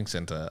at a shopping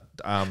centre,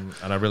 and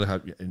I really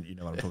hope you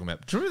know what I'm talking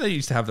about. Do you remember they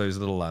used to have those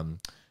little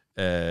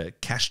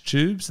cash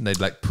tubes, and they'd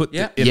like put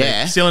Yeah. in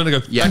Yeah. the cylinder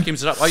and go Yeah.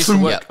 Vacuums it up. I used to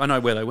work. I know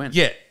where they went.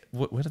 Yeah,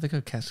 Where did they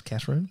go?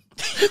 Cash room?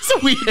 It's a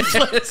weird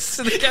place.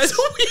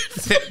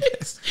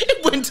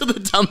 It went to the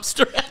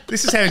dumpster.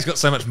 This is how he's got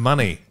so much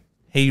money.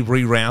 He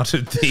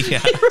rerouted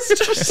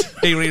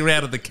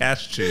the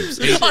cash tubes.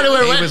 I know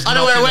where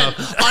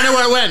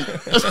it went.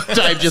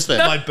 Dave just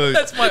there. My boot.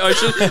 That's my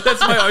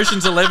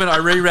Ocean's 11. I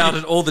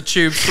rerouted all the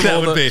tubes from That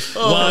all would the...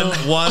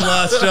 be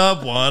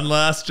one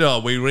last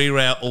job. We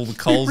reroute all the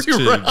Coles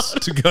tubes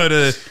to go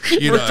to,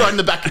 We're throwing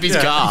the back of his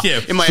car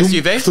in my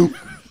SUV.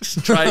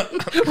 Straight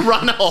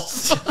run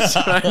off.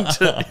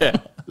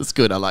 That's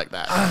good. I like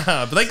that.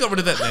 But they got rid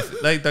of that method.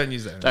 They don't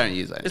use that. Don't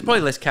use that. There's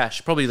probably less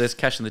cash. Probably less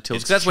cash in the tills.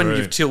 Because that's when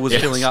your till was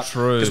filling up.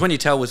 Because when your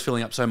till was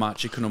filling up so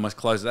much, you couldn't almost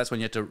close it. That's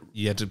when you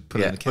had to put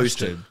it in the cash boost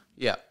tube. it.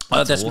 Yeah.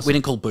 That's awesome. We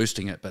didn't call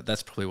boosting it, but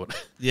that's probably what.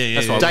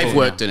 That's what Dave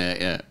worked in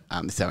it. Yeah.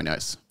 This is how he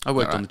knows. I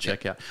worked on the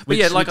checkout. But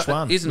Which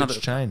one? Here's another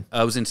chain.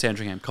 I was in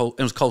Sandringham.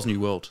 It was Coles New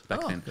World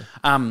back then.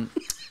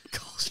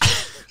 Coles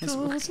New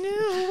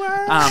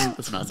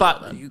World.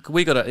 But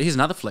here's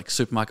another flex,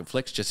 supermarket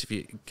flex. Just if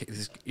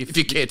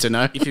you care to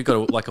know, if you've got a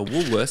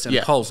Woolworths and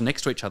Coles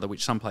next to each other,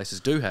 which some places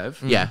do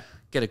have,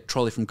 get a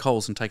trolley from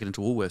Coles and take it into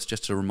Woolworths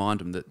just to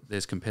remind them that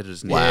there's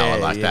competitors. Wow, I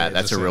like that.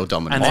 That's a real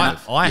dominant. And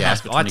then I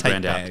take 20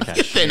 grand out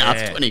cash. Then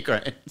after 20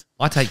 grand,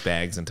 I take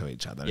bags into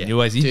each other. And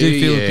you do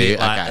feel a bit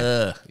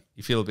like,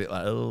 you feel a bit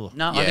like, oh.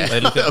 No, they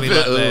look at me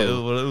like that.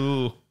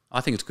 Ooh. I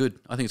think it's good.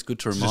 I think it's good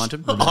to remind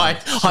them. I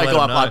go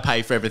up, I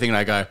pay for everything, and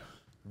I go,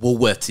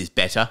 Woolworths is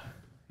better.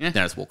 Yeah.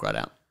 Then I just walk right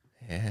out.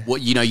 Yeah. Well,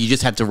 you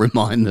just have to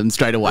remind them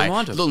straight away.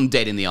 Look them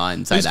dead in the eye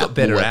and say Who's that. Got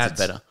better Woolworths ads?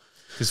 is better.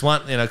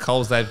 Because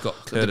Coles, they've got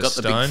Curtis They've got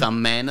the Stone. big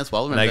thumb man as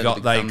well. They got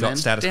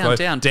status quo.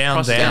 Down.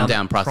 Prices Down.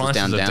 down.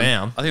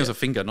 I think it was a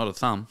finger, not a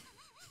thumb.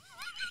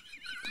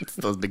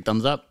 That was a big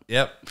thumbs up.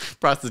 Yep.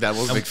 Prices down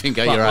was a big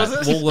finger. You're right.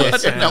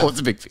 Woolworths. That was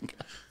a big finger.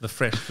 The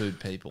fresh food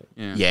people.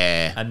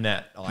 Yeah. And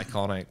that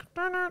iconic.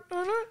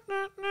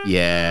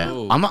 Yeah.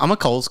 Ooh. I'm a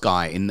Coles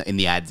guy in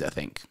the ads, I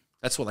think.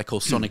 That's what they call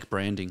sonic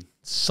branding.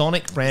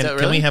 Sonic brand. Really?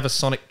 Can we have a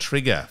sonic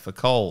trigger for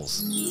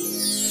Coles?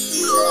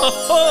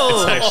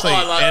 Oh, it's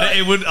actually.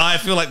 It would. I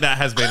feel like that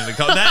has been in the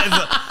Coles.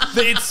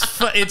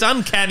 It's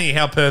uncanny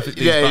how perfect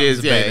these buttons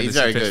have been. He's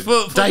very good.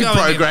 For Dave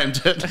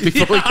programmed it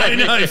before we came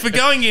in. For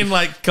going in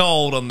like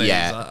cold on these.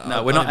 Yeah.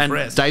 No, we're not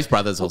impressed. Dave's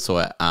brother's also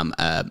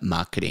a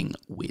marketing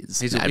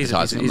whiz. He's an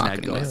advertising he's an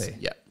marketing ad guy. whiz. Really?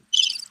 Yeah.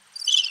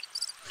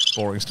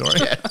 Boring story.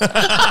 It's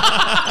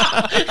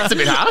a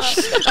bit harsh.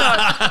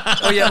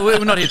 Oh yeah, we're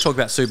not here to talk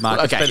about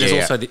supermarkets. Okay, but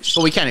there's also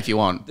well, we can if you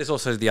want. there's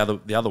also the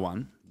other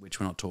one which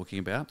we're not talking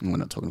about. We're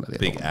not talking about the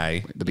Big other one.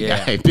 A. The big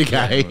Yeah. A. Big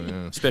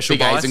A. Special Big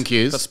buys A's and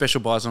Q's. Got special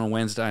buys on a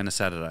Wednesday and a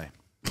Saturday.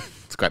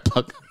 It's a great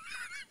plug.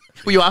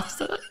 Were you asked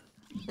that?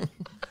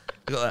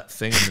 They got that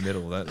thing in the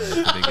middle. That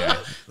the big A.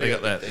 They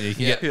got that. You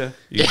can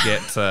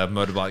get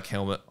motorbike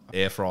helmet,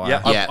 air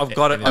fryer. Yeah, I've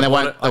got it. And they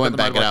won't back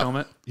motorbike it up.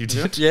 helmet. You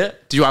did? Yeah.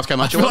 Did you ask how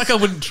much I it feel was? like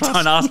I wouldn't trust.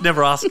 Don't ask.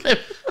 Never ask.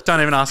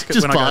 Don't even ask it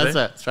Just when I go buys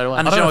there. it straight away.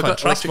 And I don't know I if I got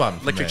trust one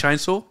from electric there.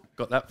 chainsaw.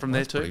 Got that from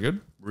there too. Pretty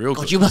good. Real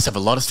God, good. you must have a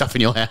lot of stuff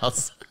in your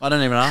house. I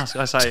don't even ask.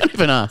 I say. Don't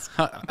even ask.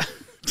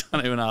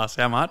 Don't even ask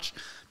how much.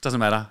 Doesn't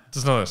matter.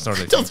 It's not a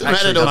Doesn't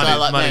matter to a guy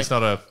like money's me.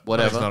 not a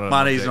Whatever.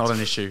 Money's not an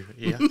issue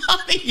here.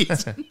 Money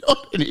is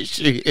not an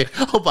issue here.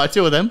 I'll buy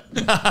two of them.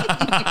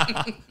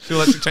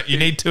 You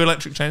need 2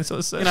 electric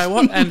chainsaws, sir? You know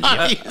what? And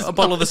Money a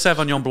bottle of the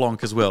Sauvignon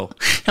Blanc as well.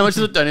 How much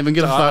is it? Don't even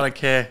give a I fuck. don't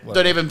care.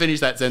 Don't even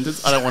finish that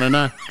sentence. I don't want to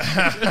know.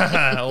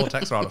 All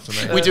tax write-offs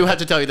to me. We do have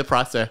to tell you the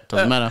price there.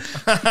 Doesn't matter.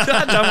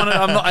 I don't want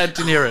to. I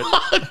didn't hear it.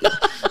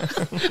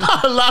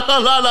 La, la,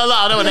 la, la,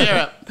 la. I don't want to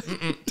hear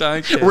it.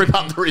 Don't care. Rip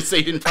up the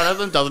receipt in front of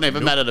them. Doesn't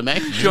even matter to me.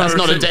 you want That's a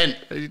not a receipt?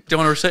 dent. Do you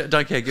want a receipt?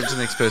 Don't care. Give it to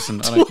the next person.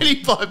 I don't care.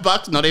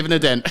 $25, not even a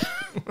dent.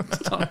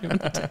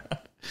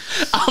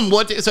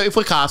 So if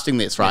we're casting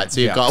this, right?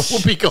 So you've got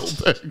Whoopi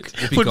Goldberg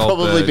would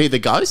probably Goldberg. be the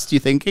ghost, you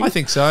thinking? I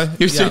think so.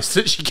 Who says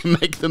that she can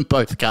make them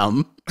both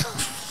come?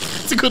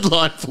 It's a good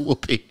line for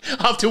Whoopi.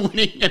 After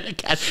winning an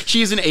Academy.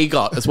 She is an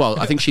EGOT as well.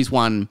 I think she's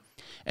won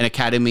an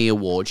Academy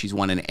Award. She's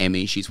won an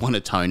Emmy. She's won a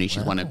Tony.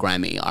 She's won a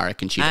Grammy. I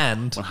reckon she'd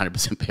And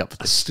 100% be up for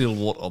A this.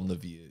 stalwart on The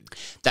View.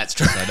 That's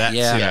true. So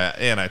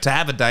that's, to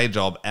have a day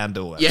job and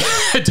do it. Yeah,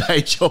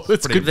 day job.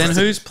 It's good. Then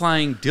who's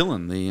playing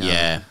Dylan? The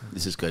Yeah,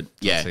 this is good.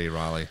 Yeah. C.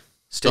 Riley.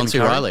 Stephen John C.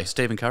 Curry? Reilly.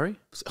 Stephen Curry.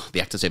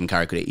 The actor Stephen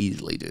Curry could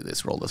easily do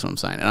this role. That's what I'm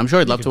saying. And I'm sure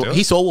he'd love could to. do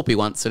He it. saw Whoopi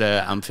once at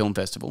a film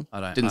festival.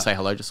 Didn't I- say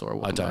hello, just saw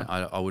her. I don't.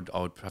 I would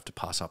have to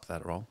pass up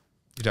that role.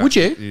 Would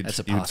you? That's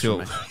a You'd pass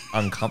feel for me.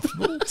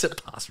 uncomfortable. It's a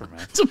pass from me.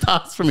 It's a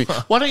pass from me.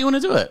 Why don't you want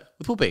to do it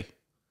with Whoopi?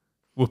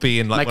 Whoopi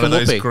in like Make one of a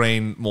those Whoopi.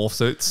 green morph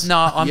suits. No,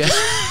 I'm Yeah. just.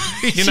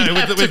 You know,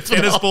 have with to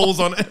tennis throw-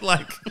 balls on it,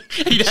 like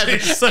He'd have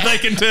it. so they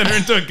can turn her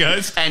into a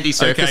ghost. Andy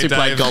Serkis, Okay, who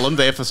played Dave. Gollum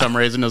there for some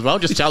reason as well,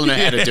 just telling her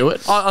how to do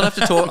it. I'll have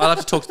to talk. I'll have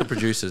to talk to the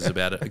producers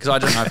about it because I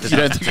don't know if there's. You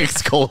don't think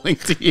it's calling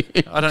to you?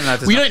 I don't know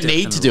if there's We enough don't depth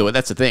need in to the do it.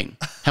 That's the thing.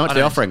 How much are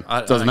they offering?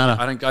 Doesn't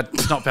matter. I don't.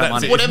 It's not about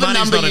money. it. Whatever Money's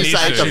number not an you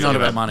say, issue. it doesn't not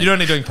matter. about money. You're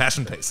only doing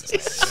passion pieces.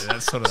 Yeah,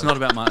 that's sort of, It's not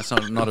about money. It's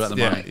not about the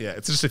money. yeah,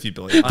 it's just a few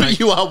billion. But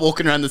you are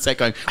walking around the set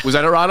going, was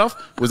that a write-off?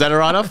 Was that a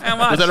write-off? How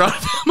much? Was that a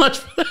write-off? How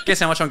much? Guess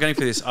how much I'm getting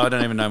for this? I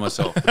don't even know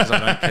myself because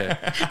I don't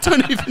care.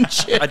 Don't even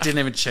check. I didn't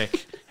even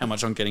check how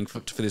much I'm getting for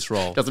this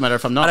role. Doesn't matter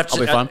if I'm not. I'll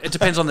be fine. It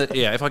depends on the.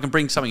 Yeah, if I can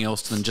bring something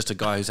else than just a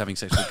guy who's having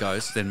sex with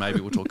ghosts, then maybe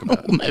we'll talk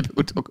about it. Maybe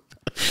we'll talk about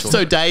it.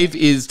 So Dave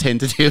is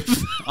tentative.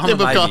 I'm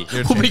a maybe.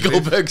 Whoopi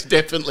Goldberg's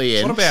definitely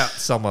in. What about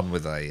someone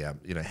with a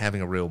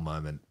having a real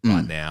moment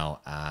right now?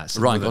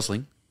 Ryan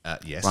Gosling.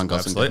 Yes, Ryan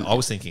Gosling, absolutely. I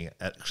was thinking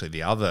actually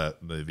the other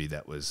movie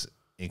that was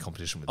in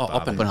competition with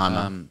Barbie.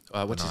 Oppenheimer.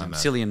 What's his name?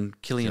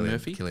 Cillian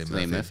Murphy.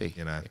 Cillian Murphy.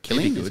 You know,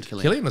 Killian?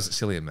 Cillian was it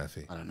Cillian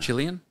Murphy? I don't know.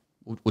 Cillian?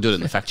 We'll do it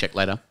in the fact check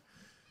later.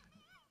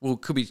 Well,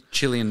 it could be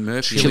Cillian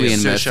Murphy.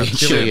 Cillian Murphy.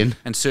 Cillian.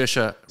 And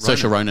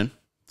Saoirse Ronan.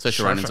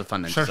 Saoirse Ronan's a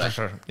fun name to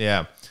say.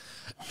 Yeah.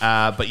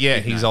 But yeah,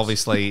 he's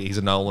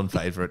a Nolan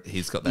favourite.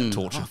 He's got that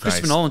tortured face.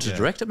 Christopher Nolan to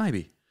direct it,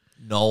 maybe.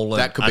 Nolan.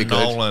 That could be good.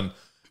 Nolan.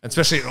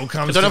 Especially it all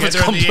comes I don't know if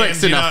it's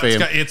complex enough for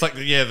him. It's like,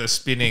 the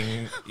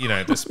spinning,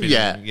 the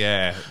spinning,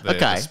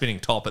 the spinning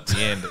top at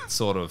the end. It's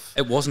sort of...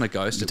 It wasn't a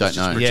ghost. It don't was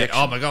just know. projection.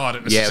 Yeah, oh my God.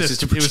 It was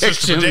just a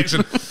projection.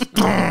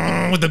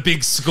 With the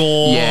big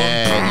score.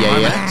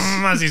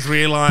 Yeah. As he's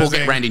realising. We'll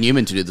get Randy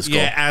Newman to do the score.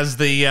 Yeah, as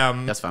the...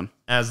 That's fun.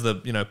 As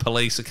the,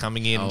 police are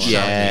coming in.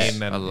 Yeah.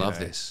 I love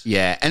this.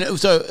 Yeah, and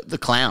also the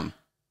clown.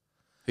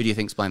 Who do you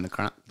think's playing the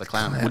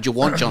clown? Would you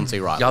want John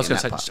C. Reilly? Yeah, I was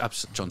going to say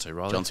John C.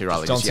 Reilly. John C.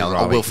 Reilly. John C. Reilly.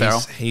 Or Will Ferrell.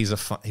 He's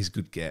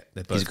good get.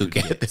 They're both He's a good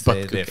get.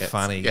 They're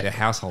funny. Yeah. They're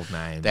household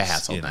names. They're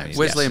household names.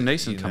 Where's Liam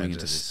Neeson coming into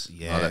this?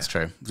 Yeah. Oh, that's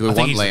true. I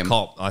think he's the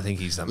cop. I think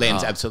he's the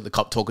Liam's absolutely the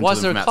cop talking Why to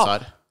is them there from a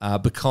cop?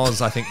 outside.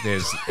 Because I think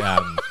there's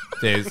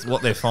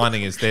what they're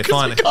finding is they're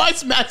finding The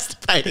guy's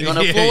masturbating on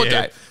a floor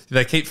date.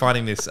 They keep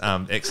finding this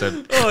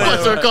excerpt. Why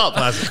is there a cop?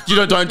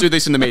 Don't do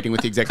this in the meeting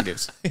with the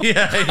executives.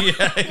 Yeah.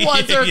 Why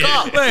is there a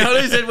cop? Wait,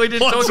 who said we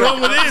didn't What's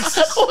wrong with this?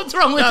 What's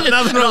wrong with this?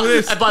 Nothing wrong with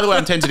this. And by the way,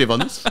 I'm tentative on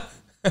this.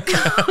 I'm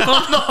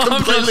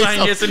not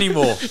saying yes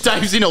anymore.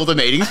 Dave's in all the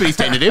meetings, but he's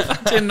tentative. I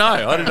didn't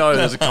know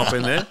there's a cop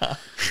in there.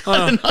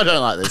 I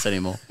don't like this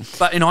anymore.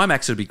 But in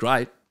IMAX, it'd be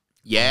great.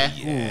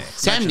 Yeah.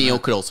 Sam Neill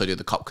could also do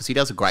the cop because he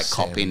does a great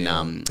cop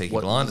in Peaky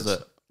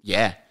Blinders.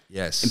 Yeah.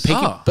 Yes. In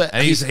Peaky, but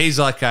he's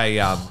like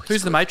a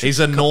who's the Matrix? He's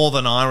a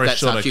Northern Irish that's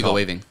sort of Hugo cop.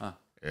 Weaving.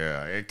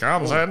 Yeah, he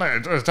comes in,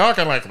 he's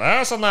talking like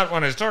this, and that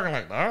one is talking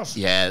like this.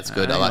 Yeah, it's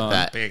good. I like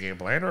that. Peaky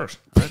Blinders.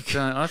 But,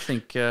 I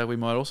think we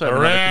might also The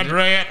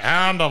Red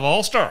Hand of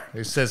Ulster.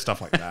 He says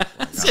stuff like that.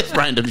 Says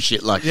random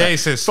shit like that. Yeah, he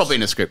says probably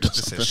in a script.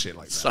 Just says shit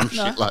like that. Some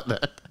shit like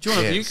that. Do you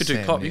want to? You could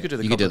do cop. You could do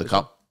the. You cop could do the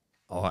cop.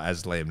 Oh,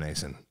 as Liam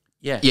Neeson.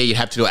 Yeah. Yeah, you'd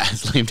have to do it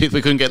as Liam Neeson.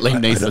 We couldn't get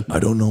Liam Neeson. I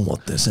don't know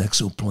what this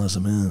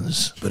ectoplasm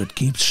is, but it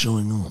keeps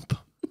showing up.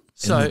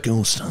 So, in the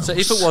ghost house. So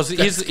if it was,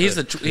 here's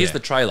the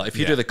trailer. If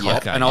you do the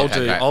cop, and I'll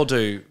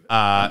do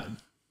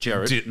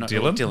Jared,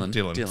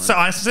 Dylan. So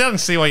I don't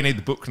see why you need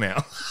the book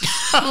now.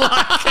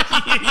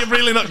 You're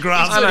really not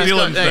grasping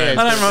Dylan. I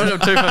don't write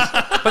it too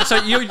fast. But so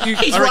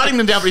he's writing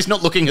them down, but he's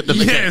not looking at them.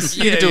 Yes,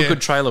 you could do a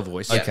good trailer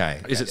voice.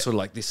 Okay. Is it sort of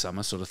like this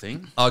summer sort of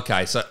thing?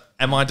 Okay, so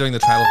am I doing the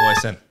trailer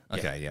voice then?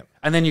 Okay, yeah.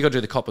 And then you got to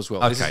do the cop as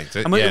well. Okay,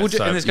 and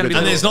there's going to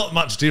be there's not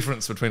much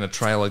difference between a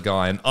trailer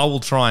guy and I will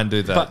try and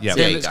do that. But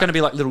it's going to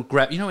be like little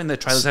grab. You know when the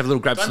trailers have little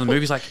grabs from the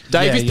movies, like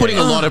Dave is putting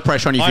a lot of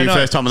pressure on you for your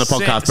first time on the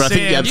podcast, but I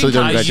think you're absolutely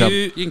doing a great job.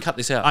 You can cut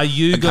this out. Are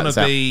you going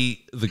to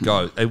be the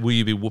ghost? Will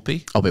you be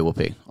Whoopi? I'll be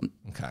Whoopi.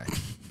 Okay,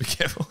 be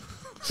careful.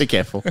 Be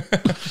careful.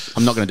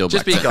 I'm not going to do a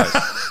just be a ghost.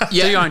 Do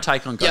your own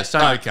take on ghosts.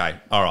 Yeah. Okay.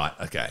 All right.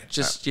 Okay.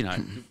 Just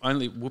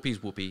only Whoopi's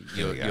Whoopi.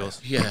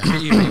 Yours.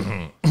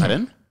 Yeah.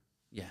 Pardon?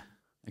 Yeah.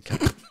 Okay.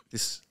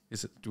 This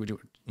is it. Do we do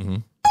it? Mm-hmm.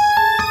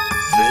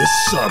 This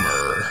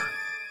summer,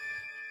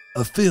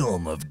 a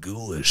film of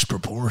ghoulish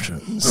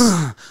proportions.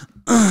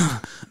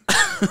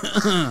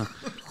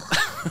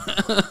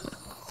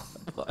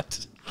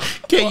 What?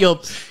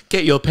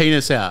 Get your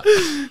penis out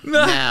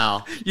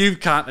now. You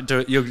can't do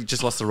it. You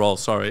just lost the role.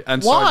 Sorry.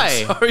 And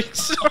why? Sorry,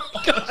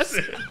 guys.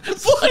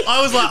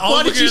 I was like,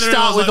 why did you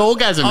start with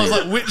orgasm? I was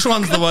like, which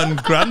one's the one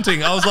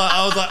grunting? I was like,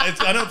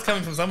 I know it's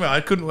coming from somewhere.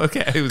 I couldn't work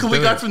out who was. Can we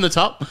go from the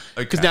top?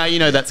 Because now you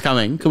know that's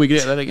coming. Can we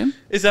get that again?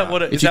 Is that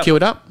what it is? Did you cue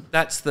it up?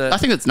 That's the. I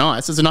think it's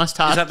nice. It's a nice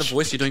touch. Is that the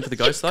voice you're doing for the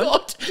ghost though?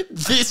 God,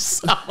 this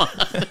summer.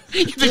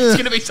 You think it's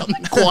going to be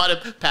something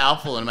quite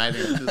powerful and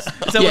amazing? Is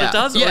that what it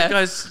does? Yeah. Or it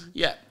goes.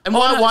 Yeah. And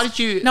why did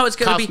you? No, it's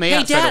going to be.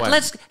 Hey Dad,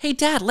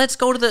 Dad, let's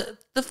go to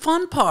the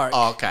fun park.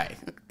 Oh, okay.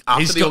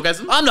 After the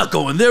orgasm? I'm not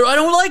going there. I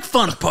don't like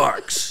fun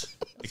parks.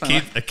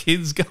 A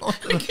kid's going.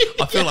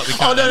 I feel like we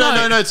can't.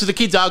 Oh no. So the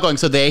kids are going.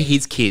 So they're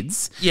his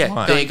kids. Yeah,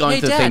 right. They're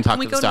going to the theme park. Can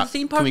we go to the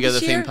theme park? Can we go to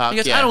the theme park? He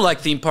goes, I don't like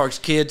theme parks,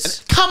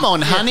 kids. Come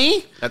on,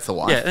 honey. That's the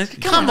wife. Yeah,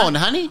 come on,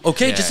 honey.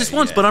 Okay, just this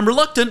once, but I'm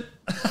reluctant.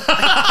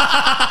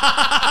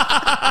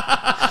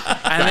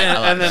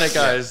 and then it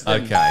goes.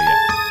 Okay, yeah.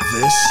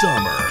 This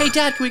summer. Hey,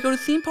 Dad, can we go to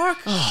the theme park?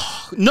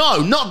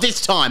 No, not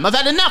this time. I've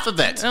had enough of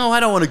it. No,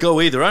 I don't want to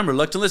go either. I'm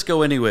reluctant. Let's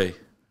go anyway.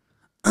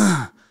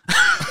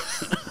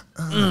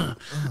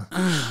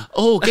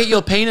 Oh, get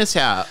your penis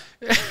out.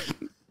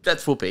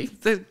 That's Whoopi.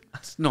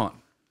 It's not.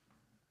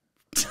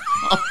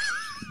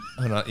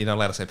 You're not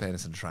allowed to say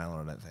penis in the trailer,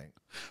 I don't think.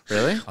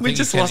 Really? We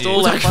just lost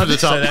all that for the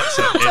top. So that's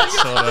it.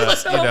 It's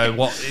sort of, you know,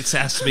 what it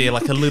has to be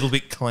like a little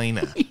bit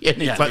cleaner,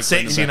 but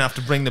sexy enough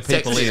to bring the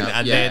people in.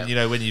 And then, you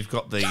know, when you've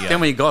got the then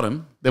when you got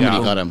him, when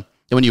you got him.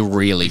 Then when you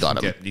really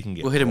got him, you can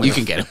get. We'll hit him. You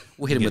can get him.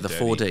 We'll hit him with a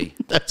 4D.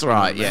 That's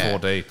right. Yeah.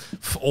 4D.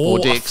 Or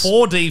a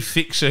 4D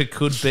fixture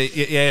could be.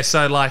 Yeah.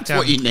 So like,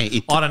 what you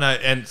need. I don't know.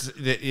 And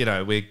you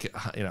know,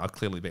 I've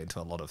clearly been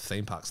to a lot of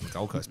theme parks on the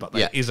Gold Coast, but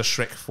there is a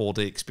Shrek 4D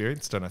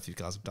experience. Don't know if you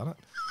guys have done it.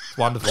 It's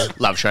wonderful.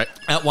 Love Shrek.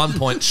 At one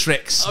point,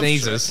 Shrek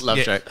sneezes. Love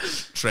Shrek.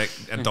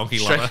 Shrek and Donkey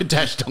Lover. Shrek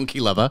dash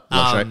Donkey Lover.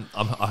 Love Shrek.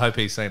 I hope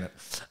he's seen it.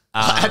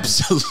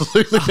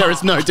 Absolutely, there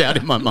is no doubt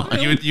in my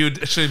mind. You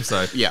would assume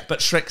so. Yeah. But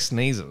Shrek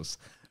sneezes.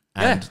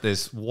 And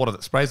there's water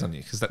that sprays on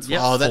you because that's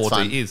what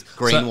 4D is.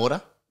 Green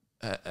water.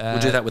 We'll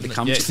do that with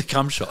the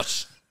cum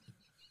shot.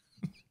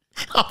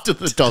 After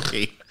the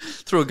donkey.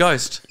 Through a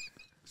ghost.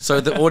 So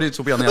the audience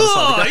will be on the other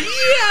side of the ghost.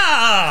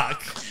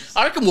 Yuck!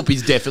 I reckon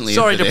Whoopi's definitely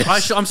Sorry, into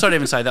this. I'm sorry to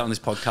even say that on this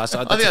podcast.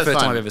 That's the first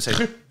time I've ever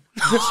said it.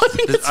 I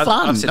think it's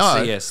fun. I've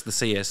said CS. The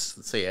CS.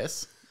 The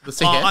CS. The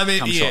CS. I mean,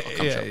 Cum yeah.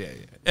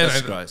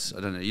 That's gross. I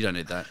don't know. You don't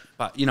need that.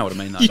 But you know what I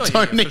mean, though. You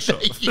don't need sure.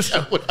 that. You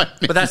know what I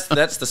mean. But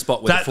that's the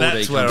spot where the 4D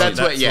that's comes where in. that's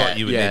what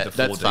you would need the 4D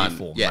that's fun.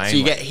 for. Yeah, so mainly.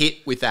 you get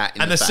hit with that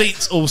in and the the face.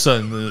 seats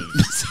also move.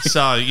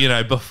 So, you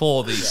know,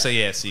 before the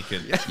CS, you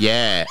could...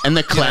 Yeah, and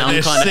the clown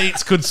the kind of...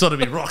 seats could sort of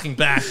be rocking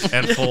back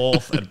and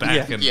forth and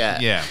back.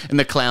 Yeah. And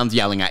the clown's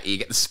yelling at you. You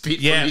get the spit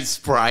from his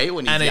spray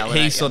when he's yelling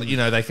at you. Sort of, you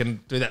know, they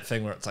can do that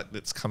thing where it's like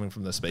it's coming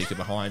from the speaker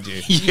behind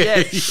you.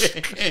 Yeah.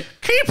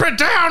 Keep it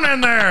down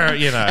in there,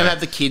 you know. And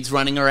have the kids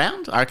running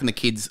around. I reckon the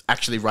kids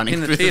actually running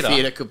through the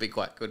theatre could be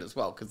quite good as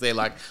well because they're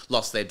like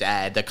lost their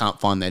dad. They can't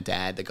find their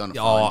dad. They're going to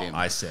find him.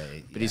 I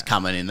see. But he's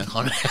coming in the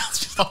haunted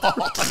house.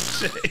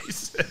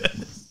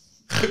 Jesus.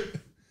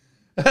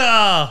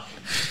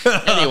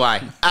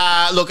 Anyway,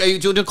 look, do you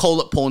want to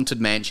call it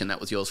Haunted Mansion? That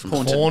was yours from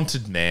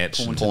Haunted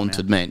Mansion.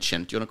 Haunted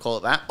Mansion. Do you want to call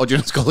it that? Or do you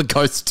want to call it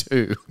Ghost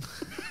 2?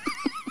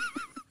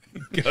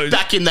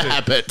 Back in the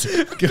habit.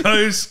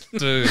 Ghost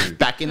 2.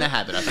 Back in the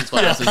habit. I think that's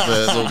what else is the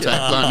little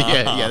tagline.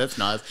 Yeah, that's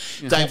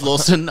nice. Dave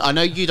Lawson, I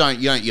know you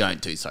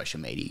don't do social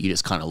media. You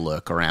just kind of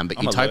lurk around,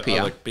 but Utopia.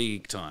 I lurk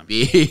big time.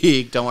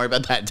 Big. Don't worry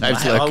about that.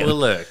 Dave's lurking. I will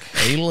lurk.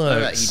 He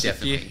lurks. He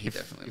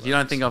definitely If you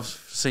don't think I've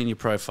seen your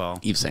profile,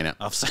 you've seen it.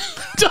 I've seen it.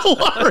 Don't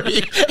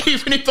worry.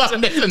 Even if I've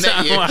never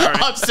met you,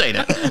 I've seen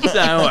it.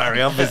 Don't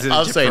worry, I've visited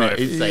I've your seen profile. it.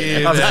 He's seen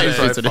it. I've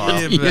seen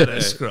visited You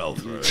better scroll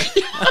through.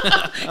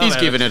 He's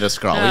given it a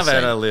scroll. I've He's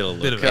had seen a it. little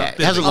look. Yeah,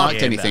 he hasn't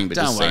liked anything, but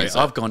Don't just worry, seen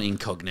it. I've gone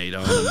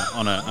incognito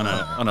on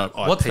an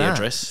What's IP that?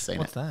 address. Seen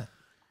What's it. that?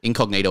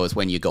 Incognito is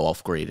when you go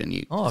off grid and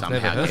you I've never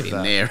somehow heard get of in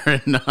that.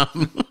 there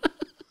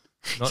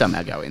and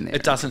somehow go in there.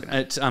 It doesn't.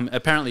 It,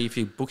 apparently, if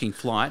you're booking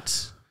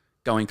flights,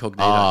 go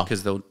incognito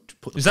because they'll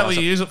put. Is that what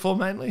you use it for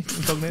mainly?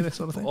 Incognito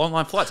sort of thing?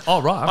 Online flights?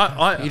 Oh,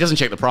 right. He doesn't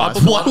check the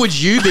price. Why would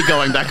you be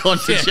going back on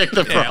to check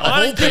the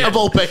price? Of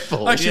all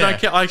people. I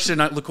actually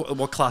don't look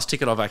what class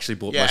ticket I've actually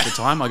bought most of the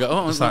time. I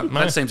go,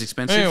 that seems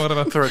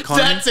expensive for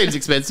economy. That seems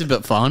expensive,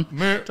 but fine.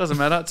 Doesn't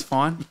matter. It's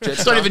fine.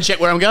 Don't even check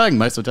where I'm going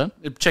most of the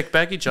time. Check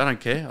baggage. I don't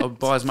care. I'll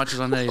buy as much as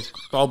I need.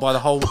 I'll buy the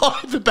whole. Buy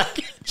the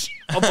baggage.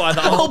 I'll buy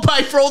the whole. I'll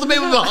pay for all the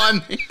people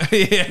behind me.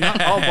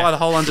 I'll buy the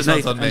whole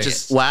underneath on me. and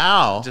just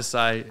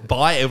say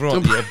buy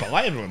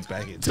everyone's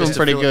baggage. Doing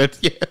pretty good.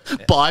 Yeah.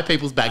 Buy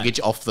people's baggage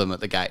off them at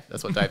the gate.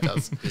 That's what Dave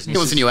does. He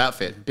wants a new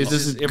outfit.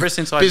 Ever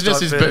since I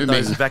business is booming.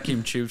 those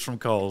vacuum tubes from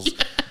Coles,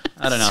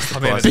 I don't know.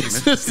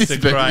 Business is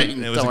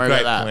booming. It was a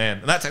great plan,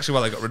 and that's actually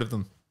why they got rid of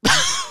them.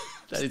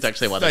 That is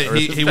actually why they got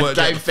rid of them. He worked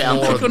Dave out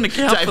found them. couldn't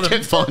account for Dave them.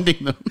 kept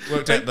finding them.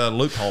 Worked out the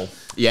loophole.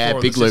 Yeah,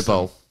 big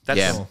loophole.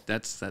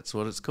 That's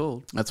what it's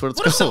called. That's what it's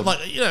What is called.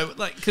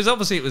 like because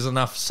obviously it was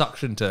enough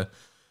suction to,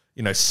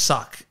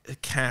 suck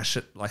cash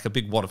at like a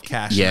big wad of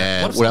cash.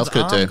 Yeah, what else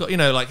could it do?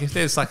 Like if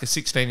there's like a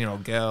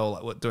 16-year-old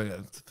girl doing a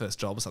first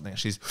job or something,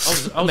 she's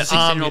I was a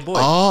 16-year-old boy.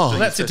 Oh,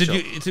 that's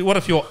it. What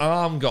if your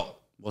arm got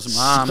wasn't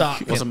my arm?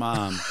 stuck? Wasn't my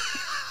arm.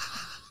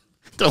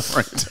 Don't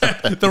worry.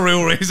 The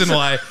real reason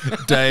why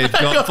Dave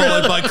got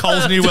followed by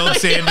Coles New World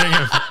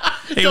Sandringham.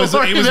 He was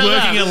working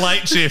a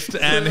late shift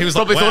and he was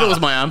Probably like, thought it was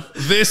my arm.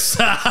 This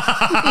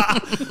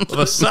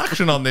the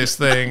suction on this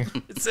thing.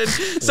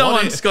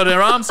 Someone's got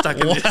her arm stuck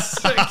in this.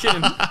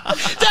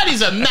 That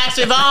is a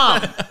massive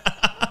arm.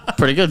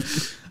 Pretty good.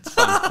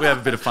 We have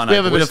a bit of fun. We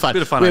have a bit of fun.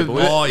 Bit of fun.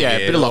 Yeah,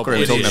 a bit of locker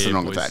room talk. boys. Nothing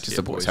wrong with that. Just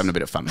the boys having a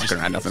bit of fun. Looking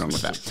around. Nothing wrong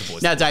with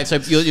that. Now, Dave, so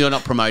you're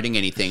not promoting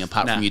anything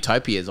apart from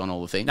Utopias on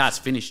all the things? No, it's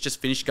finished.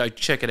 Just finished. Go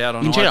check it out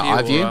on check it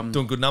out, iView. iView.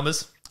 Doing good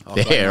numbers.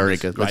 Very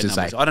good. Let's just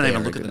say. I don't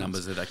even look at the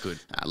numbers. They're that good.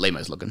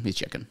 Lemo's looking. He's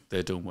checking.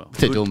 They're doing well.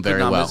 They're doing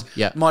very well.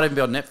 Yeah. Might even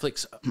be on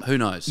Netflix. Who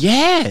knows?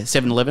 Yeah.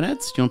 7-Eleven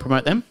ads. Do you want to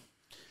promote them?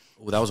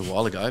 Well, that was a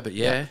while ago, but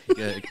yeah. Go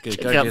out get a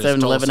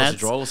 7-Eleven sausage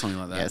ads. roll or something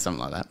like that. Yeah,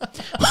 something like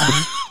that.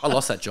 I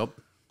lost that job.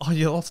 Oh,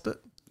 you lost it?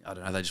 I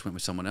don't know. They just went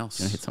with someone else.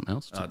 Hit something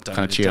else. Don't Kind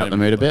of cheer don't up the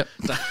mood a bit.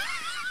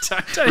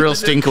 don't Real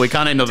stinker. We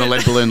can't end on a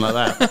lead balloon like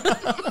that.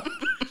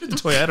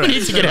 Toyota. We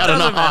need to get out on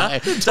a high.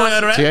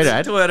 Toyota. Toyota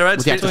ad. Toyota ads.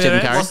 With the active Stephen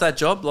Curry. Lost that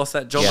job.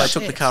 Yeah. They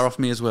took the car off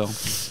me as well.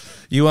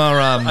 You are.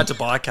 I had to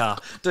buy a car.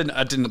 Doesn't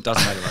matter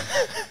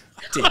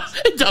though.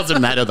 It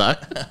doesn't matter though.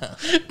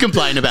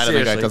 Complain about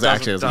it because it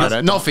actually doesn't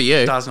matter. Not for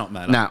you. Does not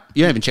matter. No,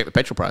 you don't even check the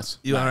petrol price.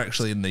 You are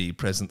actually in the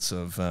presence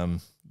of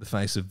the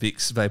face of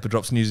Vicks Vapor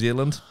Drops New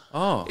Zealand.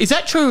 Oh, is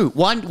that true?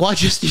 Why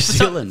just New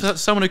Zealand?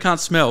 Someone who can't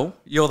smell,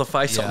 you're the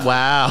face of.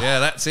 Wow. Yeah,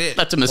 that's it.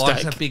 That's a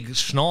mistake. It's a big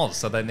schnoz.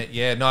 So then,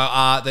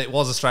 it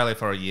was Australia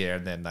for a year,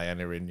 and then they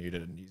only renewed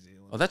it in New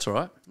Zealand. Oh, that's all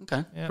right.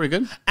 Okay, Yeah. pretty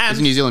good. And is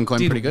the New Zealand coin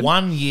pretty good?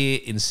 1 year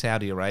in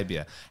Saudi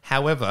Arabia.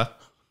 However,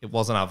 it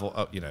wasn't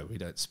our we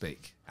don't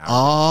speak Arabic.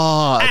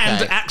 Oh, okay.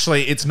 And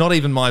actually, it's not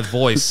even my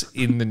voice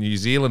in the New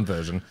Zealand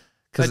version.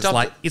 Because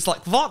it's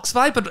like Vox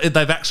Vapor.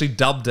 They've actually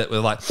dubbed it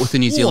with the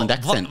New Zealand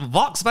accent.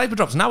 Vox Vapor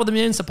Drops now with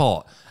immune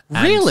support.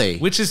 Really?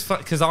 Which is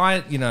because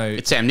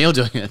it's Sam Neill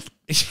doing it.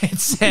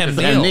 it's Sam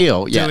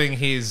Neill doing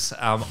his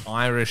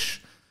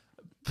Irish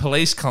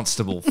police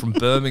constable from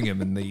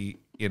Birmingham in the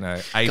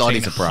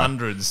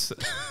 1800s.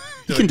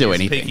 He can do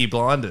anything. Peaky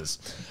Blinders.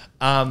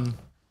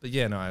 But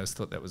yeah, no, I always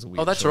thought that was a weird.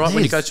 Oh, that's all right.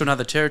 When you go to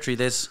another territory,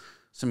 there's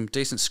some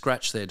decent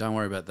scratch there. Don't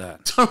worry about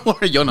that. Don't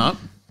worry, you're not.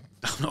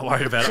 I'm not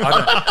worried about it.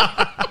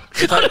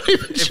 I don't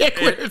even check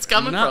where it's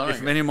coming from.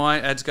 If any of my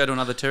ads go to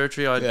another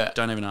territory, I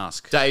don't even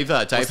ask. Dave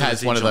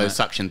has one of those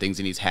suction things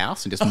in his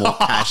house, and just more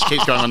cash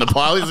keeps going on the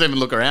pile. He doesn't even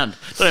look around.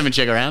 Don't even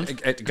check around.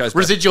 It goes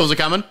Residuals are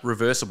coming.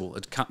 Reversible.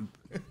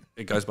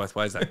 It goes both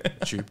ways.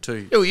 That tube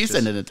too. Who are you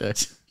sending it to?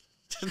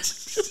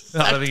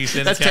 I don't think you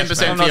send That's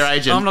 10% for your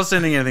agent. I'm not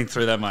sending anything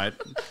through that, mate.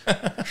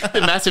 A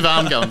massive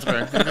arm going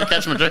through.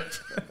 Catch my drift.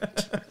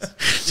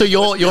 So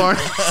you're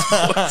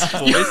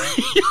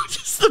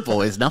just the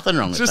boys. Nothing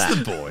wrong with just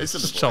that. The boys.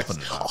 Just chopping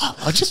it up.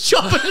 Oh, just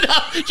chopping it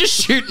up. Just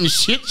shooting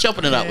shit,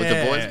 chopping it up with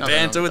the boys.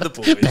 Banter with the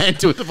boys.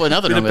 Banter with the boys.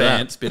 Nothing wrong with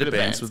that. Bit of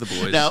bants with the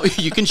boys. Now,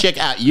 you can check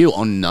out you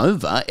on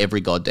Nova every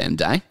goddamn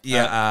day.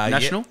 Yeah.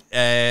 National?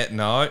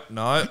 No.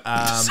 No,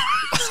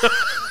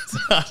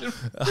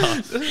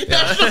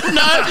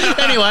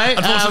 anyway.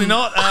 Unfortunately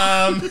not.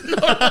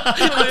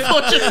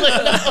 Unfortunately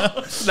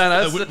not.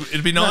 No,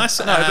 it'd be nice.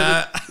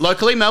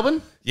 Locally,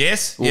 Melbourne?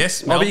 Yes.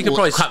 But you could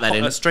probably cut that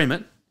in. Stream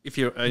it if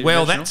you're.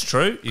 Well, that's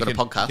true. You can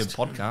podcast. You can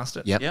podcast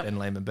it. Yep. Ben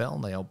Lehman Bell,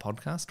 the old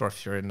podcast. Or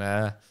if you're in,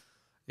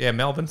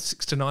 Melbourne,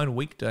 6 to 9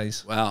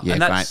 weekdays. Wow. Yeah,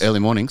 great. Early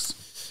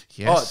mornings.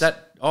 Yes.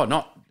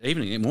 Not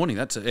evening, morning.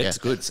 That's good.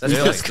 That's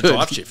That's the good.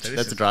 drive shift.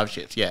 That's a drive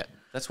shift, yeah.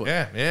 That's what.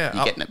 Yeah.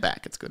 You're getting it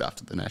back. It's good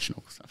after the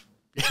national stuff.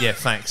 Yeah,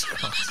 thanks.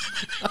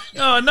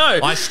 Oh no!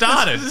 I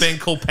started being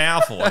called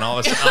powerful, and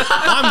I'm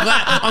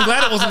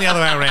glad it wasn't the other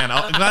way around.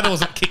 I'm glad it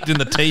wasn't kicked in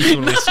the teeth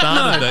when we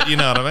started it. You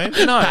know what I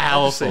mean? No,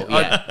 powerful.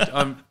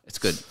 Yeah, it's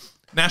good.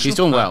 National. He's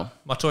doing well.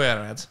 My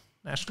Toyota ads.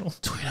 National.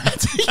 Don't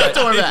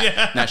worry about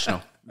that.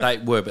 National. They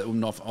were, but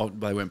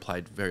they weren't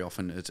played very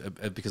often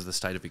because of the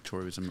state of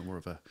Victoria was more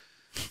of a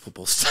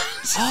football state.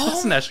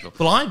 It's national.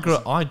 Well, I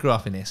grew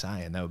up in SA,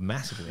 and they were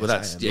massive in SA.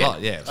 That's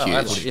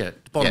huge.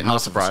 Bottom not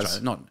half surprised. of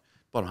Australia, not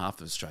bottom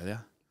half of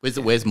Australia.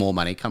 Where's more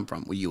money come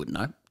from? Well, you would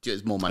know.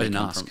 Where's more money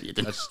come from? You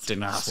I just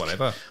didn't ask.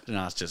 Whatever. I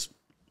didn't ask. Just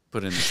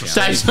put it in the account.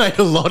 Dave's made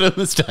a lot of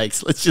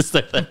mistakes. Let's just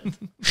say that.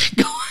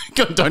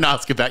 Don't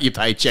ask about your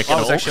paycheck at all.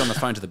 I was actually on the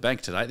phone to the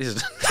bank today. This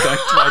is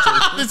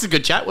this is a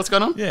good chat. What's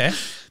going on? Yeah.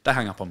 They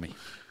hung up on me.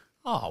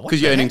 Oh,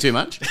 because you're earning too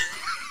much.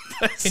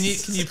 Can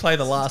you play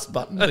the last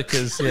button?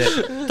 Because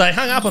they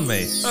hung up on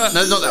me. No,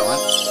 not that one.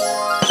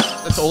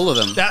 That's all of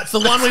them. That's the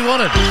one we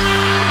wanted.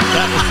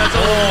 That's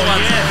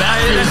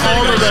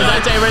all of them.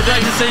 That's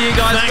everything. To see you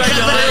guys. Thanks,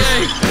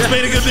 guys. It's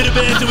been a good bit of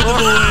banter with the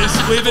boys.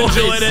 We've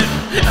enjoyed it.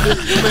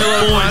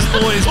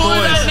 Boys.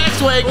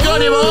 Next week. Got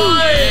him on.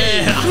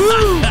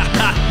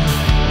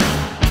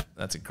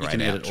 That's a great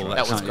edit all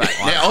that was great.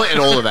 Yeah, I'll edit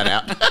all of that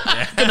out.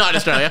 Good night,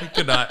 Australia.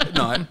 Good night. Good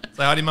night.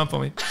 Say hi to your mum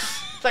for me.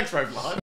 Thanks, Road Live.